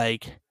were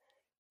like,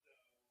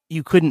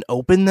 you couldn't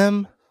open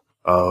them.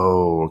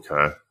 Oh,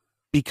 okay.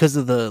 Because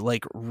of the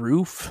like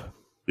roof.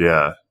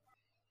 Yeah.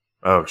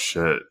 Oh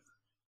shit.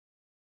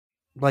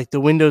 Like the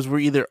windows were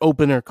either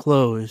open or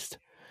closed.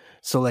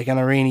 So like on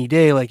a rainy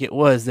day like it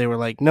was, they were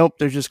like, nope,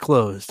 they're just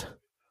closed.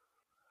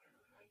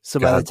 So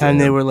by the time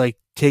they were like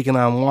taking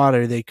on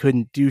water, they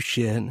couldn't do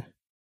shit. Damn.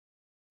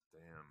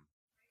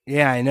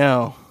 Yeah, I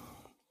know.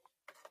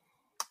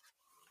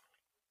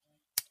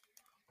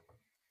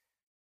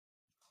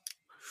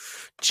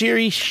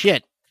 Cheery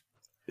shit.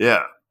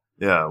 Yeah.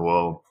 Yeah,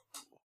 well,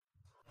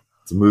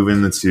 to move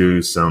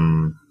into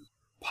some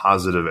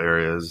positive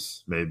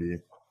areas, maybe.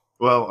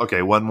 Well,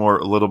 okay, one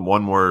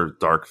more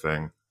dark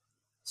thing.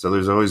 So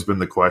there's always been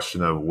the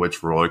question of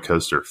which roller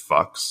coaster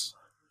fucks.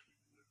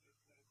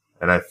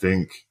 And I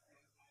think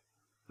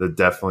that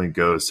definitely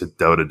goes to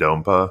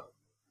Dodonpa,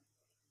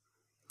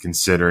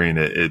 considering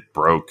it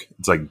broke.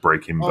 It's like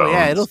breaking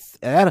bones.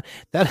 Yeah,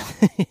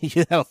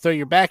 that'll throw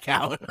your back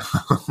out.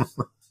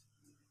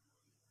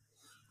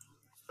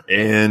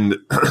 And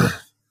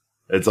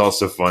it's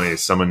also funny.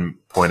 Someone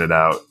pointed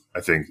out, I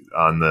think,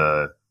 on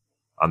the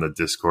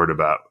Discord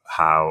about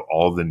how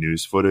all the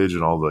news footage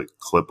and all the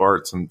clip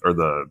arts or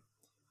the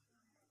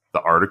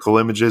article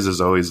images is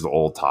always the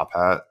old top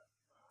hat,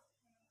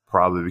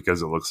 probably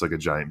because it looks like a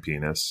giant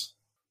penis.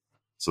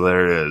 So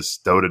there it is.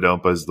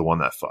 Dodonpa is the one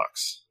that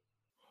fucks.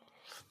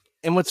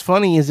 And what's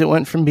funny is it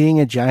went from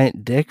being a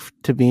giant dick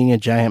to being a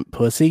giant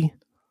pussy.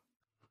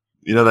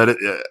 You know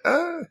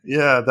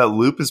that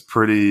loop is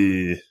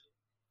pretty.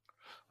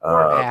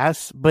 Or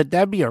ass, but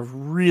that'd be a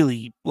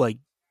really like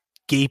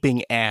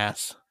gaping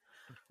ass.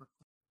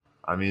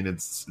 I mean,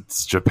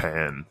 it's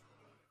Japan.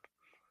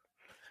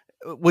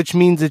 which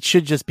means it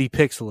should just be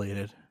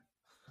pixelated.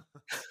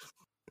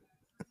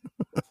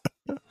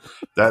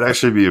 That'd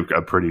actually be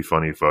a pretty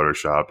funny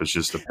Photoshop. It's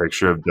just a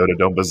picture of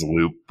Dododompa's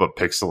loop, but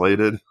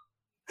pixelated.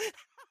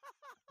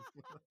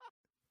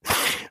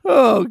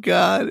 Oh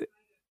God,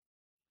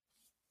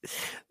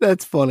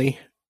 that's funny.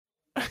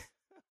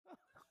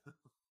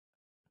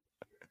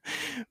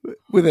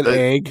 With an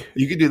egg.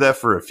 You could do that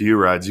for a few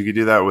rides. You could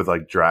do that with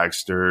like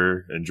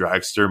Dragster, and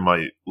Dragster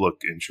might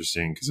look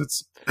interesting because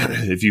it's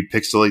if you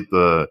pixelate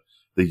the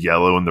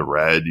yellow and the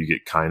red, you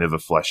get kind of a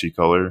fleshy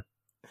color.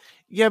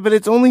 Yeah, but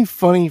it's only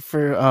funny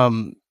for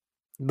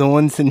the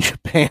ones in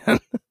Japan.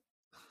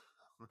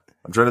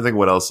 I'm trying to think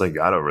what else they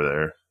got over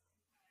there.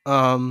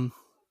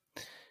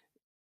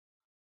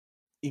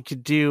 You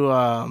could do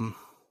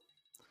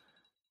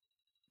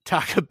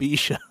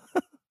Takabisha.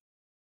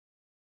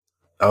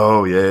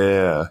 Oh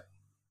yeah.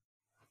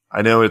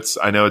 I know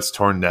it's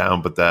torn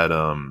down, but that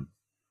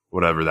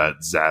whatever,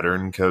 that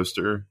Saturn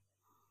coaster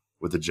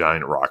with the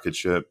giant rocket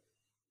ship.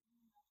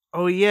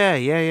 Oh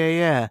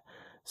yeah.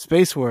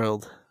 Space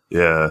World.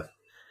 Yeah.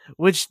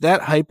 Which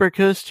that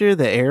hypercoaster,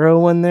 the Arrow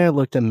one there,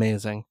 looked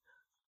amazing.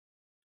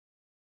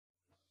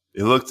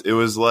 It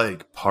was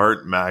like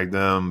part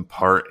Magnum,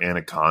 part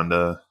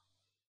Anaconda.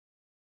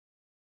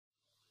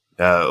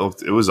 Yeah,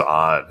 it was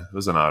odd. It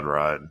was an odd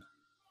ride.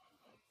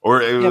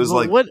 Or it was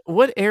like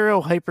what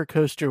Arrow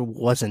hypercoaster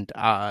wasn't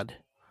odd?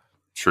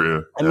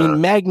 True. I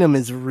mean, Magnum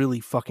is really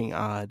fucking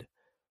odd.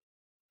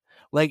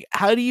 Like,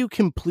 how do you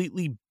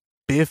completely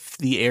biff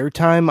the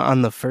airtime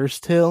on the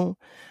first hill,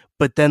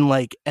 but then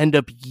like end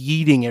up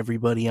yeeting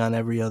everybody on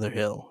every other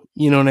hill?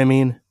 You know what I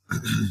mean?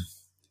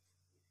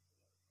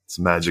 It's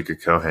magic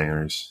of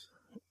co-hangers.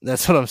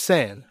 That's what I'm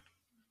saying.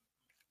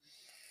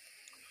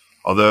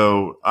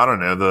 Although I don't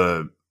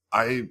know,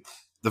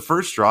 the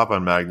first drop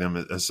on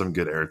Magnum has some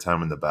good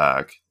airtime in the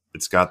back.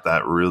 It's got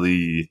that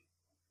really.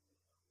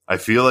 I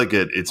feel like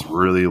it's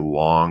really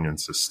long and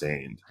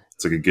sustained.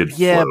 It's like a good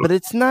flow. But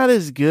it's not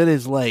as good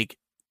as like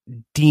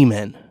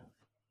Demon.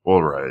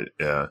 Well, right,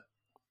 yeah.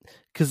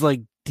 Because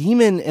like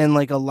Demon and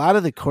like a lot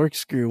of the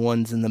corkscrew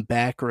ones in the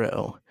back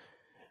row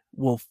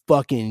will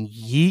fucking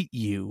yeet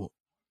you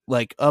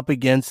like up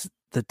against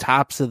the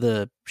tops of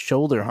the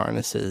shoulder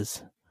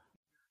harnesses.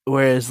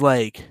 Whereas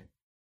like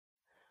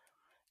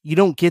you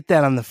don't get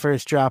that on the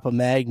first drop of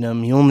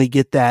Magnum. You only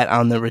get that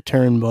on the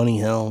return bunny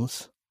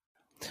hills.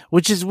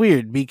 Which is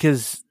weird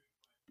because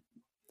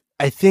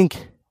I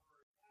think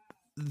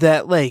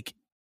that like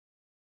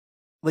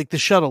the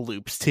shuttle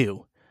loops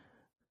too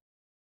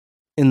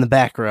in the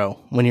back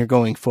row when you're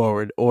going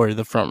forward or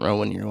the front row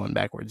when you're going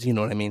backwards. You know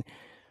what I mean?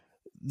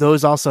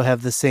 Those also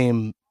have the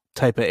same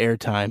type of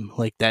airtime,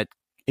 like that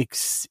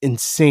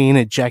insane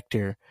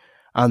ejector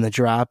on the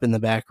drop in the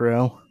back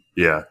row.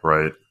 Yeah,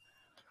 right.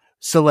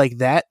 So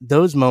like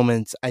those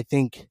moments, I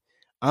think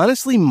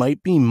honestly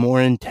might be more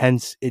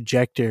intense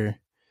ejector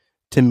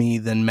to me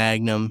than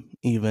Magnum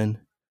even.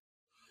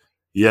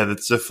 Yeah,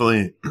 that's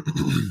definitely,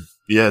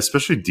 yeah,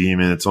 especially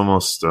Demon. It's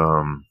almost,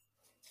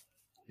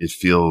 it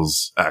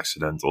feels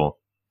accidental.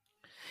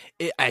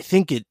 I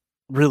think it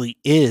really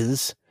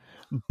is,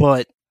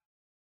 but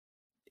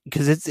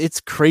because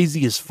it's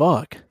crazy as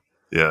fuck.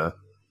 Yeah.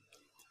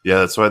 Yeah,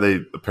 that's why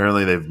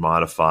they've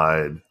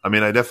modified. I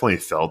mean, I definitely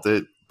felt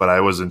it, but I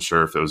wasn't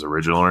sure if it was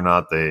original or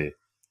not.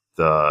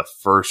 The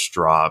first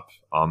drop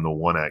on the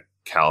one at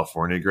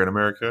California Great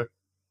America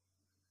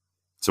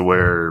to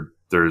where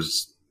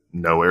there's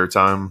no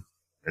airtime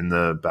in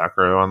the back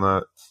row on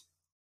that.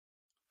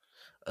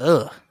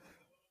 Ugh.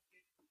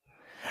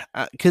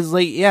 Because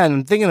like, yeah, and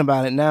I'm thinking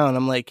about it now and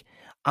I'm like,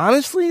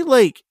 honestly,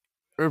 like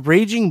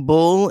Raging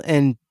Bull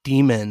and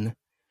Demon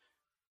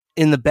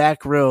in the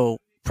back row,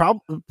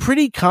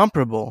 pretty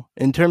comparable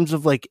in terms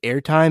of like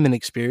airtime and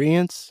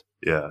experience.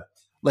 Yeah.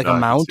 Like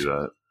amount. I can see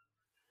that.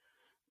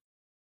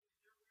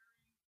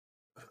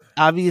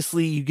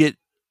 Obviously you get,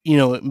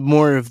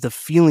 more of the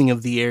feeling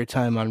of the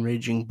airtime on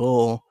Raging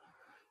Bull.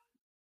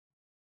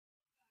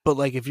 But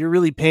like if you're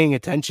really paying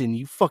attention,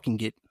 you fucking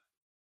get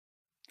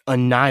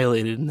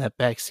annihilated in that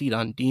back seat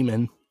on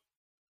Demon.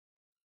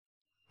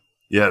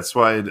 Yeah, that's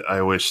why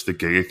I wish the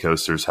Giga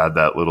Coasters had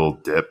that little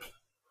dip.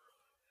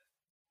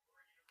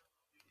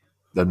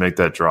 That'd make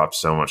that drop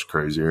so much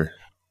crazier.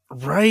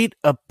 Right?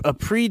 A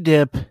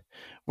pre-dip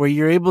where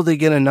you're able to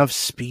get enough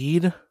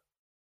speed.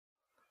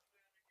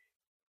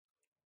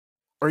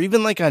 Or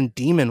even like on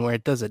Demon where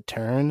it does a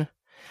turn.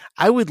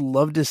 I would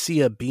love to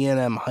see a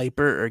B&M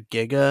Hyper or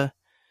Giga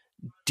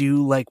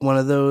do like one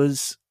of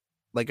those,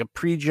 like a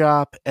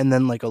pre-drop and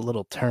then like a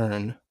little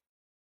turn.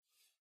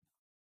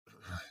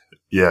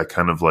 Yeah,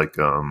 kind of like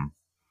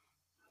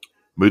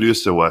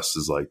Medusa West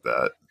is like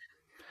that.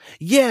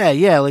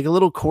 Yeah, like a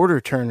little quarter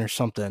turn or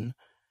something.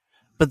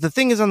 But the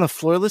thing is, on the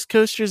floorless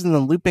coasters and the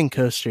looping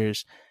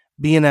coasters,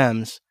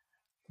 B&Ms,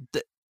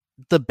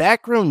 the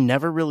back row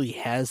never really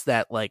has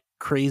that like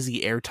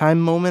crazy airtime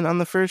moment on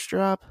the first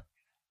drop.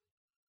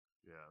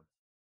 Yeah.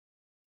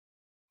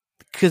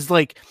 Because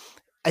like,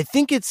 I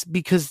think it's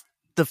because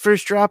the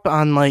first drop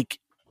on like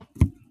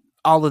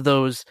all of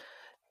those,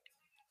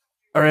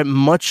 are at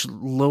much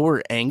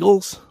lower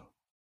angles,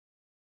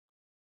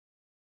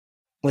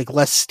 like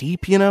less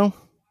steep, you know?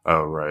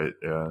 Oh, right.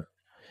 Yeah.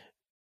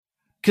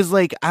 Because,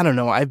 like, I don't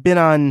know, I've been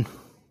on,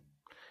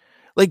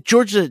 like,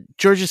 Georgia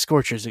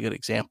Scorcher is a good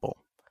example.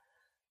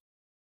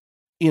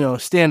 You know,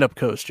 stand-up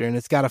coaster, and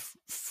it's got a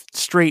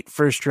straight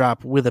first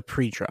drop with a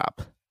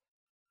pre-drop.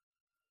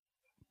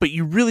 But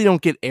you really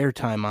don't get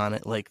airtime on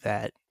it like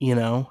that, you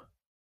know?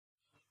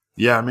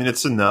 Yeah, I mean,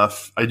 it's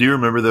enough. I do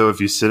remember, though, if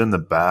you sit in the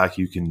back,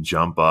 you can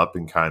jump up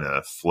and kind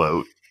of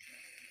float.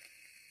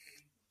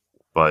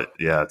 But,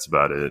 yeah, that's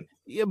about it.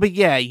 Yeah, but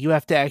yeah, you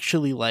have to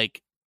actually,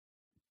 like,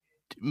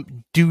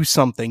 do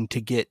something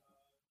to get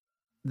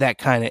that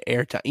kind of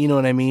airtime. You know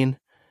what I mean?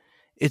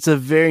 It's a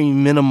very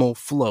minimal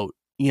float,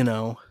 you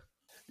know?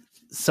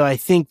 So I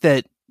think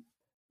that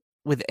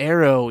with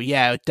Arrow,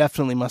 yeah, it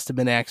definitely must have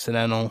been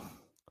accidental.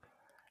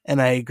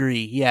 And I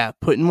agree. Yeah,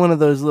 putting one of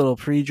those little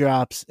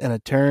pre-drops and a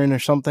turn or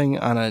something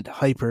on a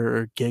Hyper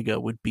or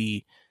Giga would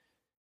be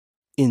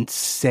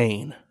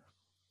insane.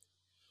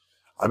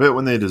 I bet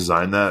when they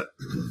designed that,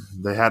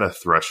 they had a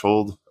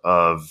threshold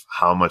of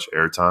how much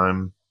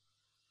airtime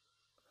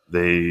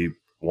they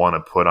want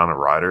to put on a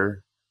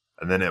rider.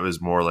 And then it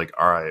was more like,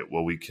 all right,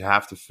 well, we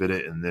have to fit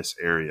it in this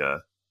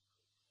area.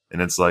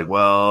 And it's like,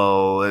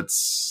 well,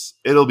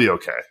 it'll be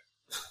okay.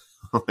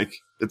 Like,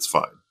 it's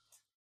fine.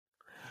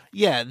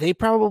 Yeah, they're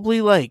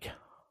probably like,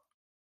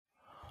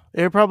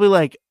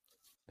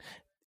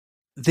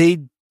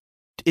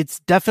 it's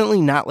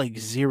definitely not like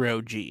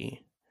 0G.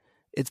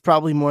 It's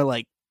probably more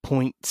like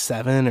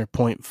 0.7 or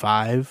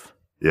 0.5.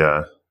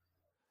 Yeah.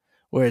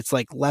 Where it's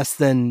like less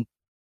than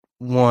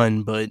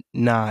 1, but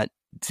not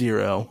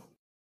 0.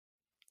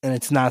 And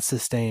it's not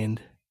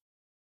sustained.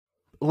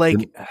 Like,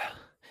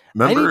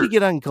 Remember, I need to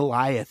get on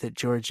Goliath at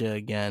Georgia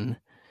again.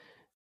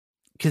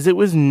 Because it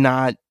was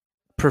not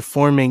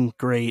performing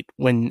great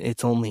when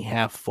it's only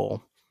half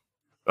full.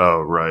 Oh,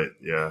 right.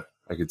 Yeah,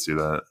 I could see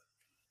that.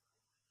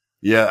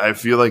 Yeah, I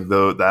feel like,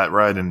 though, that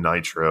ride and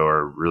Nitro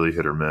are really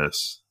hit or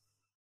miss.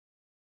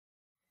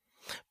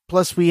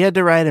 Plus, we had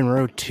to ride in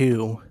row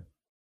 2.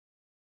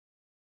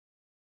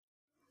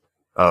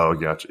 Oh,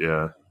 gotcha.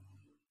 Yeah.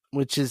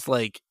 Which is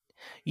like,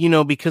 you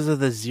know, because of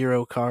the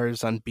 0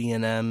 cars on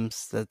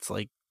B&Ms, that's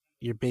like,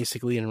 you're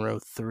basically in row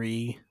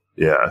 3.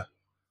 Yeah.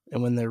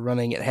 And when they're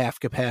running at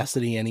half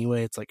capacity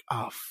anyway, it's like,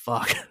 oh,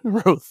 fuck,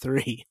 row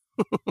 3.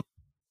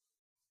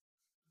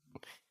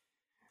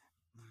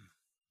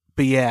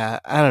 But yeah,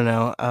 I don't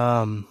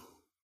know.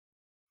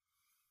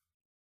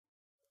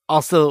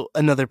 Also,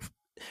 another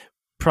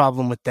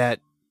problem with that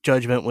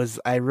judgment was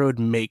I rode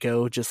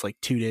Mako just like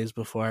 2 days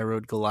before I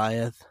rode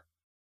Goliath.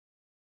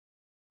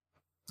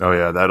 Oh,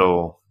 yeah,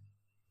 Mako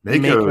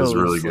is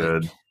really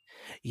good. Like,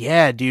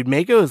 yeah, dude,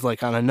 Mako is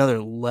like on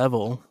another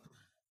level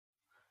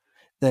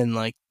than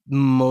like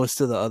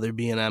most of the other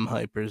B&M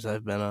hypers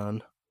I've been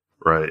on.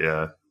 Right,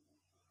 yeah.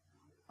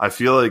 I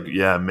feel like,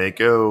 yeah,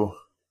 Mako.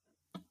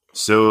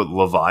 So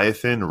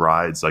Leviathan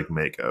rides like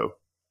Mako.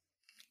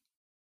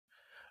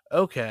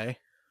 Okay.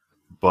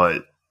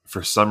 But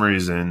for some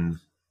reason,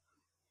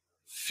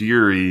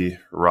 Fury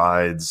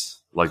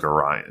rides like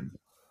Orion.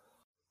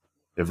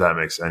 If that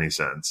makes any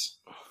sense.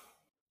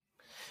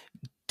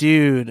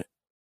 Dude,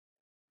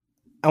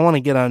 I want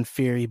to get on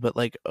Fury, but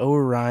like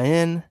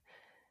Orion,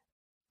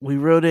 we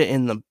rode it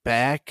in the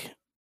back,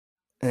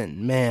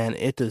 and man,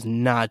 it does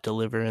not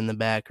deliver in the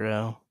back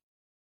row.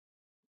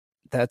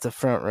 That's a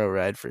front row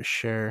ride for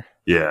sure.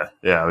 Yeah,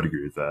 I would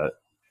agree with that.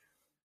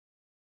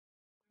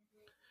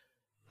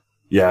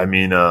 Yeah, I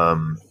mean,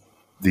 I'm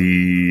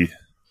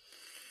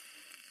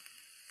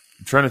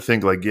trying to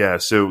think, like, yeah,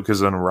 so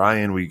because on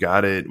Orion we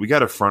got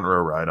a front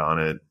row ride on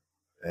it,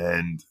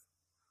 and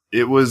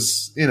it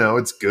was, you know,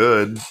 it's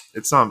good.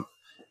 It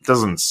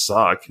doesn't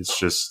suck. It's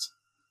just,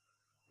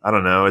 I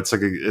don't know. It's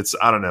like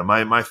I don't know.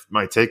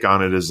 My take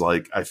on it is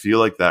like, I feel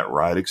like that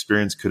ride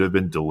experience could have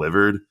been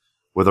delivered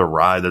with a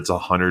ride that's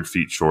 100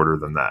 feet shorter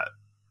than that.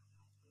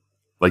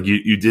 Like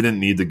you didn't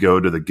need to go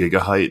to the giga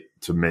height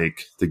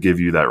to give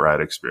you that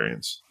ride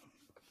experience.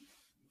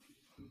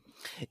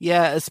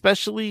 Yeah,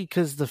 especially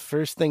because the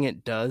first thing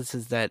it does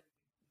is that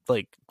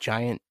like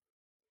giant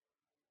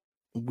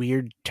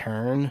weird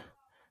turn.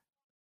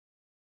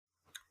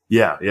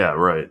 Yeah,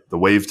 right. The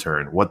wave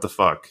turn. What the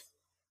fuck?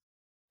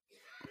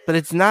 But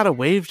it's not a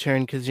wave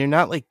turn because you're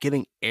not like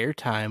getting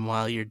airtime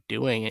while you're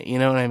doing it. You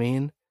know what I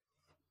mean?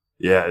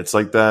 Yeah, it's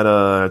like that.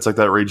 It's like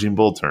that Raging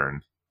Bull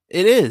turn.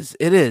 It is.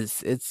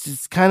 It's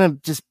just kind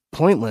of just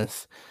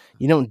pointless.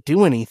 You don't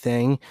do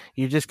anything.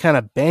 You're just kind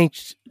of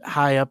banked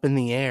high up in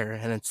the air,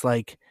 and it's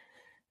like,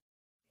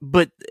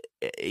 but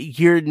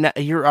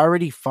you're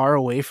already far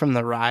away from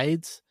the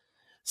rides,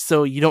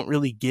 so you don't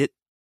really get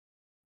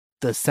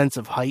the sense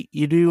of height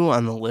you do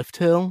on the lift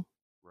hill.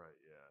 Right.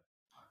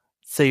 Yeah.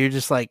 So you're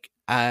just like,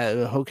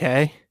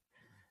 okay,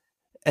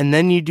 and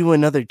then you do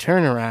another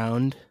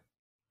turnaround.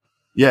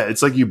 Yeah,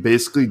 it's like you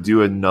basically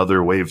do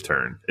another wave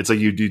turn. It's like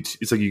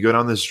it's like you go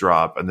down this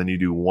drop and then you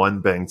do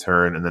one bang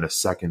turn and then a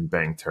second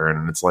bang turn,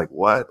 and it's like,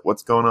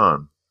 what's going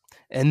on?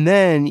 And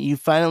then you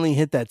finally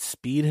hit that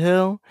speed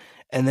hill,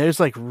 and there's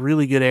like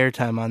really good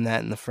airtime on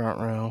that in the front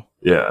row.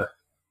 Yeah.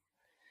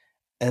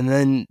 And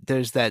then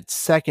there's that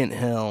second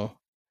hill,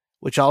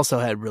 which also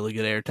had really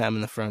good airtime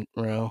in the front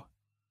row.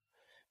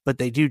 But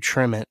they do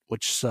trim it,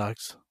 which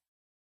sucks.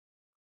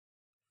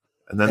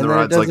 And then and the then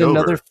ride's it does like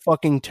another over.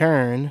 fucking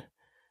turn.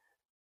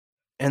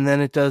 And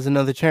then it does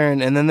another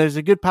turn. And then there's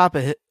a good pop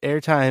of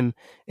airtime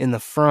in the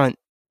front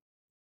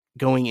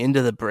going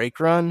into the brake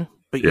run.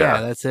 But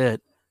yeah, that's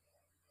it.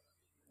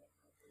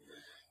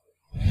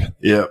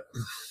 Yeah.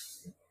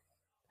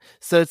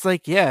 So it's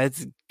like, yeah,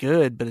 it's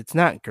good, but it's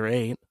not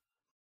great.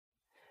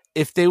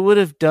 If they would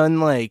have done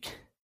like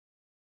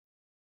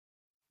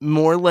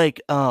more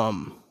like I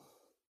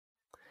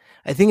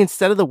think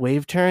instead of the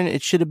wave turn,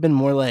 it should have been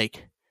more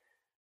like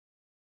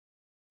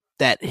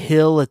that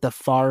hill at the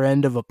far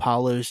end of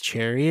Apollo's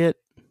Chariot.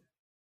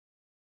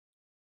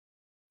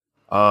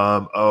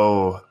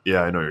 Oh,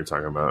 yeah, I know what you're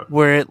talking about.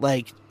 Where it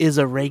like is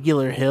a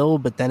regular hill,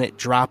 but then it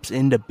drops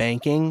into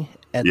banking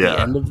at the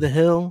end of the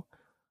hill.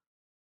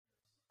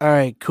 All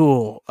right,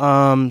 cool.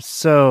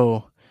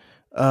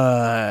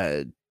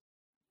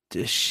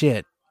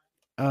 Shit.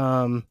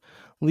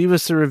 Leave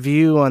us a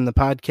review on the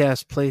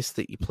podcast place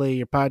that you play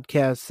your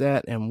podcasts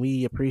at, and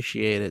we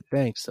appreciate it.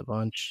 Thanks a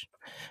bunch.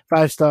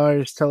 5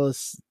 stars. Tell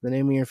us the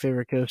name of your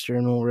favorite coaster,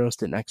 and we'll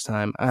roast it next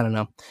time. I don't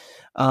know.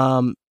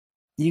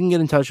 You can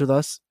get in touch with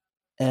us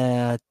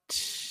at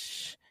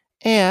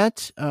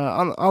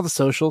on all the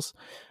socials,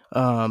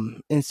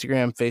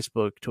 Instagram,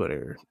 Facebook,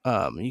 Twitter.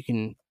 You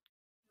can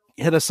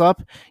hit us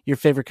up. Your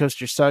favorite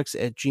coaster sucks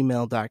at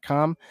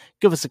gmail.com.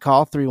 Give us a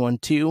call,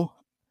 312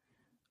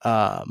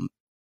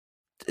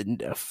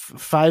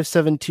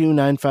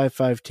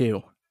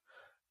 572-9552.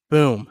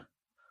 Boom.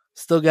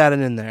 Still got it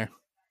in there.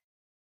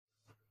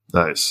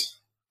 Nice.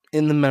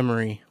 In the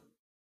memory.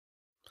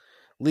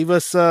 Leave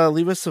us a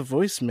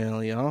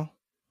voicemail, y'all.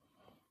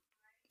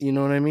 You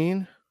know what I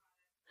mean?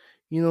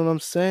 You know what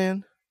I'm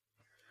saying?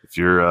 If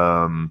you're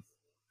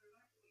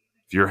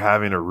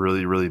having a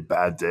really, really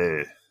bad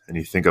day and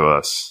you think of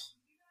us,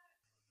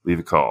 leave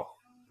a call.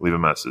 Leave a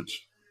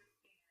message.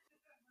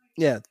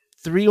 Yeah,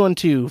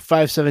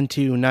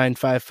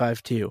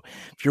 312-572-9552.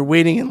 If you're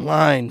waiting in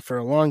line for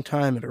a long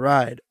time at a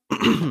ride,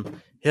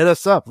 hit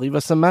us up. Leave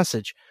us a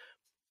message.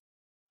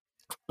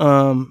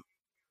 I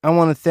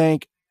want to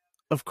thank,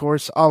 of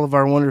course, all of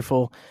our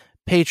wonderful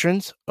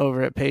patrons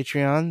over at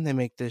Patreon. They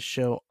make this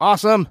show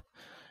awesome.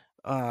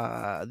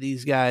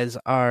 These guys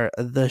are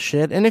the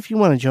shit. And if you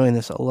want to join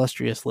this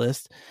illustrious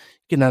list,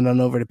 get on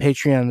over to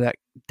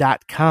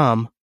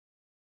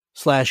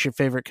patreon.com/your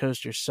favorite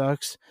coaster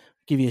sucks.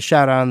 Give you a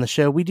shout out on the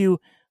show. We do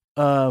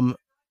a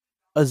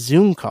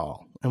Zoom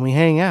call and we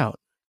hang out.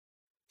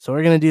 So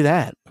we're going to do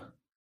that.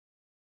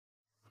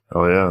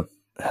 Oh, yeah.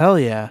 Hell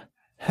yeah.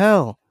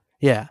 Hell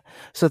yeah.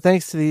 So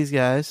thanks to these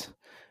guys,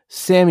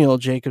 Samuel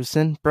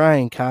Jacobson,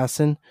 Brian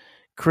Cosson,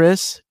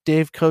 Chris,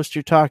 Dave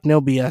Coaster Talk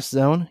No BS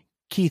Zone,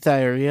 Keith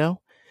Iorio,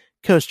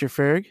 Coaster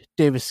Ferg,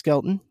 Davis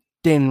Skelton,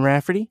 Dane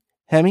Rafferty,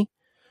 Hemi,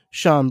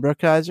 Sean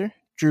Brookhiser,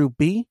 Drew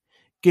B,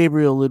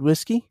 Gabriel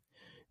Ludwski,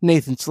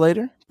 Nathan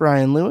Slater,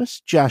 Brian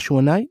Lewis,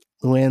 Joshua Knight,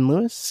 Luann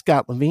Lewis,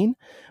 Scott Levine,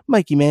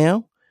 Mikey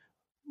Mayo,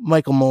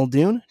 Michael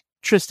Muldoon,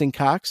 Tristan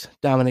Cox,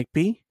 Dominic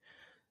B,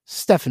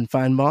 Stefan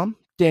Feinbaum,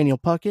 Daniel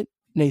Puckett,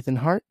 Nathan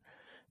Hart,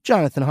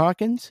 Jonathan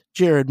Hawkins,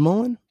 Jared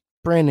Mullen,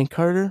 Brandon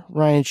Carter,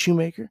 Ryan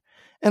Shoemaker,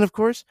 and of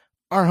course,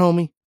 our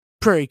homie,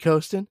 Prairie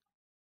Coastin.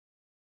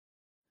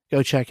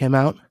 Go check him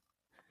out.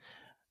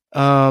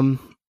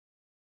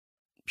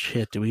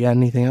 Shit, do we got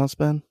anything else,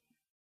 Ben?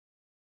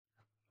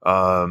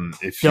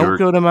 If Don't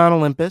go to Mount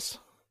Olympus.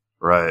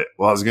 Right.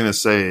 Well, I was gonna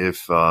say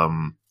if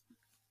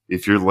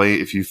you're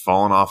late, if you've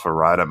fallen off a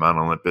ride at Mount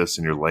Olympus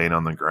and you're laying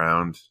on the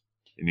ground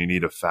and you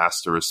need a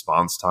faster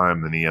response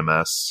time than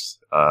EMS,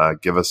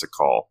 give us a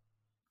call.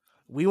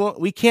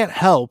 We can't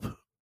help,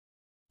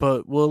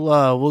 but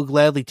we'll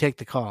gladly take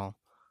the call.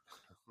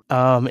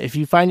 If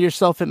you find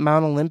yourself at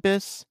Mount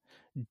Olympus,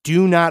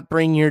 do not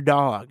bring your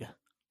dog.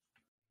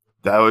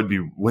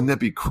 Wouldn't that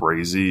be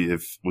crazy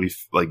if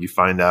you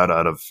find out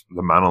of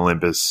the Mount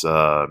Olympus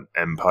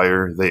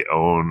empire, they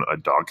own a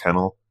dog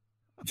kennel?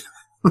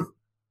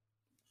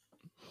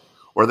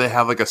 Or they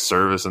have like a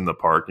service in the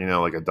park,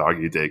 like a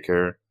doggy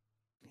daycare.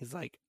 He's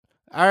like,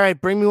 all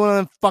right, bring me one of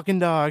them fucking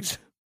dogs.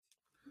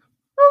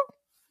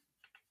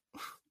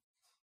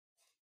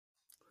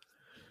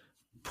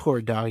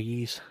 Poor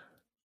doggies.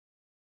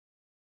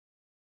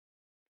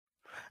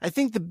 I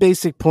think the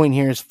basic point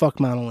here is fuck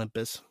Mount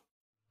Olympus.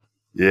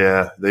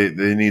 Yeah,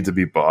 they need to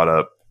be bought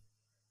up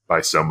by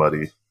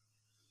somebody.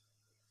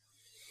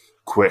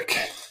 Quick.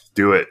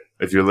 Do it.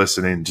 If you're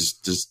listening,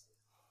 just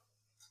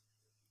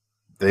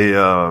they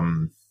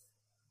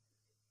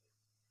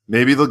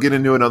maybe they'll get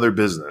into another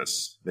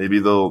business. Maybe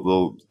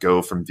they'll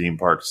go from theme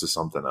parks to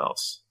something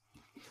else.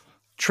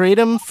 Trade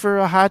them for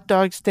a hot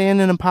dog stand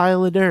and a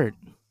pile of dirt.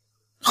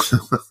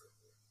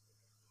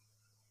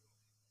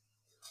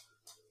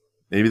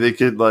 Maybe they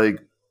could,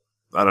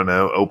 I don't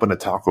know, open a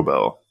Taco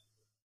Bell.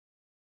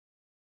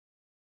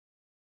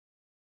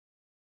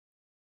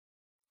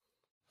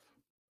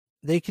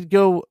 They could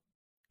go.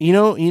 You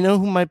know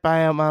who might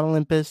buy out Mount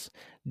Olympus?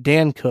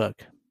 Dan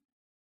Cook.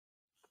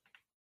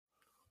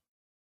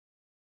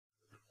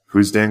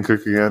 Who's Dan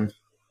Cook again?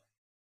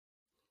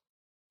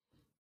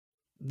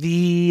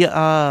 The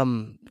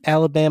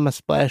Alabama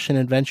Splash and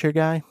Adventure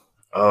guy.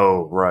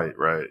 Oh, right.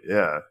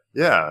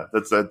 Yeah.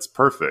 That's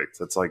perfect.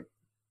 That's like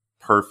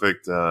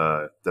perfect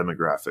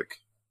demographic.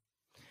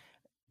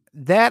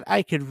 That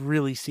I could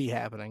really see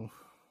happening.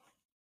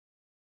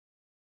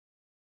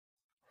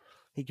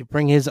 He could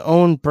bring his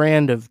own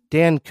brand of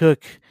Dan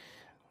Cook.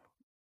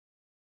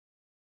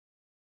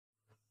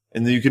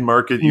 And then you can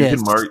market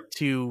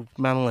to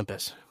Mount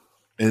Olympus.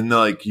 And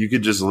like you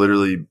could just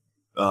literally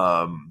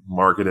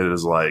market it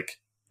as like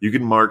you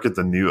can market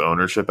the new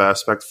ownership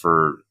aspect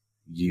for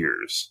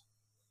years.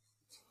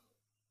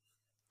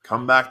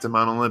 Come back to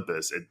Mount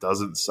Olympus. It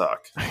doesn't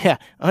suck. Yeah,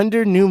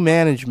 under new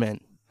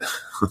management.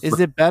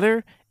 Is it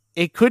better?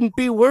 It couldn't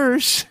be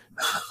worse.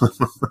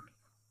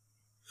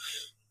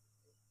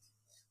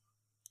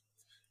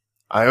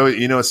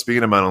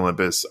 Speaking of Mount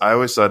Olympus, I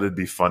always thought it'd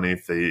be funny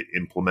if they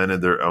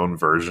implemented their own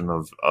version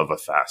of a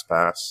fast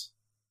pass.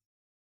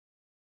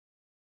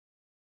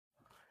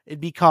 It'd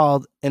be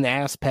called an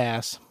ass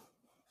pass.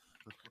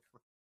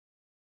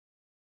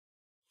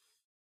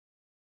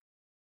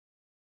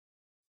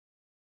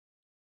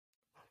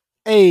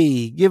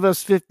 Hey, give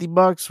us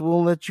 $50,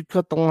 we'll let you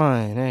cut the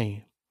line.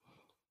 Hey.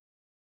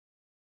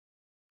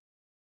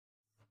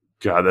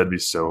 God, that'd be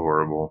so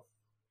horrible.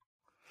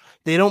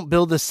 They don't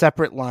build a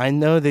separate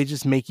line, though. They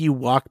just make you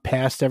walk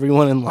past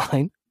everyone in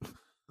line.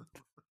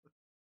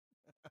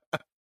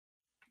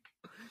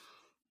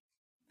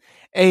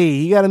 Hey,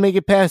 you got to make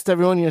it past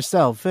everyone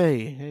yourself.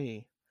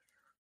 Hey.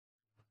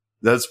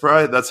 That's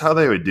how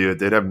they would do it.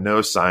 They'd have no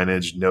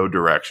signage, no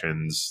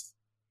directions.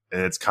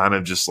 And it's kind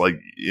of just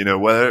like,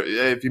 whether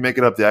if you make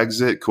it up the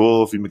exit,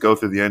 cool. If you go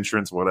through the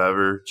entrance,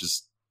 whatever,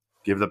 just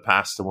give the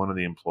pass to one of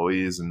the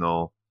employees and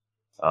they'll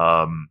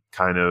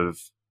kind of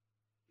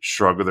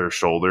shrug their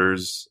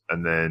shoulders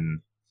and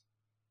then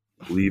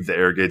leave the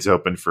air gates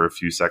open for a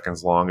few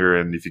seconds longer.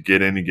 And if you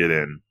get in, you get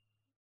in.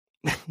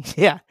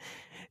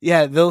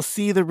 Yeah, they'll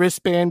see the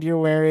wristband you're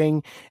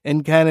wearing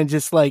and kind of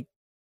just like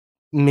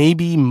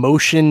maybe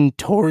motion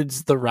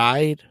towards the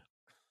ride.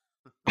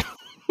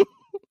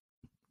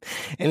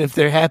 And if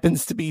there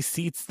happens to be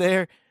seats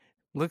there,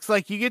 looks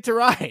like you get to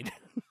ride.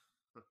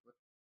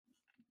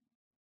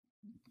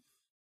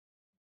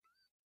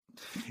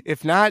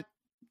 If not,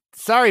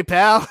 sorry,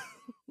 pal.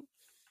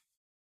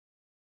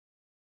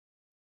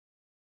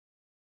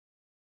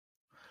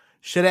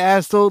 Should have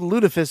asked old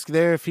Ludafisk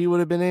there if he would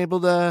have been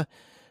able to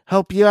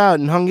help you out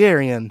in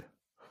Hungarian.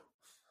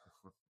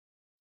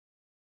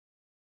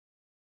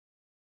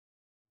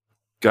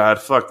 God,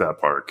 fuck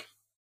that park.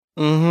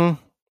 Mm-hmm.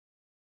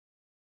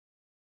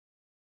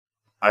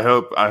 I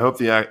hope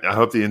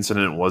the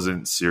incident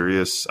wasn't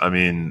serious. I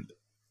mean,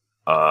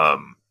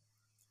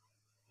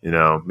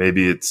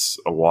 maybe it's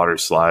a water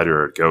slide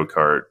or a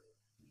go-kart.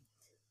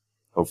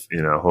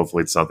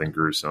 Hopefully it's something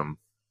gruesome.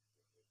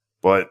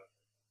 But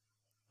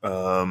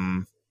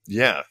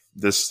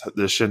this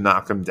should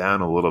knock them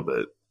down a little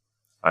bit.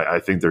 I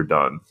think they're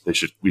done.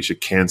 We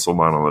should cancel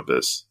Mount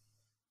Olympus.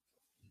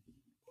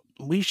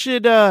 We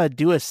should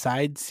do a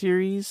side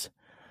series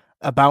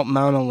about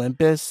Mount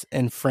Olympus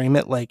and frame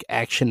it like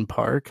Action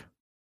Park.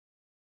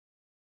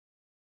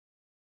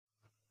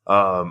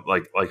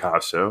 Like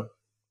how so?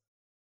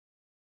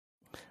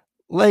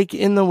 Like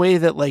in the way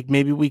that like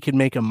maybe we could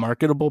make a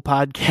marketable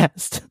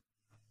podcast.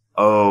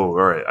 Oh, all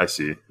right. I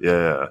see.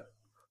 Yeah.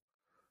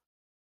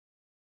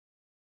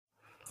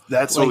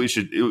 That's what we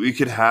should. We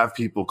could have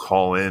people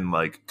call in,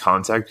 like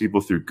contact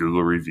people through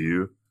Google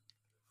Review,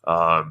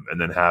 and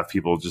then have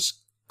people just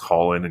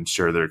call in and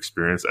share their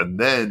experience. And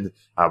then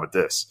how about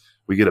this?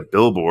 We get a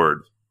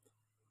billboard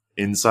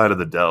inside of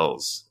the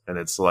Dells, and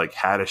it's like,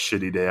 had a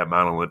shitty day at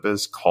Mount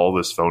Olympus, call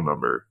this phone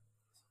number.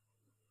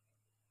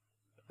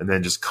 And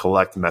then just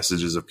collect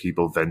messages of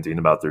people venting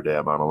about their day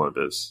at Mount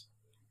Olympus.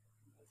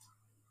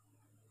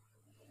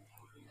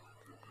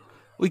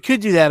 We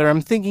could do that, or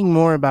I'm thinking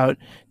more about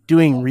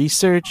doing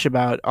research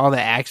about all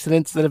the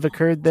accidents that have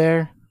occurred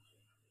there.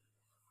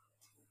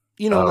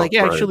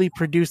 Actually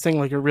producing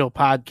like a real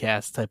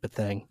podcast type of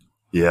thing.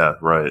 Yeah,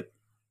 right.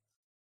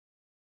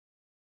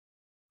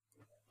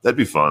 That'd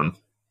be fun.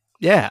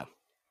 Yeah.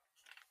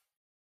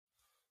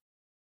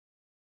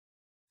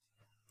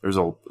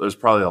 There's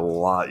probably a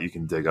lot you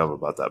can dig up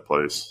about that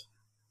place.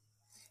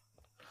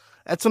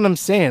 That's what I'm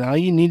saying. All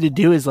you need to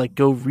do is like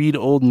go read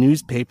old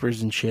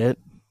newspapers and shit.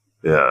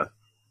 Yeah.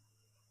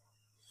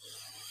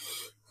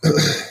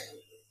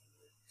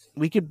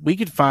 We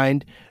could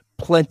find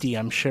plenty,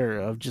 I'm sure,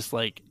 of just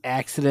like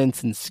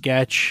accidents and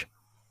sketch.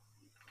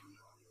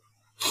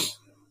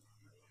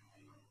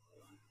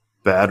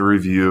 Bad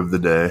review of the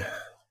day.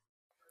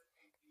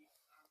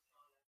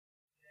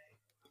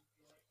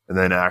 And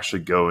then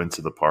actually go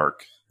into the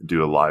park and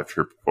do a live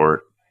trip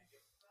report.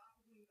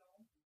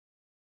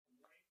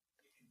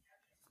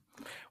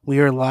 We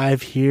are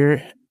live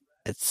here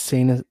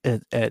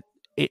at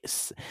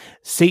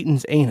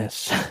Satan's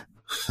anus.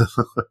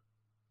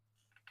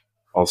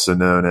 Also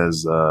known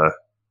as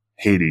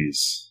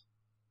Hades.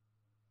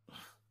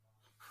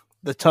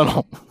 The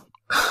tunnel.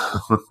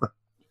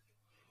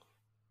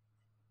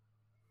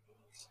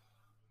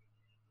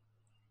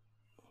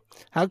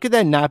 How could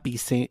that not be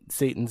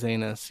Satan's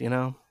anus, you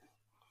know?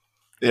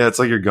 Yeah, it's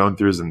like you're going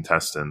through his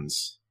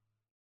intestines.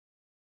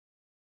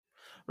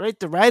 Right?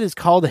 The ride is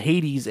called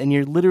Hades, and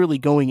you're literally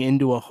going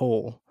into a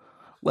hole.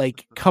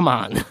 Like, come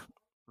on.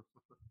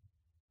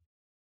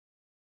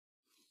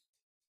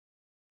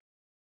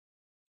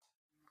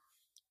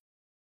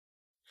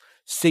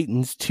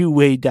 Satan's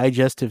two-way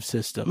digestive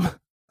system.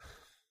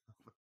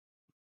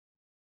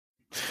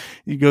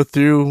 You go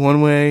through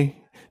one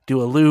way,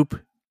 do a loop,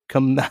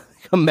 come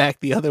back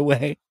the other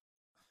way.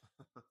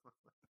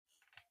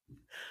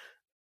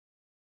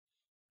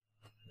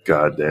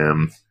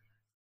 Goddamn.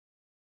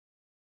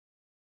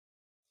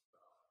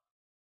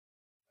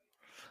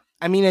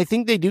 I mean, I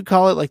think they do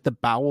call it like the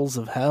bowels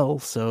of hell,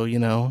 so, you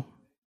know.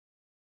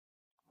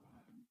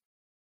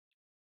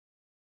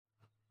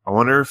 I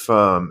wonder if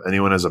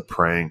anyone has a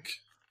prank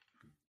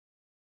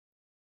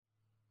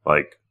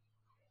like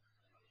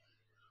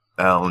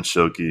Alan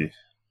Shoki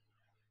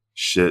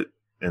shit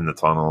in the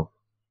tunnel.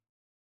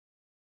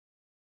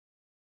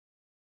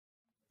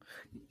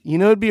 You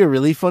know, it'd be a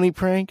really funny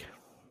prank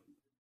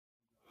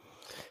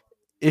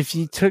if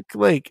you took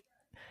like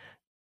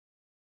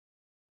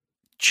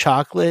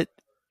chocolate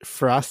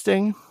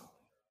frosting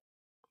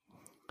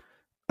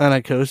on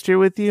a coaster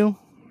with you.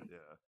 Yeah.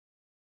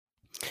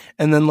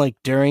 And then like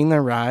during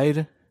the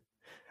ride,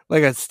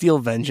 like a Steel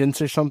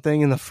Vengeance or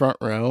something in the front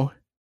row.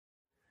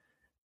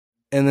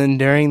 And then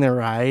during the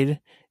ride,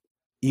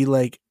 you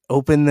like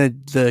open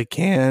the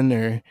can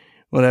or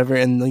whatever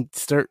and like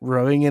start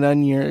rubbing it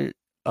on your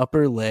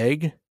upper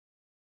leg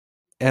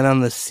and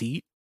on the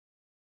seat.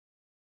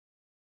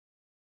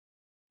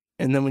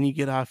 And then when you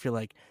get off, you're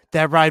like,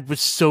 that ride was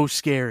so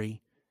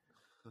scary.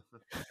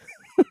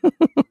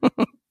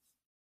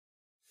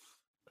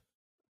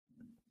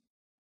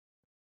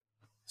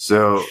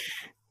 So,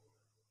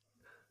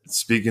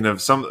 speaking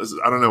of some,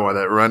 I don't know why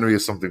that reminded me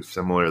of something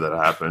similar that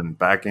happened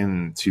back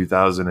in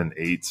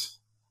 2008.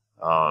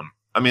 I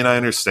mean, I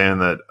understand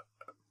that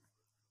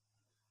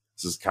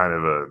this is kind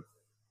of a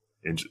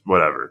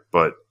whatever,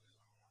 but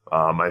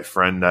my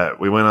friend that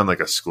we went on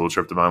like a school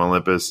trip to Mount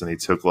Olympus, and he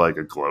took like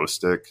a glow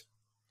stick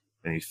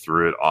and he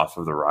threw it off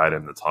of the ride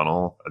in the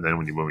tunnel, and then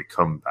when we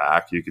come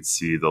back, you could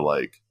see the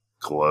like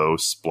glow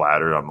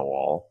splattered on the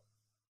wall.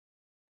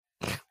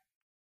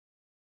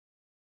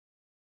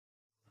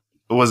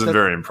 It wasn't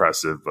very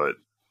impressive, but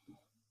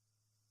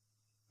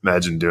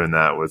imagine doing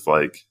that with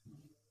like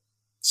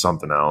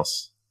something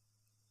else.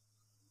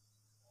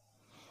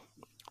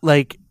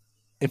 Like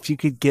if you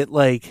could get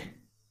like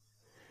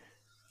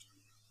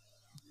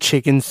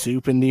chicken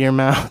soup into your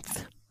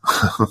mouth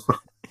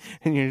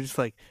and you're just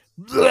like,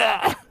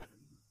 blah!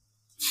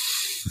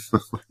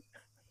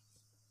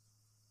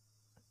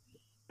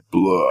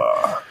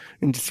 Blah.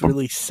 And just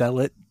really sell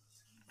it.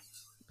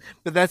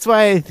 But that's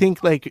why I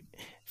think like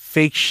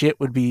fake shit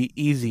would be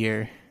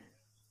easier.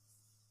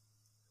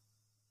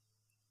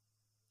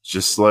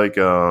 Just like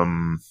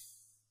yeah.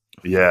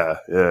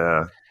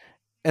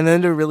 And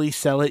then to really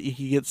sell it, you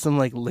could get some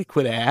like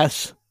liquid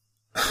ass.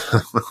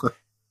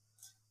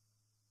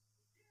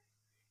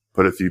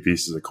 Put a few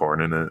pieces of corn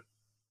in it.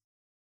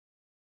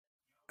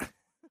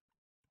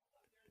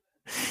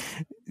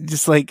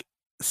 Just like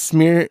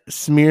smear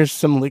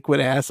some liquid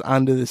ass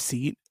onto the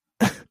seat.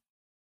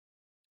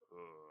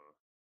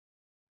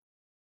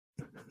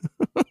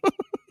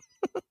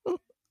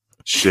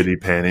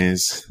 Shitty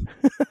panties.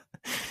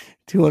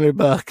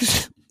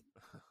 $200.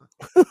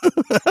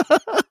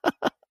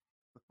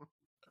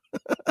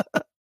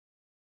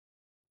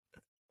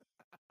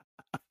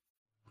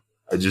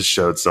 I just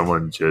showed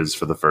someone jizz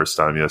for the first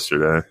time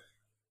yesterday.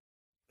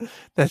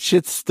 That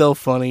shit's still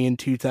funny in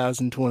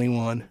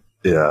 2021.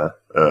 Yeah.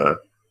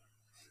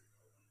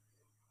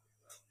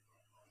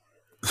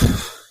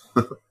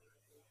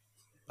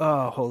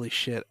 Oh, holy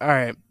shit. All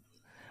right.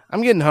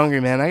 I'm getting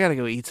hungry, man. I gotta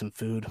go eat some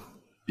food.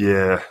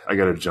 Yeah, I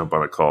gotta jump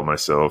on a call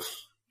myself.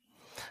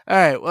 All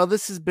right. Well,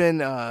 this has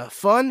been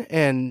fun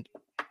and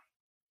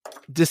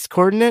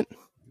discordant.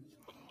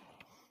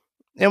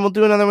 And we'll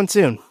do another one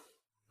soon.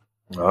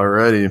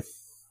 Alrighty.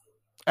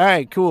 All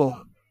right, cool.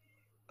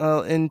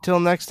 Until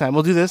next time.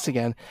 We'll do this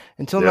again.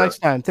 Until next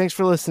time. Thanks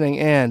for listening.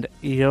 And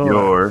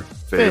your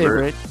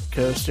favorite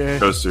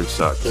coaster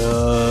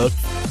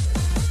sucks.